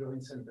is the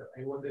drawing center.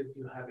 I wonder if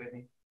you have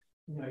any,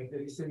 if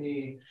there is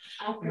any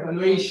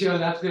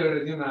evaluation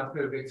after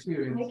the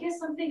experience. I guess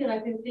something that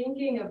I've been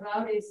thinking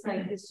about is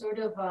like this sort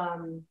of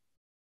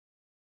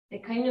the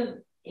kind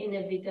of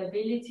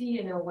inevitability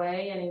in a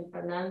way, and in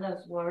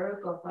Fernanda's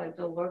work, of like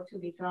the work to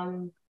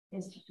become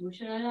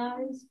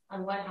institutionalized,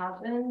 and what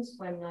happens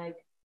when like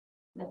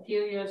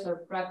materials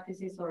or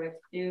practices or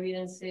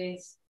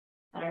experiences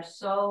that are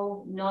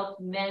so not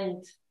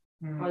meant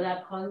for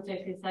that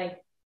context. It's like,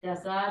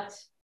 does that,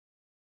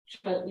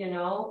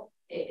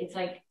 it's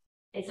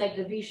like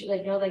the visual,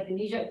 like the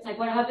visual. It's like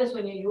what happens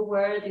when you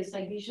wear this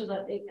like visual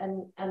that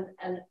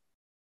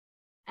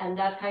and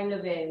that kind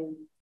of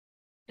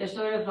there's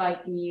sort of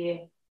like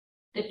the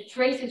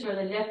traces or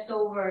the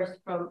leftovers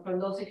from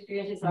those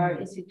experiences are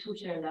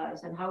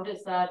institutionalized, and how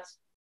does that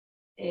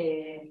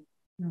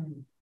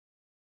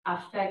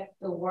affect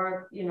the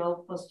work,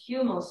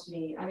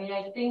 posthumously? I mean,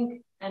 I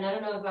think, and I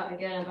don't know if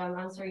I'm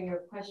answering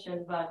your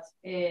question, but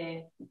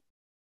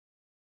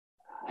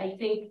I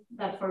think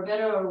that for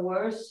better or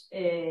worse,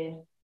 the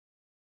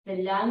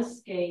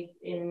landscape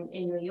in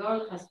New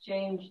York has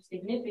changed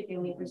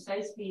significantly,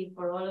 precisely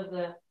for all of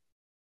the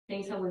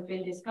things that we've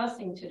been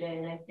discussing today.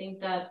 And I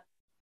think that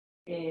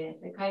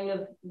the kind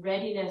of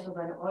readiness of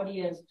an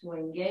audience to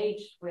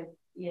engage with,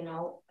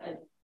 a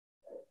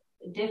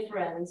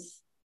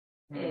difference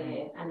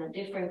and a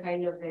different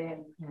kind of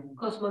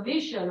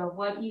cosmovision of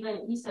what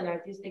even is an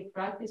artistic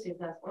practice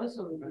has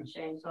also really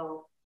changed.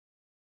 So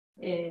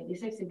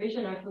this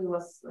exhibition actually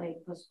was like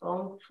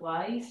postponed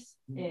twice,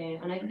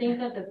 and I think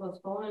that the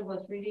postponement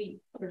was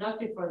really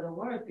productive for the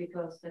work,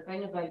 because the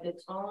kind of like the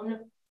tone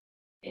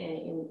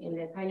in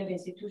the kind of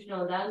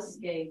institutional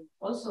landscape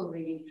also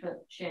really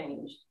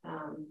changed.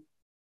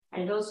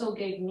 And it also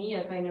gave me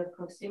a kind of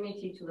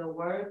proximity to the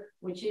work,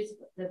 which is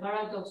the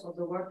paradox of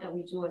the work that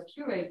we do as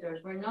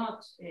curators. We're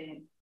not,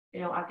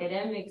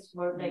 academics,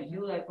 like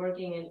you, like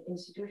working in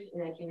institutions,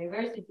 like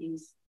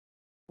universities.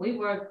 We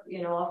work,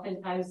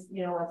 oftentimes,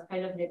 as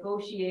kind of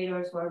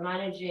negotiators who are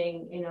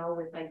managing,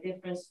 with like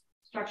different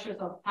structures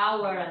of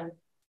power, and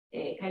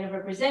kind of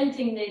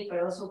representing it, but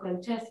also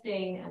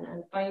contesting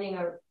and finding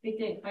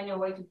a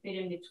way to fit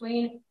in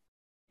between.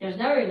 There's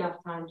never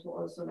enough time to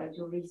also like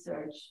do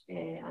research,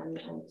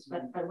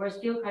 but we're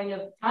still kind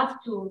of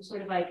have to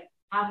sort of like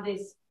have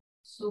this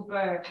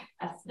super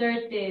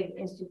assertive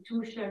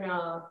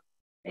institutional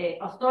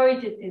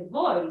authoritative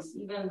voice,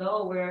 even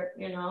though we're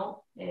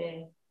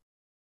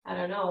I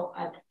don't know,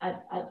 at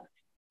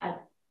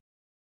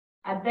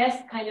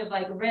best kind of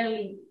like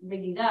rarely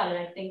really that. And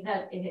I think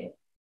that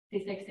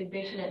this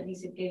exhibition, at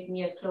least it gave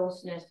me a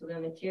closeness to the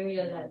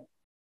material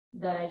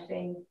that I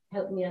think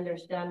helped me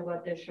understand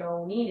what the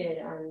show needed.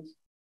 And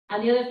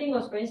the other thing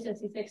was, for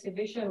instance, this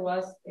exhibition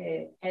was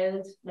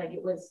held, like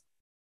it was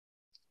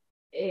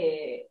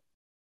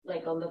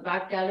like on the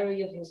back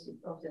gallery of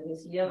the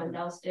museum and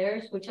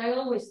downstairs, which I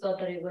always thought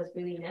that it was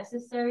really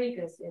necessary,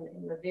 because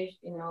in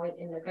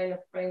the kind of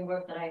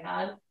framework that I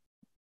had,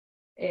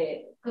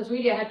 because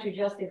really I had to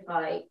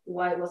justify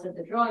why it wasn't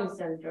the drawing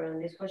center,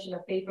 and this question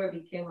of paper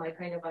became like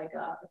kind of like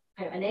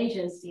an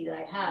agency that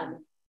I had.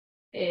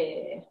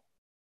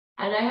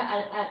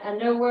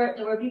 And there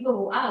were people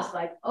who asked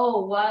like,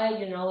 oh, why,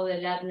 you know, the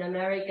Latin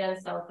American,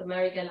 South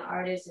American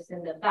artist is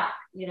in the back,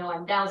 you know,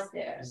 and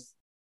downstairs.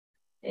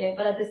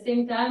 But at the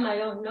same time, I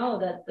don't know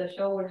that the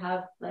show would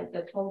have like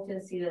the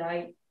potency that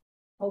I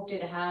hoped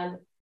it had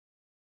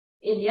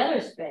in the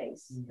other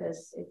space,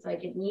 because it's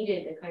like it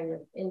needed a kind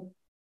of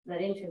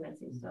that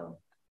intimacy. So,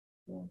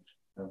 yeah,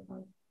 so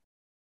fun.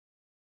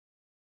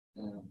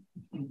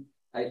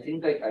 I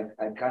think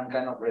I can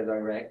kind of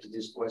redirect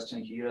this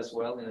question here as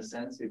well, in a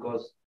sense,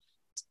 because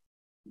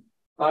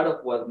part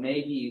of what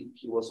maybe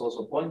he was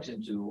also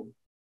pointing to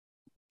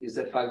is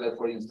the fact that,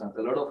 for instance,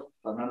 a lot of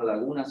Fernando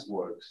Laguna's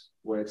works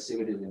were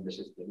exhibited in the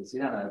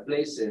Cristina and other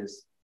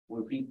places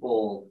with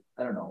people,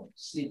 I don't know,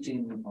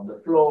 sitting on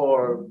the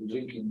floor,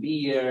 drinking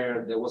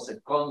beer. There was a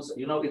concert,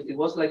 you know, it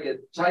was like a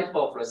type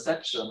of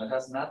reception that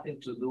has nothing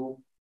to do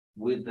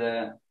with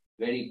the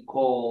very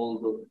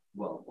cold,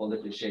 well, all the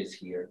cliches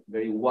here,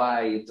 very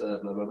white, blah,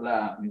 blah,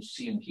 blah,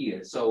 museum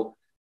here. So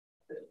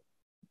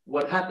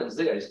what happens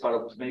there is part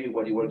of maybe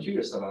what you were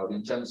curious about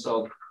in terms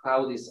of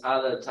how this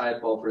other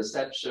type of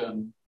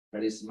reception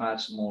that is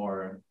much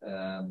more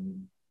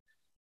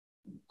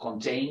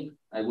contained,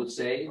 I would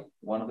say,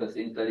 one of the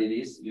things that it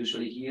is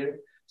usually here.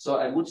 So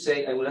I would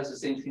say, I would ask the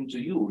same thing to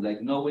you,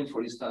 like knowing,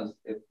 for instance,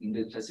 in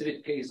the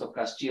specific case of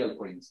Castiel,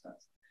 for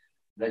instance,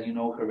 that you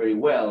know her very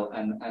well,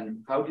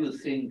 and how do you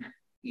think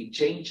it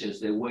changes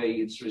the way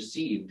it's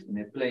received in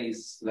a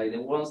place like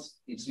the ones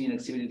it's being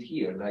exhibited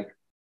here, like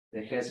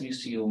the Hess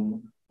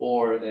Museum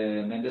or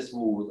Mendes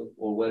Wood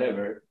or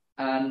whatever,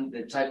 and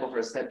the type of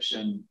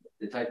reception,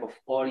 the type of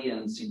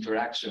audience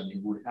interaction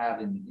it would have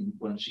in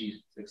when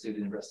she's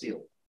exhibited in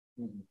Brazil?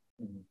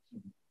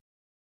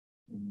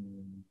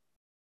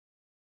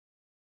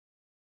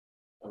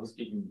 I was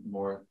speaking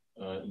more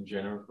in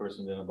general first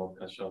and then about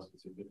Castiel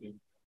specifically.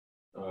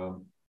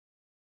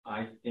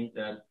 I think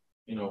that,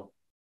 you know,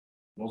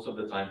 most of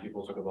the time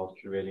people talk about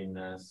curating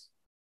as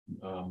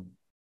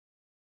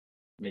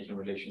making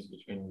relations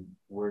between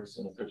works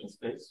in a certain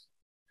space,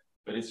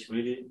 but it's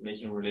really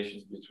making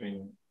relations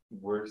between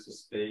works,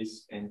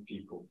 space, and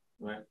people,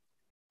 right?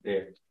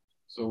 There.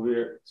 So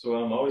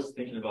I'm always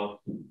thinking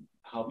about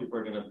how people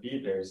are going to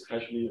be there,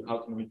 especially how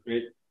can we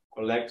create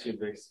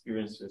collective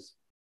experiences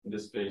in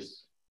this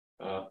space.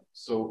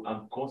 So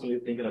I'm constantly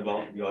thinking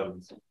about the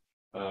audience,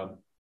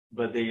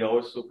 but they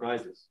are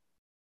surprises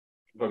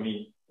for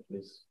me, at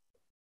least.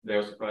 They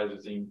are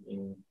surprises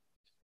in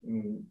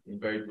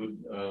very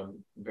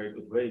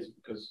good ways,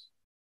 because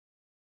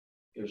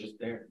they're just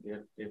there.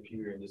 They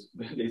appear and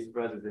they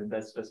surprises, and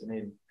that's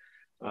fascinating.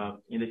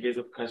 In the case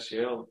of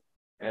Castiel,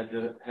 at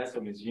the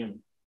Hessel Museum,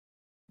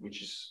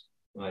 which is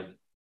like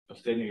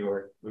upstate New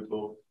York, we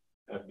both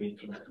have been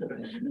through.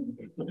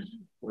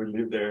 We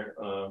live there.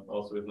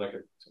 Also, it's like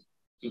a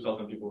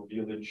 2,000 people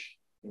village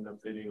in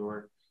upstate New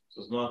York.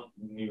 So it's not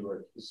New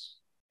York. It's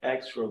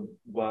extra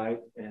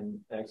white and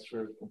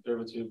extra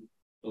conservative,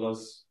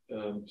 plus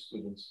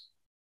students,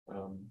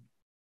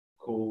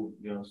 cool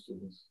young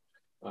students.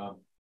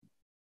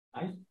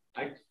 I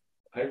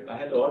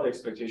had a lot of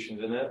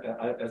expectations, and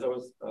as I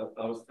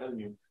was telling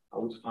you, I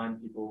would find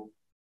people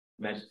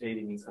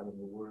meditating inside of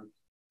the work,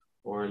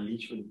 or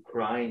literally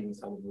crying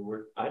inside of the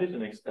work. I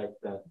didn't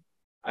expect that.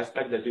 I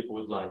expect that people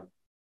would like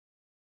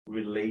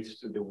relate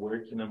to the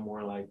work in a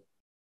more like,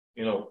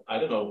 you know, I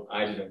don't know.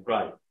 I didn't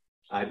cry.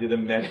 I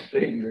didn't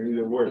meditate during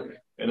the work,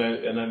 and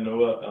I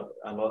know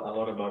a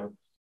lot about it.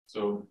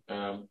 So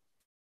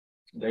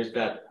there's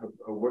that.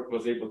 Her work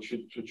was able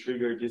to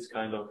trigger this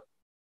kind of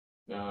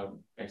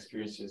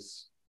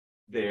experiences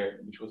there,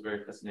 which was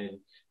very fascinating.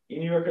 In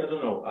New York, I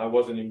don't know. I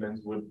wasn't in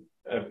Men's-Wood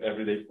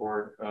every day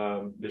for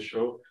the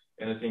show,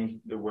 and I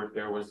think the work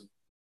there was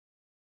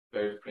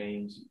very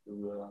framed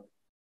to,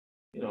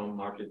 you know,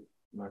 market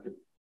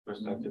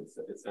perspectives,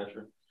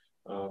 etc.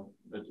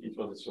 But it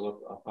was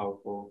still a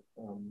powerful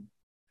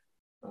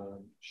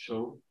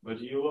show. But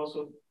you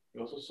also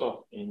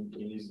saw in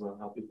Lisbon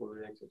how people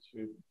reacted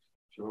to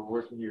your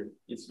work here.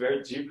 It's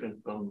very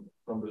different from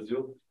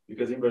Brazil,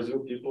 because in Brazil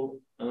people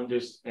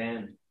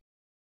understand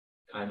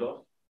kind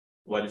of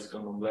what is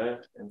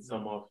candomblé and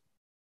some of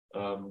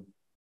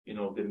you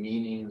know, the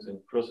meanings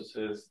and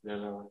processes that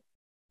are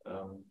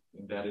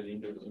embedded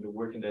in the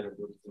work that are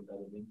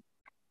embedded in.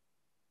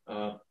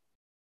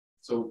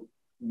 So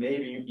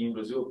maybe in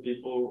Brazil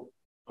people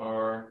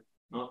are,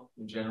 not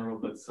in general,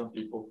 but some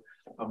people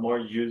are more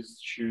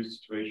used to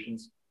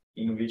situations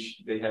in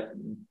which they have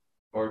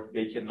or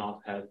they cannot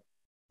have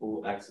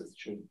full access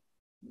to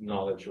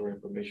knowledge or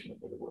information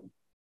about the world.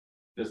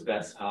 Because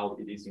that's how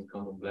it is in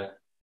candomblé.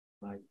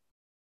 Like,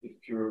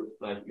 if you're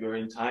like, your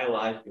entire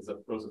life is a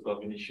process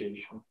of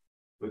initiation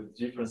with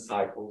different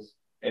cycles,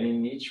 and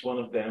in each one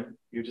of them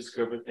you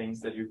discover things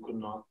that you could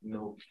not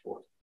know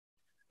before,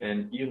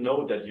 and you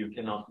know that you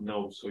cannot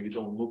know, so you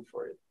don't look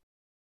for it.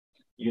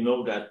 You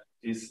know that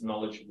this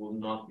knowledge will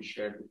not be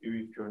shared with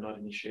you if you're not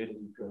initiated,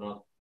 if you're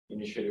not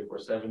initiated for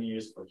 7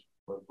 years, for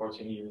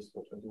 14 years,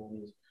 for 21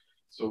 years.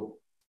 So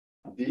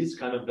these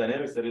kind of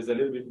dynamics that is a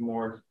little bit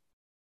more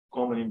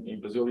common in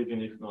Brazil,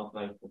 even if not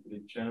like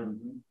completely general,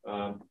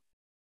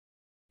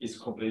 is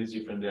completely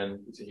different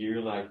than it's here.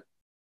 Like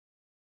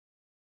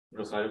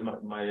Rosario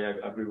might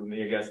agree with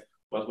me, I guess.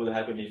 What would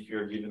happen if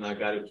you're given a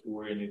guided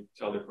tour and you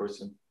tell the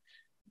person,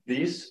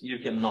 this you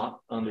cannot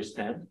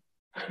understand,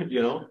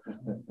 you know?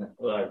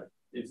 Like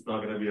it's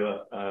not going to be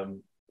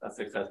a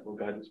successful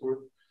guided tour.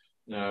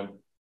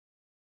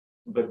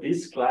 But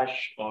this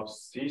clash of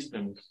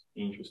systems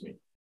interests me.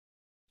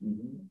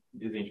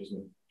 This interests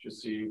me to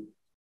see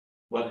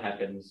what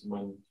happens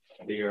when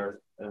they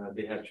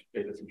have to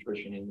face a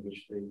situation in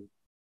which they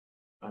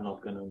are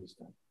not going to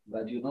understand.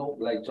 But you know,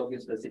 like talking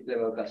specifically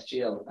about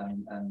Castiel,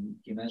 and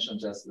he mentioned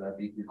just that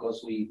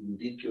because we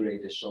did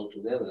curate a show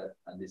together,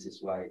 and this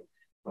is why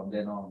from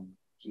then on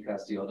he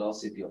has the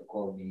audacity of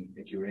calling me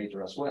a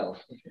curator as well,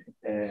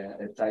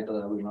 a title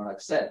that I will not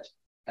accept.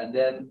 And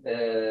then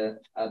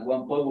at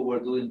one point we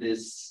were doing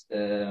this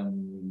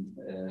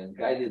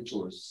guided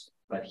tours,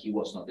 but he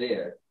was not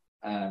there,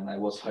 and I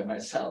was by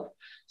myself.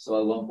 So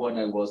at one point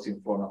I was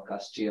in front of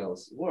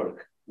Castiel's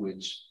work,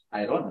 which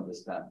I don't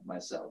understand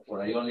myself,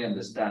 or I only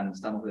understand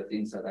some of the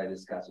things that I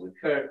discussed with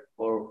her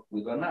or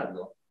with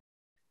Bernardo.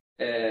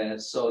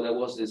 So there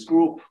was this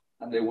group,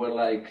 and they were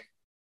like,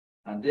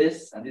 and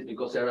this,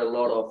 because there are a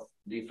lot of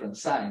different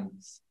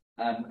signs.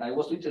 And I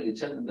was literally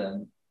telling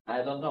them,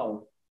 I don't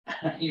know.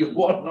 You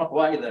won't know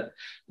either,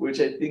 which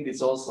I think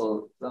is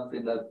also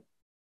something that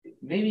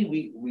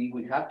maybe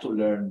we have to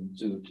learn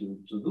to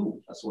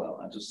do as well,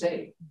 and to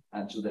say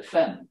and to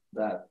defend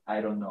that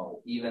I don't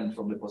know, even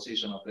from the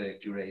position of the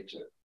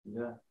curator.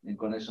 Yeah. In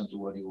connection to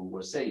what you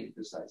were saying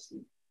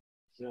precisely.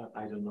 Yeah,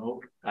 I don't know.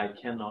 I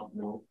cannot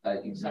know.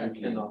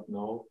 Exactly. You cannot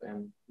know,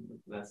 and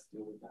let's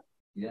deal with that.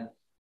 Yeah.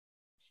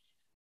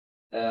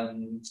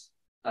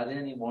 Are there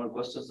any more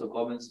questions or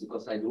comments?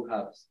 Because I do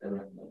have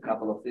a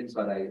couple of things,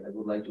 but I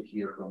would like to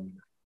hear from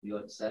you,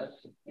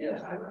 Seth.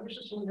 Yeah, I was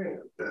just wondering.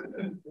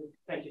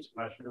 Thank you so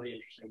much. Really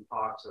interesting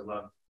talks. I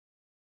love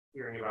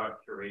hearing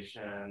about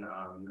curation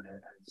and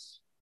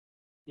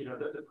you know,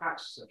 the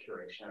practice of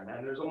curation.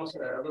 And there's almost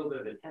a little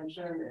bit of a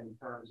tension in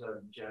terms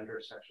of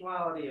gender,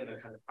 sexuality, and the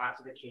kind of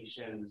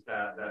classifications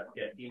that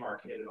get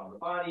demarcated on the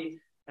body,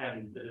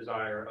 and the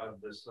desire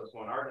of this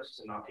one artist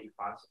to not be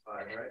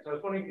classified, right? So I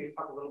was wondering if you could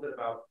talk a little bit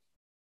about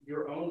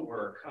your own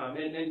work and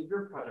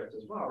your project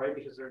as well, right?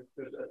 Because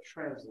there's a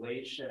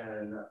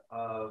translation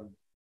of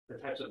the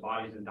types of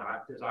bodies and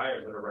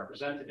desires that are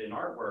represented in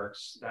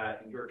artworks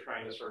that you're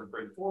trying to sort of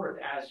bring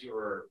forward as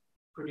you're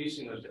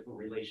producing those different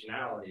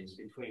relationalities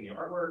between the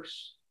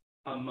artworks,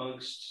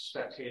 amongst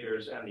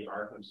spectators, and the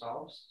art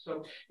themselves.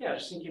 So yeah,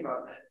 just thinking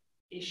about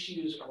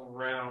issues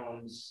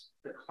around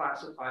the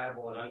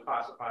classifiable and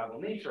unclassifiable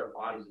nature of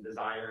bodies and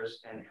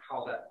desires, and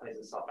how that plays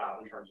itself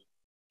out in terms of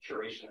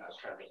curation as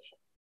translation.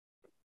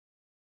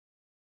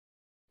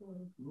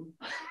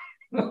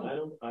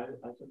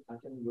 I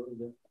can go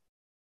there.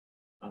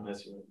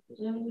 Unless you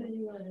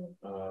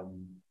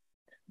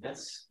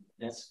that's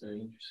very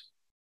interesting.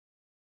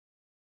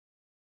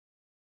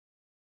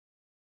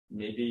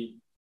 Maybe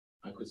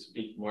I could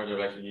speak more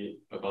directly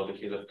about the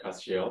case of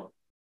Castiel,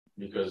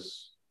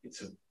 because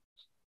it's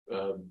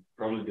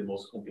probably the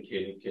most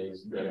complicated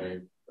case that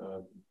I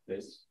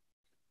faced.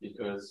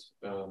 Because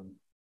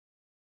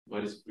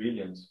what is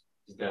brilliant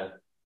is that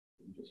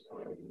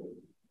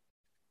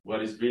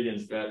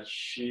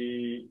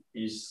she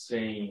is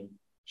saying,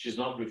 she's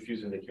not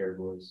refusing the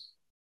categories.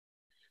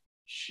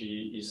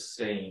 She is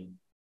saying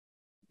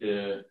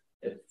the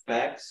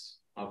effects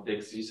of the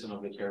existence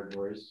of the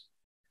categories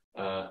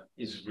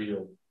is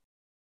real,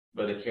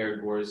 but the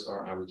categories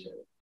are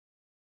arbitrary.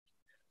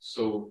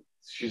 So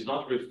she's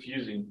not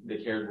refusing the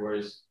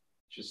categories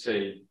to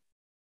say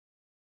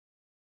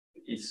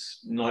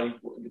it's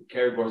not, the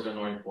categories are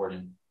not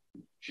important.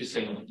 She's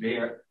saying they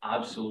are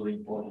absolutely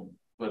important,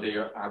 but they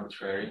are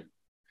arbitrary,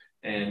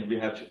 and we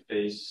have to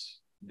face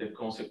the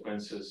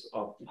consequences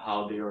of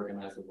how they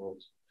organize the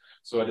world.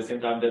 So at the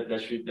same time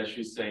that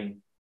she's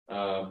saying,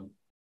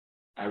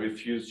 I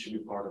refuse to be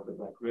part of the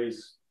Black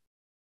race.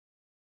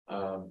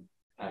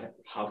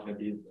 How can I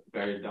be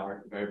very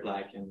dark, very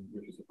black, and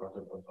refuse to be part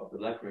of the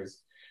Black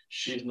race?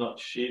 She's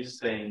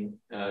saying,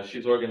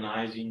 she's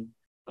organizing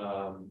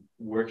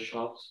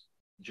workshops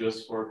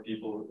just for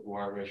people who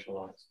are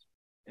racialized.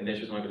 And then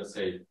she's not going to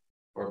say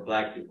for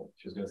Black people,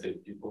 she's going to say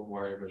people who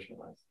are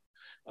racialized.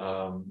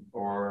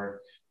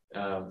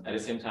 At the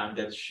same time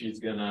that she's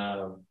going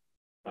to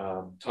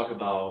talk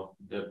about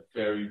the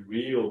very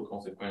real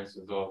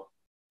consequences of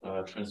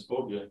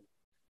transphobia,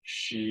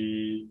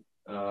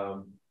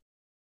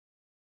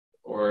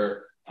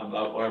 or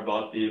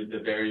about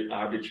the very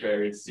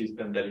arbitrary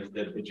system that is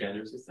the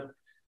gender system,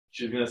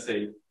 she's going to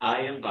say,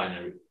 I am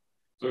binary.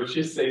 So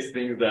she says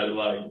things that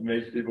like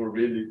make people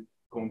really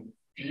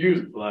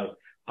confused, like,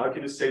 how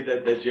can you say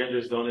that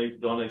genders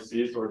don't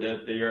exist or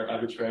that they are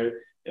arbitrary?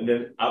 And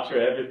then after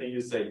everything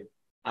you say,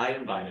 I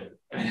am binary.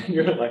 And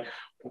you're like,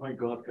 oh my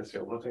God,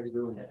 Castiel, what are you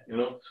doing? You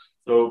know?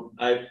 So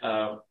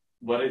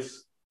what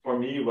is for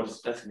me, what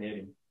is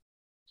fascinating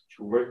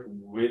to work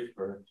with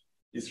her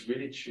is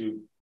really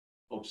to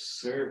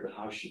observe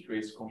how she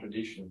creates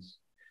contradictions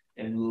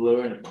and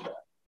learn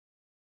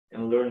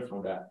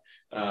from that.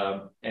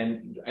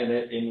 And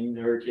in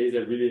her case, I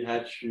really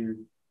had to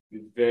be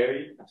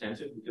very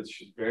attentive because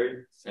she's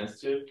very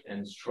sensitive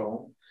and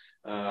strong.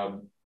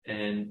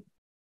 And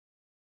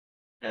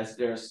as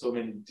there are so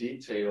many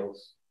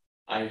details,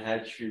 I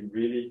had to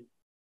really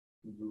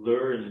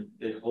learn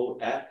the whole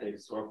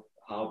ethics of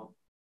how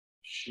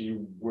she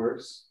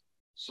works,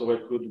 so I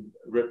could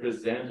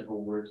represent her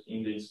work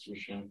in the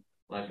institution,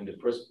 like in the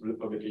first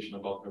publication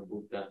about her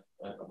book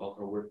about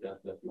her work that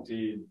we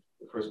did,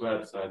 the first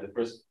website, the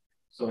first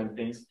so many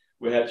things.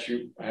 I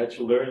had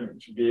to learn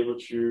to be able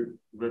to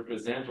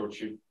represent or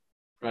to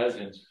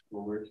present her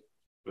work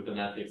with an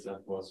ethics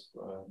that was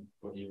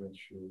coherent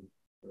to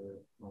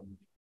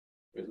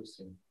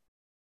reducing.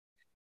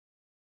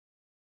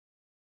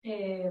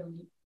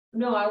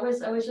 No, I was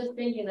just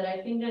thinking that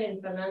I think that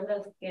in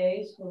Fernanda's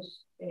case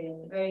was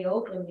very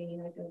openly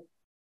like a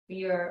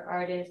queer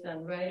artist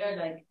and writer,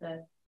 like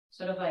the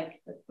sort of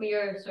like the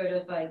queer sort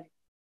of like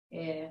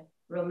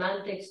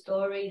romantic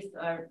stories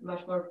are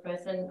much more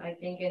present, I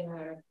think, in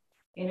her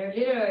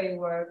literary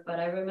work. But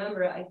I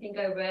remember, I think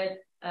I read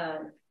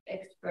an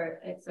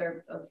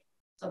excerpt of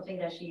something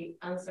that she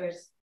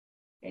answers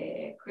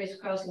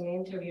crisscrossing the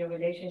interview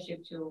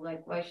relationship to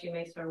like why she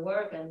makes her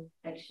work, and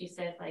like she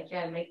says like,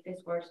 yeah, I make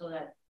this work so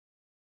that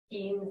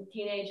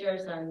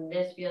teenagers and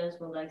lesbians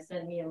will like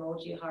send me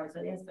emoji hearts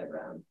on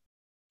Instagram.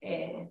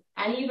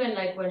 And even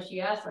like when she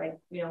asked like,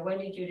 you know, when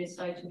did you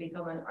decide to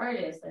become an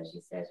artist? And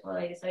she says, well,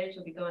 I decided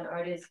to become an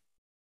artist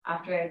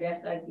after I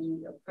left like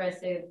the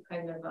oppressive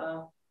kind of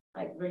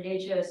like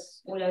religious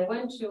school I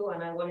went to,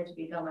 and I wanted to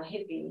become a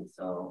hippie.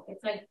 So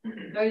it's like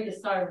very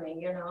disarming,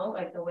 you know,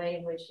 like the way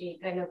in which she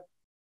kind of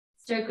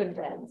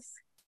circumvents.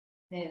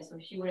 Yeah, so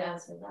she would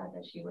answer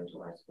that she went to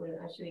art school and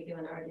actually became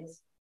an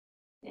artist,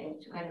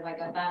 and to kind of like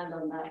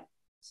abandon that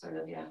sort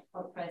of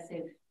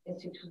oppressive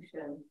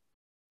institution.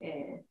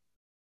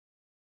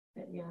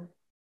 But yeah.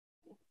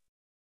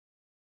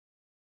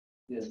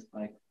 Yes,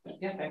 Mike.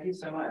 Yeah, thank you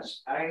so much.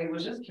 I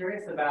was just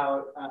curious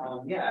about,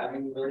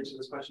 related to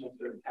this question of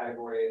sort of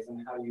categories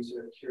and how you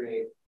sort of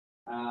curate,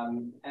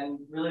 and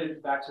really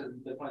back to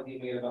the point that you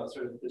made about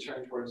sort of the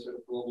turn towards sort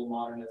of global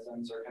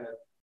modernisms or kind of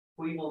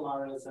weeble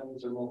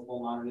modernisms or multiple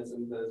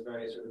modernisms that is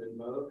very sort of in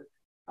vogue.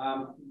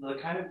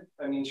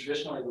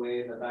 Traditionally the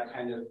way that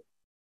kind of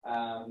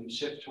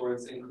shift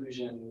towards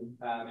inclusion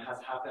has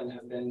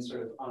been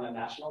sort of on a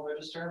national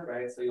register,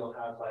 right? So you'll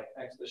have like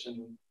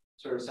exhibition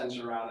sort of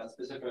centered around a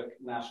specific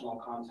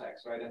national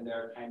context, right? And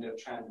their kind of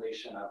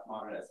translation of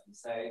modernism,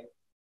 say.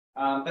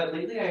 But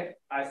lately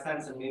I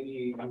sense, and maybe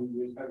you would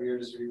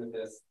disagree with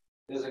this,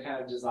 there's a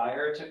kind of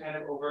desire to kind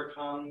of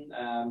overcome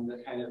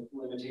the kind of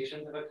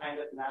limitations of a kind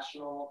of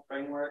national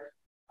framework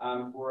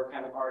for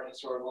kind of art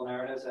historical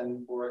narratives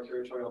and for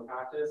curatorial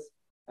practice.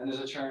 And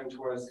there's a turn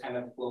towards kind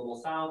of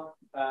global South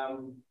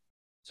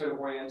sort of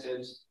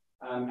oriented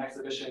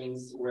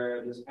exhibitions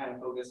where there's a kind of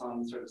focus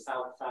on sort of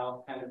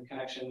South-South kind of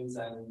connections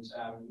and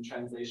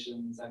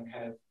translations and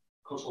kind of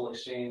cultural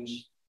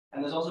exchange.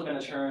 And there's also been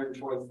a turn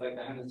towards like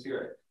the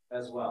hemispheric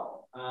as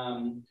well.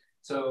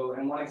 So,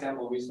 and one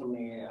example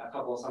recently, a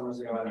couple of summers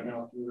ago, I don't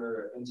know if you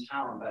were in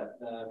town, but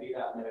the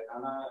Vida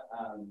Americana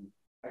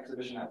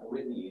exhibition at the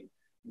Whitney,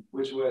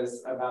 which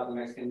was about the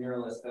Mexican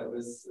muralists, that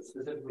was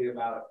specifically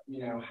about, you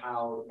know,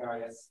 how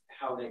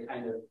they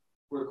kind of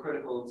were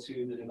critical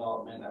to the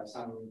development of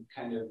some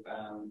kind of,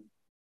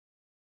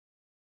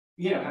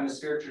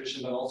 hemispheric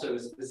tradition, but also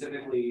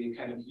specifically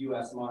kind of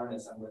US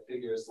modernism with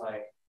figures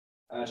like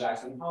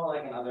Jackson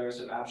Pollock and other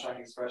sort of abstract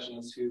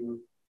expressionists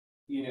who,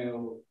 you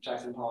know,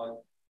 Jackson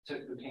Pollock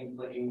took the paint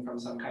flicking from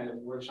some kind of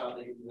workshop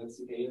that he did with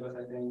C. Davis,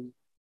 I think.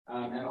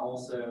 And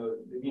also,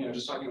 you know,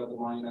 just talking about the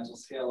monumental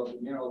scale of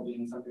the mural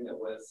being something that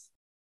was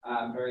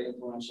very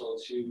influential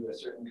to a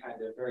certain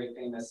kind of very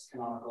famous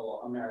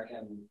canonical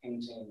American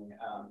painting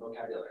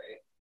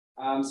vocabulary.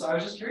 So I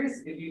was just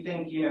curious if you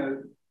think, you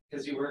know,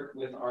 because you work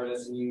with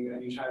artists and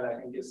you try to, I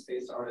think, give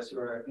space to artists who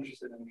are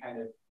interested in kind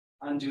of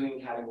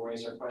undoing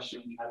categories or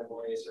questioning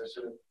categories or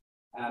sort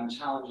of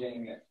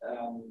challenging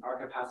our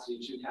capacity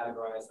to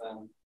categorize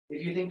them.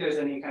 If you think there's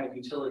any kind of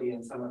utility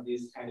in some of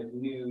these kind of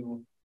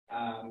new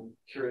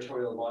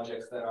curatorial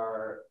logics that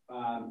are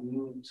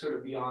sort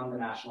of beyond the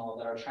national,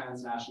 that are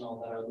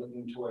transnational, that are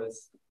looking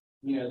towards,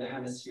 you know, the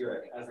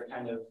hemispheric as a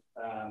kind of,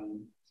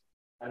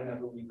 I don't know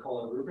if we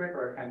call it a rubric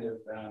or a kind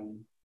of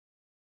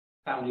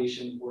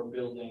foundation for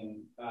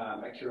building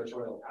a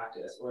curatorial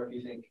practice, or if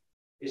you think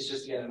it's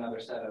just yet another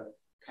set of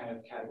kind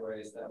of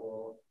categories that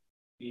will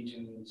be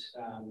doomed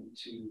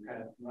to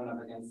kind of run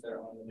up against their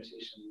own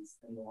limitations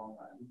in the long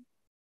run.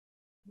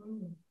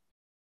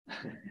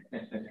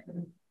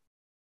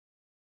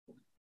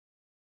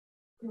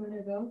 You want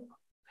to go?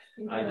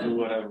 I do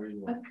whatever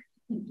you want.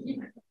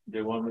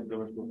 They want me to go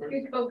first?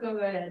 Go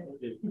ahead.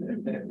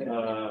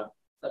 Okay.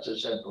 Such a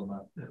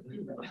gentleman.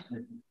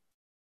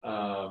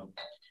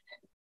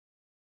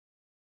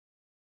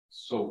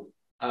 So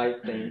I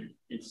think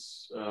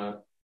it's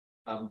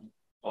I'm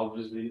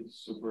obviously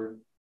super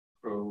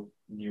pro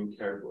new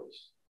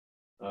categories.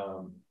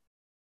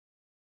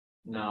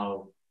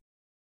 Now,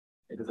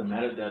 it doesn't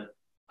matter that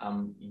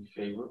I'm in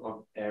favor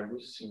of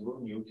every single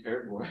new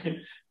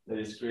category that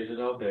is created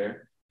out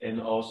there,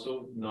 and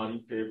also not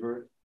in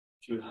favor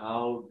to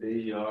how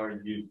they are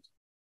used.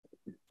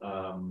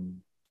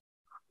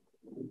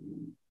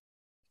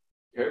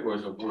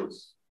 Categories of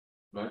words,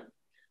 right?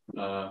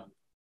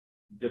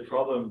 The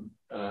problem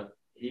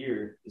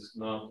here is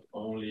not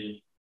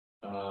only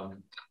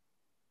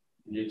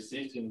the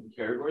existing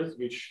categories,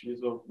 which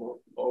is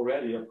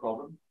already a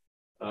problem,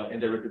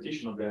 and the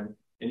repetition of them,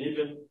 and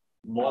even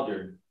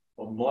modern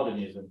or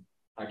modernism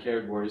are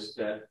categories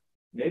that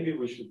maybe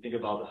we should think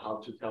about how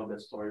to tell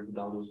that story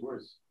without those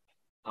words.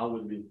 How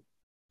would we?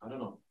 I don't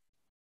know.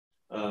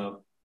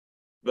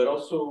 But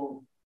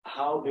also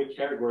how the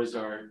categories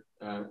are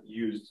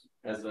used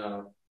as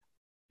a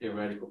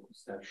theoretical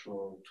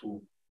conceptual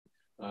tool.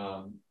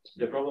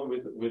 The problem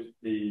with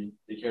the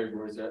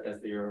categories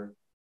as they are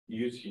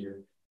used here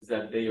is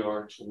that they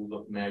are tools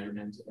of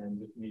measurement and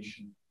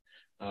definition,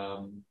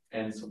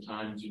 and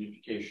sometimes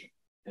unification,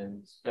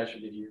 and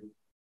especially here,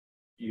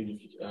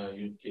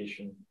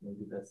 unification,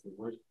 maybe that's the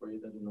word for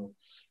it, I don't know.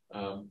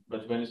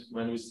 But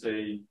when we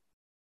say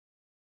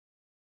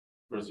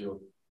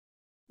Brazil,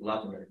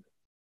 Latin America,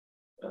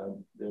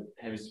 the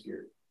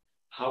hemisphere,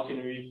 how can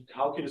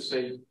you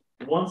say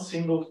one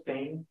single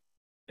thing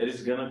that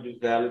is gonna be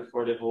valid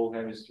for the whole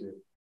hemisphere,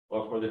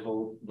 or for the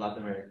whole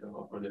Latin America,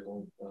 or for the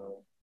whole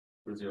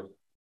Brazil?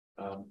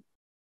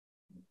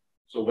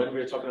 So when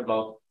we're talking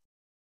about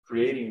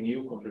creating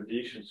new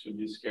contradictions to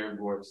these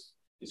categories,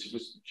 it's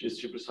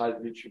just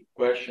precisely to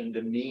question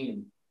the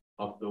meaning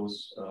of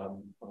those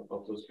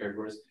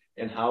categories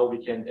and how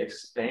we can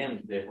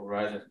expand the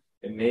horizon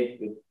and make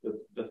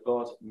the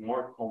thought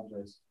more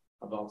complex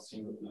about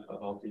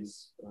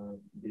these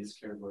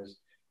categories.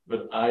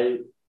 But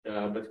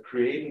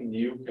creating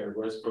new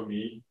categories for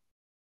me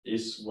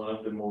is one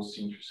of the most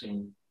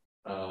interesting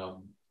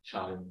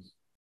challenges,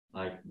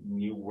 like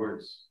new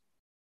words,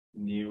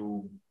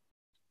 new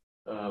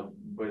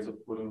ways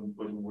of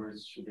putting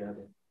words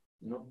together,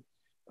 you know,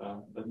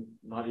 but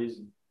not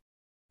easy.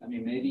 I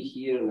mean, maybe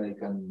here, like,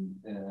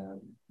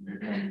 we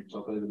can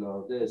talk a little bit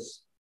about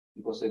this,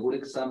 because a good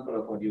example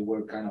of what you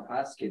were kind of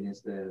asking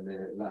is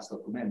the last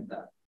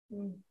documenta,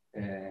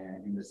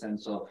 in the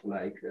sense of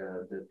like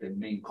the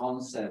main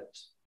concept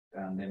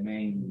and the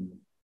main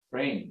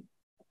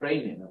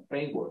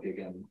framework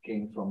again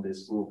came from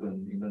this group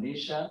in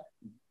Indonesia,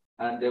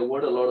 and there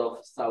were a lot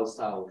of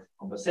South-South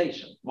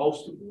conversation,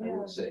 mostly, I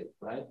would say,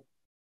 right?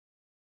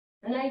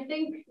 And I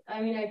think,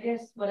 I mean, I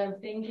guess what I'm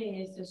thinking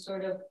is to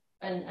sort of,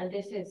 and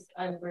this is,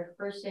 I'm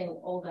rehearsing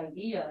old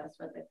ideas,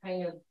 but the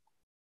kind of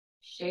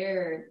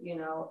shared, you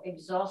know,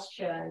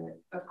 exhaustion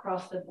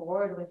across the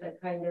board with a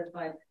kind of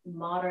like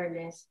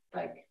modernist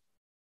like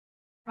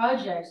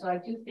project. So I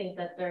do think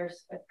that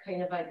there's a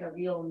kind of like a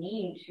real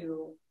need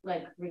to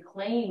like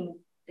reclaim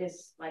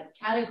this like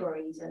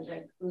categories and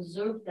like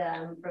preserve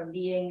them from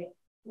being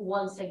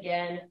once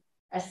again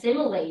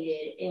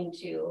assimilated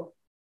into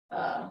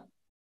that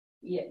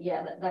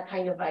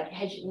kind of like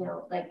you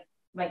know, like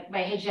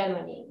by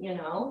hegemony, you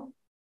know,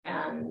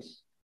 and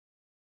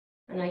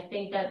I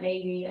think that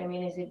maybe, I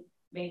mean,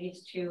 maybe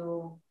it's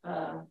too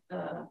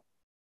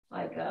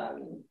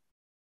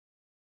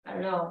I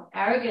don't know,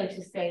 arrogant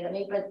to say that,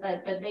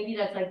 but maybe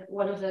that's like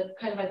one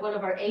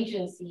of our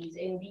agencies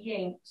in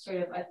being sort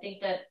of, I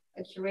think that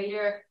a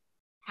curator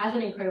has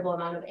an incredible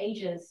amount of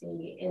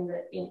agency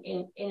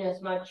in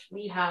as much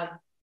we have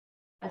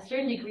a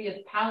certain degree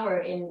of power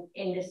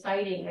in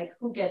deciding like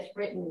who gets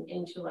written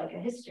into like a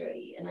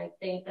history. And I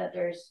think that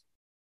there's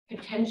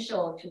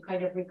potential to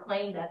kind of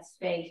reclaim that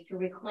space, to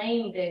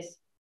reclaim this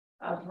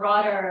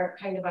broader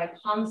kind of like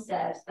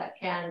concepts that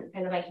can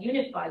kind of like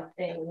unify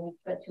things,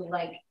 but to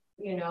like,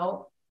 you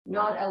know,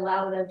 not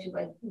allow them to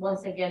like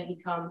once again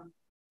become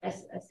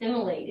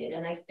assimilated.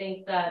 And I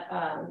think that,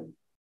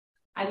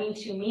 I mean,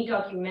 to me,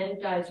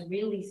 documenta is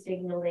really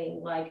signaling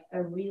like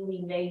a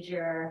really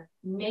major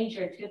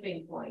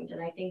tipping point.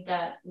 And I think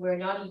that we're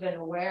not even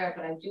aware,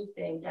 but I do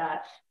think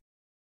that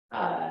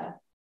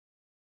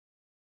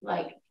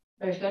like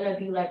there's going to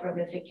be like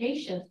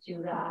ramifications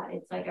to that.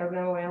 It's like, I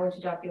remember when I went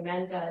to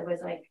documenta, it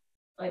was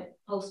like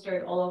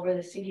postered all over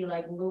the city,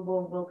 like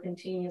Lubo will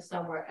continue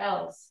somewhere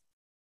else.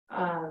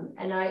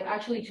 And I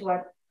actually, to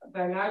what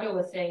Bernardo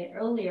was saying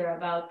earlier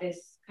about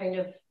this kind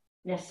of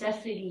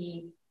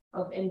necessity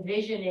of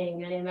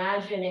envisioning and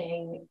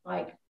imagining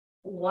like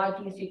what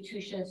the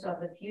institutions of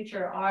the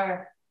future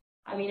are.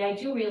 I mean, I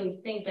do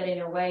really think that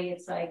in a way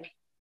it's like,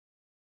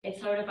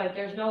 it's sort of like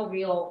there's no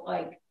real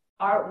like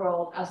art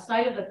world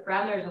outside of the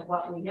parameters of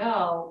what we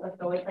know.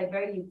 So it's like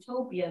very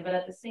utopian, but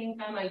at the same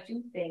time, I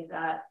do think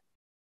that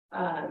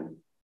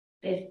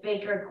these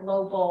bigger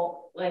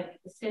global like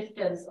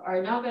systems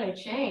are not going to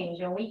change,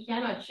 and we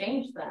cannot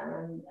change them.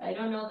 And I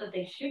don't know that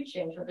they should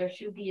change, but there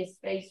should be a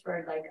space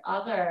for like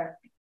other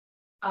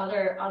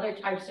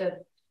types of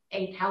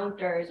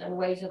encounters and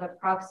ways of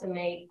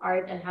approximate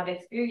art and have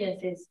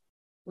experiences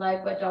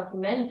like what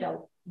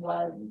Documenta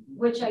was,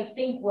 which I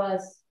think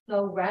was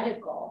so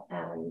radical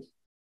and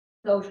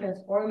so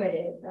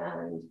transformative.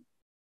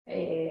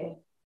 And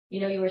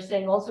you were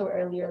saying also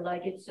earlier,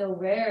 like it's so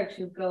rare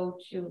to go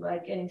to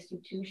like an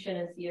institution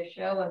and see a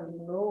show and be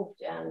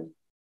moved.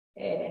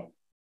 And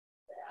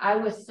I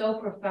was so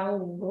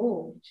profoundly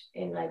moved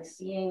in like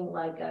seeing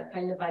like a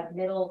kind of like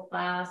middle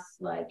class,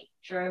 like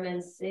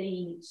German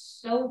city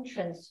so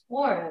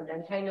transformed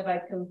and kind of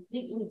like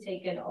completely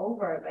taken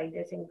over by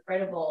this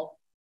incredible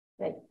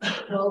like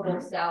global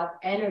South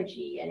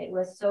energy. And it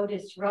was so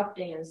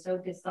disrupting and so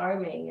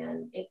disarming.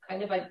 And it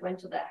kind of like went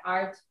to the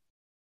heart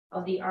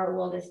of the art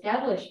world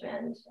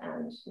establishment.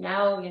 And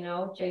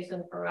now,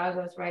 Jason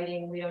Farrago is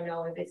writing, we don't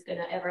know if it's going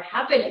to ever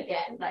happen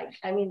again. Like,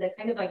 I mean, the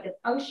kind of like the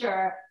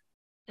puncture,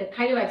 the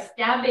kind of like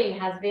stabbing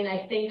has been,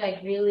 I think,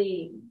 like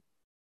really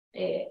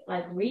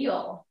like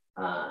real.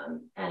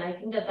 And I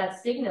think that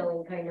that's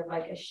signaling kind of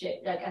like a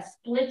shift, like a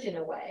split in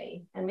a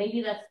way. And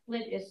maybe that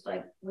split is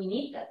like, we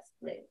need that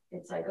split.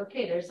 It's like,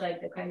 okay, there's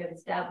like the kind of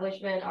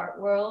establishment art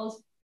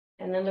worlds,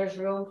 and then there's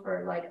room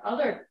for like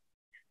other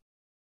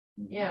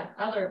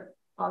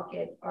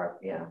pocket art.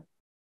 Yeah.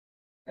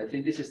 I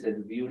think this is a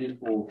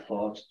beautiful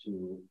thought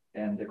to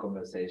end the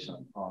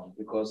conversation on,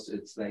 because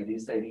it's like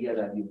this idea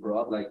that you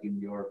brought like in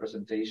your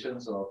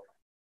presentations of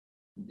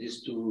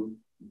these two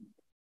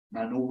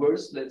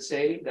maneuvers, let's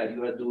say, that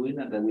you are doing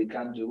and that we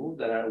can do,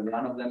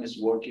 one of them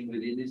is working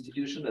within the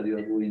institution that you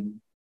are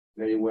doing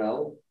very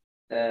well,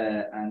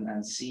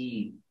 and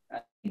see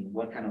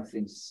what kind of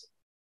things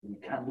we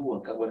can do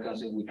and what kind of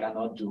things we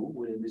cannot do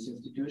within these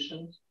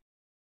institutions,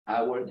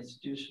 our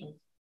institutions.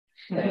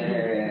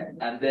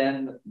 And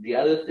then the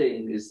other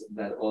thing is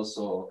that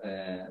also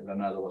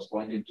Bernardo was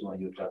pointing to,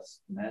 and you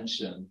just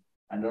mentioned,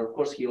 and of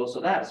course he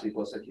also does,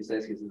 because he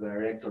says he's the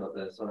director of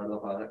the Solar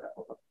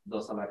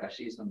dos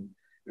Abacaxis in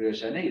Rio de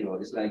Janeiro.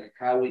 It's like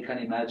how we can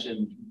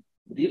imagine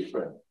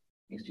different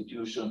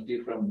institutions,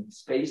 different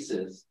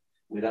spaces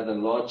with other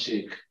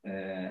logic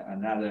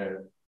and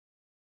other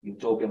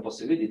utopian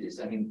possibilities.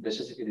 I mean, the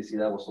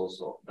Felicidad was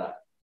also that.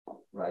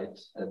 Right,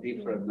 a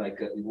different, like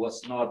it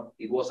was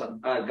an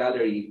art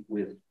gallery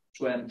with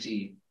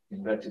 20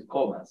 inverted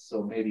commas.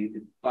 So maybe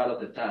part of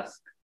the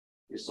task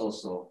is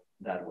also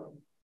that one.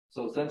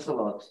 So thanks a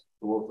lot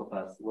to both of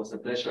us. It was a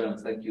pleasure, and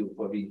thank you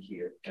for being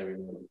here,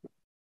 everyone.